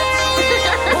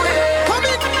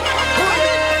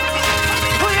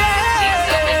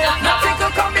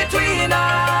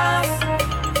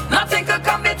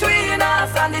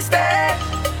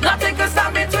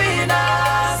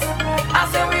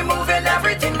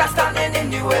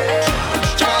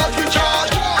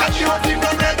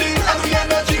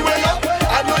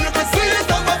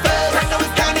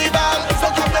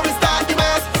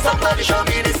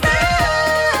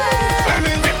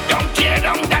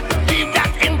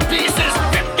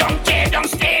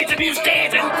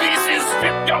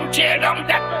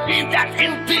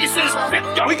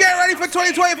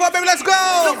 2024, baby, let's go.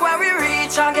 Look where we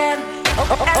reach again. End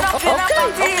up in a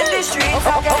party in the streets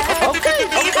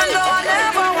again. Even though I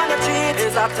never wanna cheat,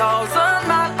 it's 1,000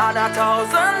 man and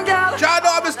 1,000 girl. John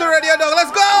Dog, Mr. Radio Dog,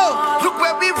 let's go. Look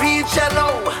where we reach, you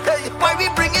know. Why we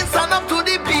bringing sun up to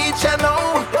the beach, you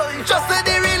know. Just say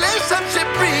the relationship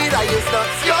breed. I is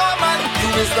not your man,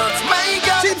 you is not my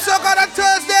girl. Team Soca on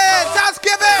Thursday,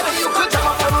 Thanksgiving. You could jump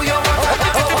up and do your work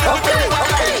and you want to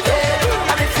like it.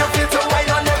 And if you feel to wine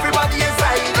on everybody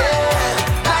inside it.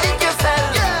 Like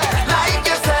yourself, like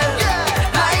yourself,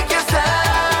 like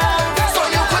yourself. So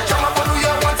you could jump up and do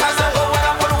your work and go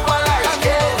and put one like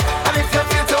it. And if you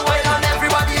feel to wine on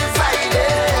everybody inside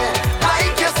it.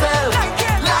 Like yourself,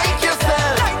 like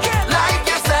yourself, like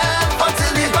yourself.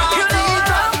 Until the party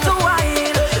love to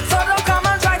wine, so don't come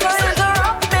and try to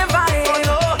interrupt me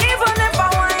vibe. Even if I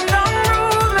wind down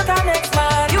rude with the next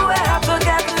man, you will have to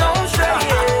get no straight.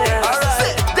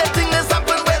 The thing is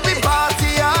happen when we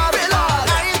party hard.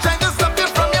 I ain't trying to stop you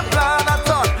from your plan at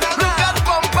all. Look at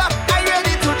bumper, I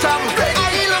ready to jump. I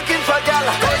ain't looking for gal,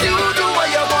 you do what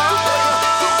you want.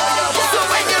 So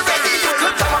when you're ready, you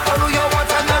could jump up and do your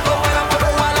want and then go and put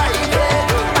one like it.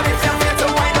 And if you feel to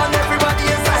wine on everybody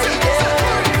inside it.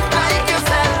 Like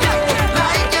yourself,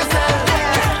 like yourself,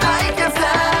 like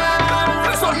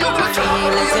yourself. So you could jump up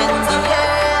and do your want and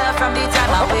Yeah, from the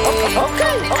time I wake.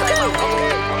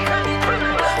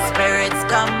 Spirits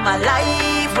come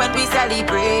alive when we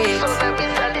celebrate.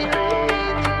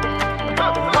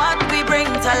 What we bring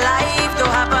to life to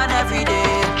happen every day.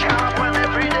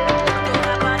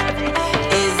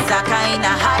 Is a kind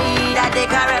of high that they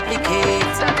can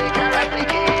replicate.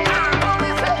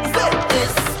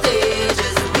 This stage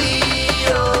is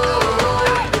real.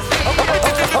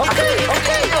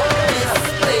 This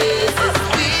place is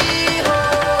real.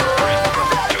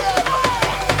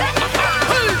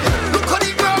 Look how the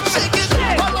ground shake it,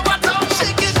 all over town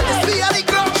shake it. It's me and the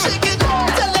ground shake it.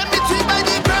 Tell them it's me by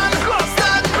the ground.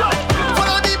 Stand,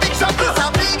 follow the big shot, it's a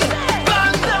big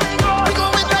bang. We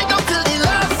going right down till the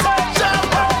last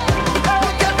jump.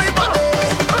 Look everybody,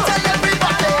 tell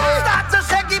everybody. Start to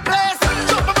shake the place.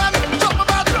 Jump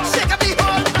about, shake up the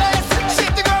whole place.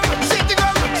 Shake the ground, shake the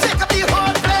ground, shake up the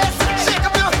whole place. Shake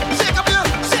up your whole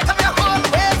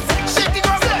place. Shake the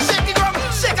ground,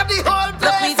 shake up the whole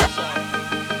place.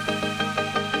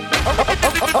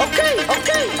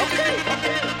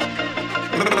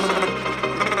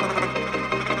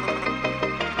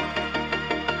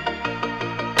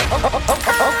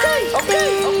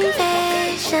 Been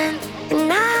patient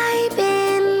and I've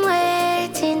been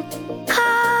waiting.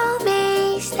 Call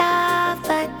me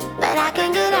stubborn, but I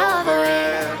can get over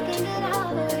it.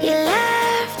 You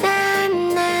left and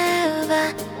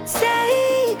never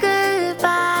say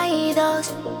goodbye.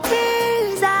 Those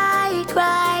tears I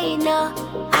cried, no,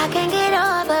 I can get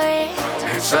over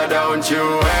it. So don't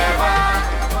you ever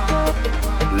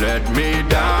let me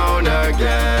down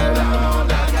again.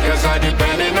 Cause I'm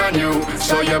depending on you,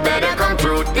 so you better come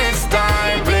through this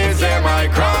time. Please hear my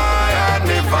cry. And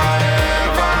if I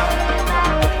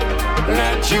ever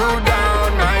let you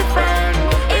down, my friend,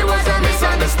 it was a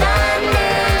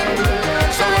misunderstanding.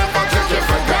 So if I took you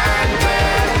for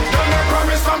granted, then I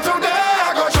promise from today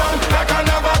I go jump like I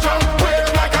never jump, wave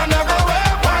like I never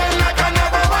wave, wine like I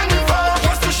never wine before,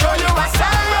 just to show you a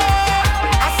sorrow.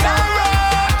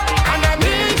 And I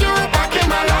need you back in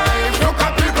my life. Look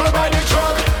at people by the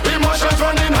truck, emotions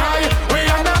running high. We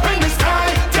end up in the sky,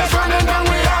 tears running down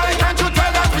we eye. Can't you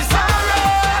tell that we sorrow?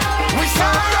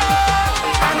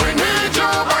 And we need you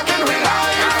back in we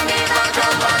life. I need my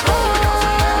come back home.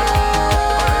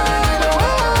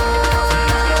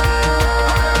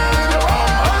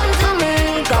 Come to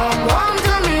me, come home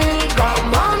to me,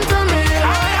 come home to me.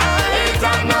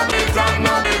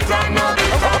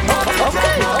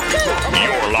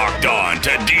 You're locked on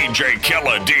to DJ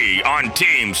Killa D on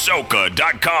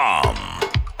TeamSoca.com.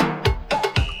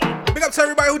 Big up to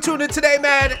everybody who tuned in today,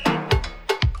 man.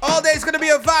 All day's gonna be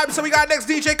a vibe, so we got next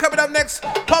DJ coming up next,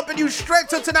 pumping you straight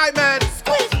to tonight, man.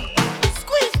 Squeeze me.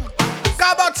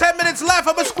 Got about 10 minutes left.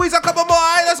 I'm gonna squeeze a couple more.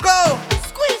 All right, let's go.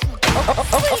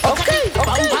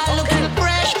 Bumper looking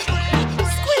fresh.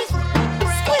 Squeeze.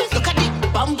 Look at the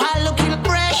bumper looking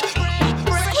fresh.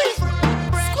 Squeeze.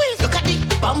 Look at the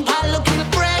bumper looking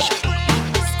fresh.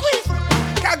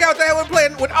 Can't get out there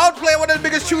without playing one of the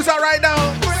biggest tunes out right now.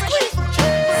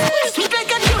 Sweet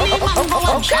like a chili mango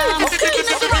and jam.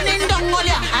 Stickiness running down all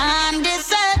your hand. They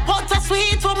say, what a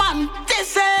sweet woman. They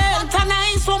say, what a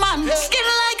nice woman. Skin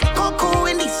like cocoa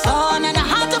in the sun and a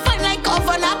heart to find like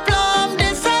oven a plum.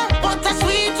 They say, what a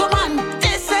sweet woman.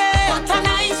 They say, what a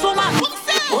nice woman.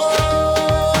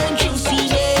 Oh,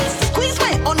 juiciness. Squeeze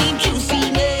my honey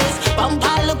juiciness. Bumper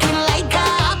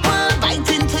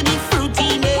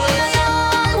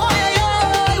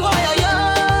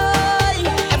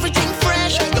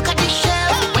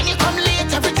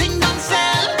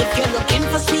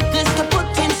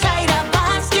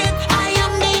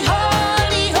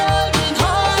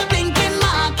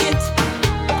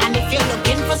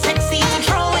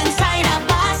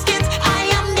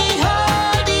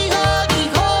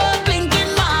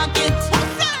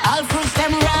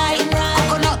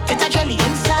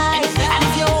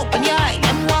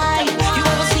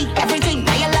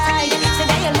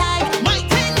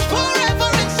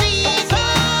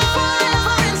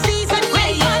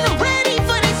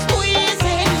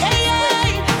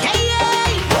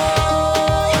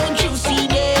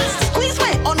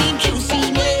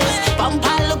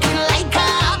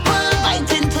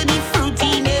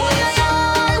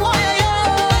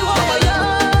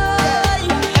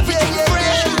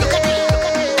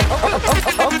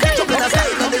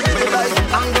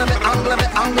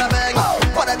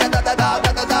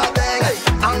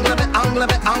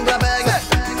grab bag.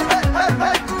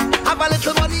 Have a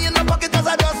little money in the pocket 'cause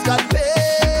I just got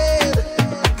paid.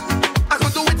 I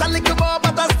could do it a little more,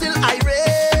 but I'm still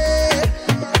irate.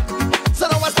 So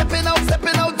now I'm stepping out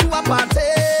to a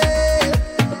party.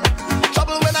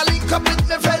 Trouble when I link up with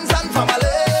my friends and family.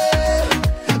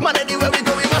 Man, anywhere we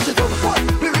go, we mash it up.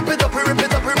 We rip it up, we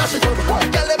mash it up.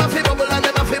 Girl, them a fi bubble and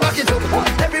them a fi back it up.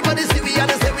 Everybody see we and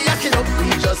they say we acting up. We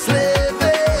just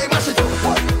living, mash it up.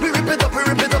 We rip it up, we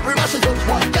mash it up.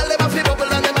 Girl, them a fi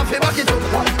bubble and them a fi back it up.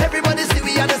 Everybody see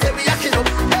we and they say we acting up.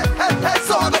 Hey,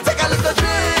 so I go take a little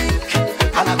drink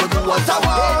and I go do what I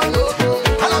want.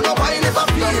 And I know why I never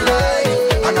feel like.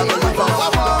 And I go live how I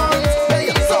want. Hey,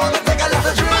 so I go take a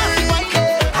little drink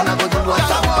and I go do what I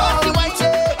want.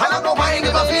 And I know why I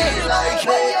never feel like.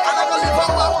 Hey, and I go live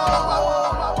how I want.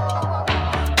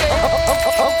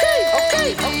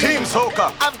 Team Soca.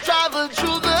 I've traveled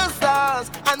through the stars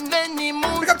and many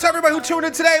moons. Big up to everybody who tuned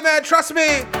in today, man. Trust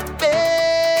me.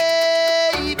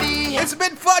 Baby, it's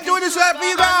been fun doing this for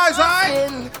you guys,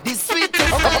 alright? the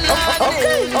sweetest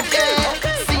okay.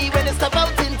 See when you step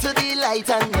out into the light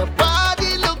and your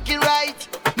body looking right.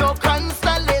 No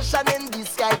constellation in the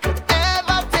sky could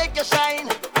ever take your shine.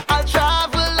 I'll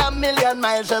travel a million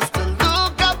miles just to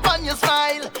look up on your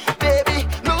smile. Baby,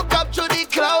 look up to the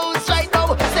clouds right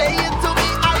now. Say it to me,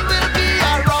 I will be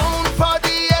around for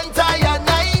the entire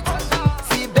night.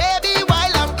 See, baby,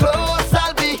 while I'm close,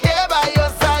 I'll be here by your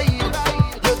side.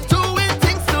 You're doing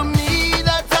things to me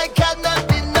that I cannot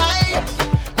deny.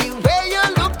 The way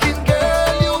you're looking,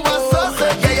 girl, you are so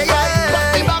sexy.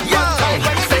 Yeah.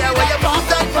 Say how you bounce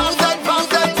that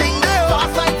thing there.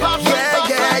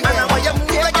 Yeah. And how you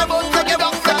move like a bounce.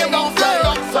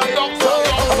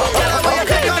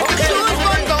 Take off your shoes,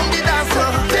 run down the dance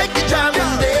floor. Take the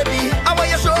jamming, baby. I want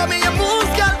you show me your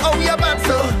moves, girl, how you bad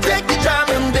so. Take the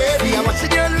jamming, baby. I'm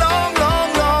watching you long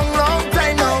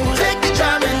time now. Take the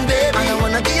jamming, baby. And I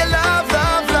wanna give you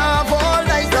love all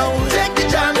night now. Take the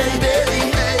jamming,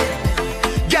 baby. Hey.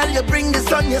 Girl, you bring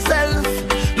this on yourself.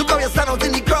 Look how you stand out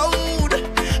in the crowd.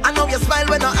 I know you smile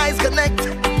when our eyes connect.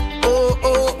 Oh.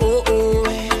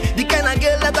 The kind of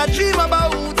girl that I dream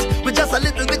about. With just a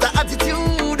little bit of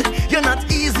attitude. You're not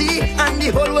easy, and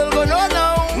the whole world gonna know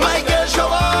now. My girl, show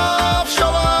off.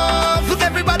 Look,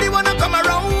 everybody wanna come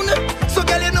around. So,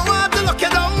 girl, you know I have to lock you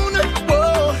down.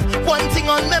 Whoa, one thing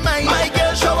on my mind. My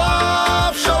girl, show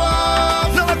off.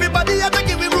 Now everybody have to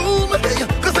give me room.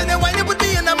 Cause when you whine, you put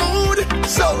me in the mood.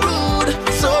 So rude.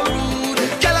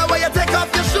 Girl, I want you take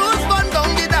off your shoes, run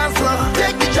down the dance floor.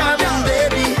 Take the jamming,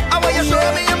 baby. I want you show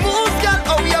me your moves, girl,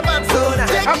 how you bad so.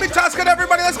 Happy tasking,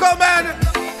 everybody. Let's go, man.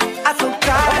 I'm so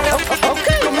tired up.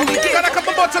 Got a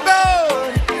couple more to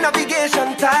go.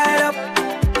 Navigation tied up.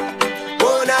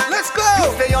 Oh, now let's go.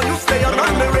 You stay on the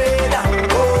radar.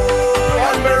 Oh,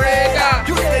 on the radar.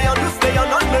 You stay on the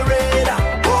radar.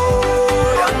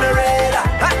 Oh, on the radar.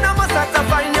 And I must have to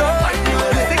find you. You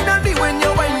signal me when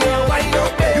you wind up.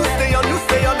 You stay on the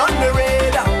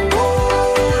radar.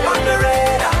 Oh, on the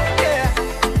radar. Yeah.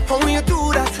 How you do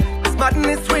that? It's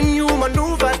madness when you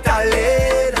maneuver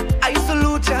talent. I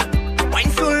salute ya.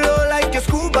 Wine so low like your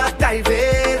scuba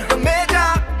diving. The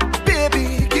major,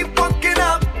 baby, keep walking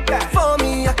up. For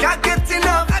me, I can't get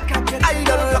enough. I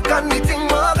don't look on the thing,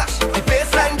 oh gosh. The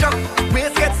baseline drop,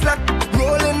 waist gets slack.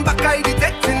 Rolling back, I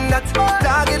detecting that.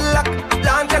 Target lock,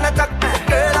 launch and attack.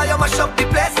 Girl, I mash up the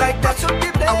place like that.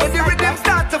 And when the rhythm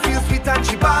start to feel sweet and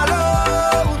she ball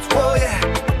out, oh yeah.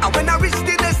 And when I reach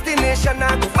the destination,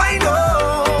 I go find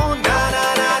out.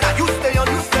 You stay on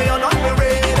the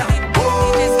radar.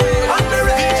 Oh, on the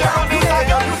radar. You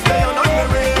stay on the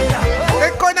radar.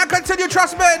 It's going to continue,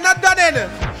 trust me, not done in.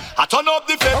 I turn up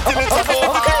the fed till it's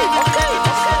over.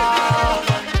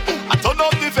 I turn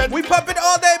up the fed. We pump it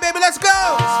all day, baby, let's go.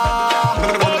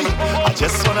 I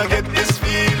just wanna get this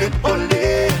feeling, ole.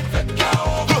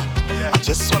 I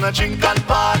just wanna drink and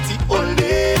party, ole.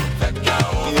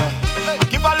 Yeah.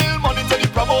 Give a little money to the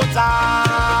promoter.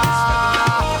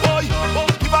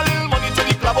 Give a little money to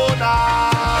the promoter.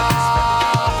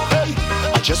 Hey.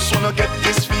 I just wanna get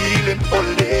this feeling,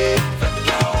 ole.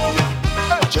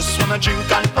 I just wanna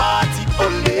drink and party,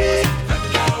 ole.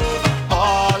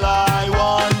 All I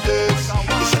want is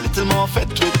a little more fat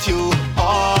with you.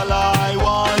 All I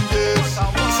want is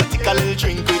a take a little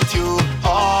drink with you.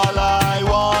 All I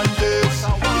want is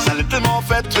a little more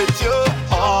fat with you.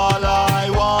 All I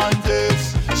want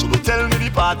is so don't tell me the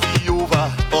party over.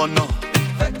 Oh no.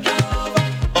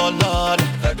 Oh Lord.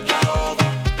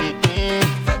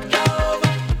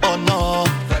 Oh no.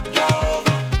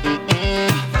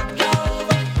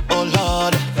 Oh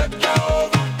Lord.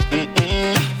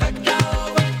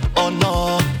 Oh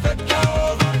no.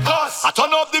 I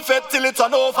turn up the the fed till it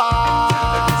turn over. I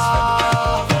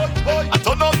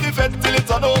turn off the fed till it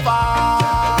turn over.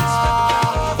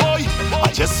 Boy,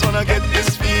 I just wanna get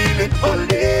this feeling all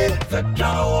day. Fed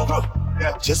turn over.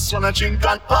 Yeah, just wanna drink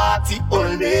and party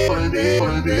all day, all day,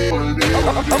 all day, all day.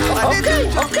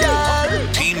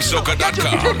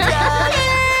 TeamSoca.com.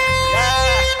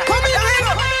 Come here,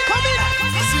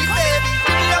 sweet baby,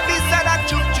 give me a piece of that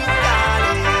chup chup,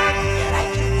 darling.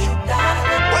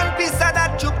 One piece of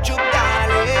that chup chup,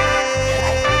 darling.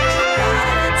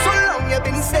 So long you've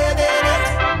been saving it,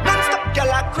 non-stop you're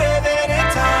like craving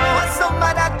it. I want some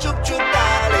of that chup chup,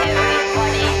 darling.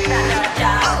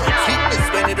 Sweetness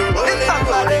when it rolling,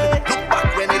 rolling. Look back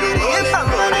when it rolling,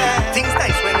 rolling. Things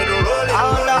nice when it rolling,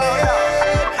 rolling.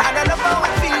 And I love how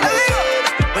it feels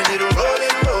when it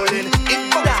rolling, rolling. It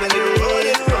comes when it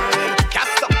rolling, rolling. Can't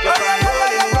stop your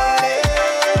rolling, rolling.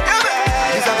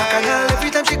 It's a bacchanal every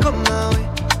time she come my way.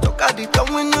 Look at the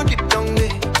tongue when you dip down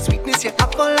there. Sweetness you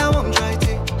apple I won't try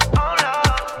to.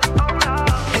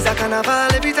 It's a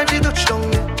carnival every time she touch down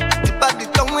there. Tip at the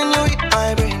tongue when you hit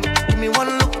my brain. Give me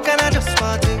one look and I just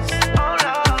want this.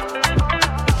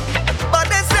 But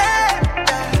they say,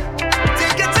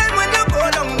 take your time when you go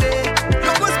down there.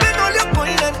 You go spend all your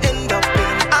coin and end up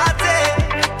in Arte.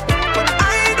 But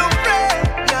I don't pray,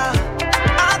 nah.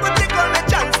 I go take all my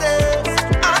chances.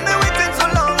 I've been waiting so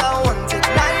long, I want it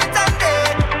night and day.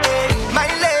 Hey, my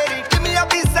lady, give me a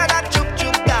piece of that chup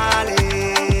chup,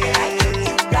 darling.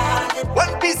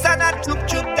 One piece of that chup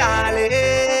chup, darling.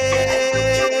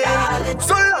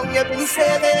 So long you've been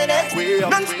saving it,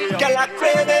 non-stop girl are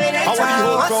craving it. I want the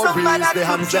whole crowd raise their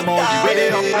hands them all the way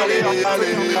up.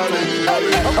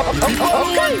 The people who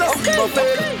want to see me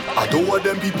fail, I don't want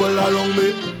them people around me.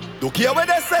 Don't care what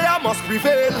they say, I must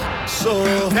prevail. So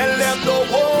tell them don't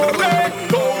worry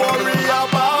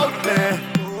about me.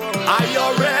 Are you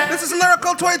ready? This is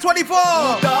Lyrical 2024.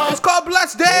 It's called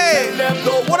Blessed Day.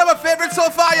 One of my favorites so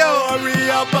far, yo. Don't worry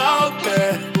about me.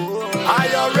 Are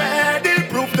you ready?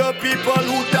 Prove the people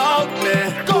who doubt me.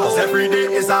 Cause every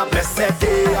day is a blessed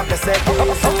day, a blessed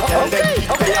day. So tell them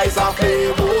keep their eyes off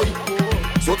me, boy.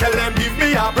 So tell them give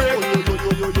me a break.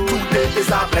 Today is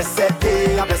a blessed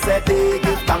day, a blessed day.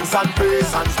 Give thanks and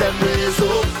praise and them raise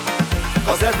up.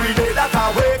 Cause every day that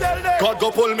I wake, God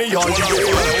go pull me on the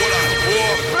way.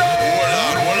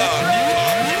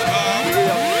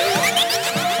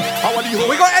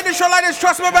 We gonna end the show like this,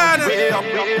 trust me, man.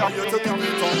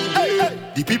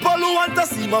 The people who want to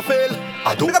see me fail,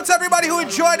 I don't. Big up to everybody who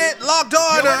enjoyed it, logged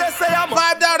on,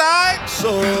 vibed out, alright?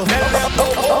 So tell them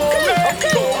don't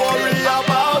worry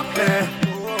about me.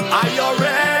 Are you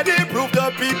ready? Prove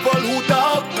the people who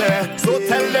doubt me. So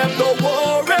tell them don't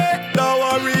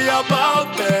worry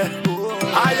about me.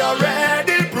 Are you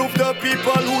ready? Prove the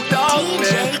people who doubt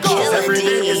me. Cause every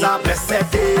day is a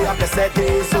blessed day, a blessed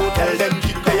day. So tell them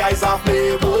keep their eyes off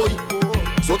me, boy.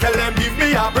 So tell them give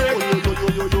me a break.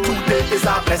 Today is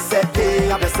a blessed day,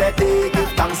 a blessed day.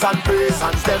 Give thanks and praise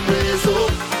and them raise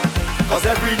up. Cause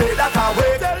every day that I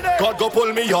wake, God go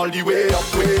pull me all the way up,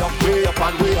 way up, way up,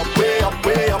 and way up, way up,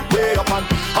 way up, way up. And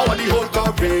I want the whole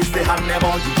crowd raise the hand them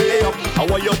all the way up. I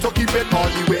want you to keep it all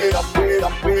the way up, way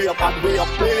up, way up, and way up,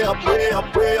 way up, way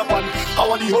up, way up. And I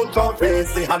want the whole crowd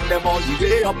raise the hand them all the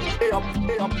way up, way up,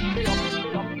 way up, way up.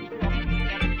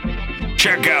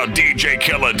 Check out DJ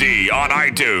Killa D on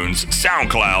iTunes,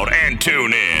 SoundCloud, and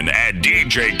tune in at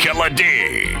DJ Killa D.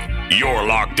 You're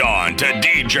locked on to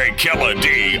DJ Killa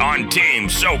D on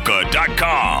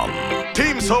TeamSoca.com.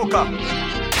 Team Soca.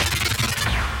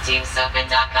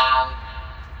 TeamSoca.com.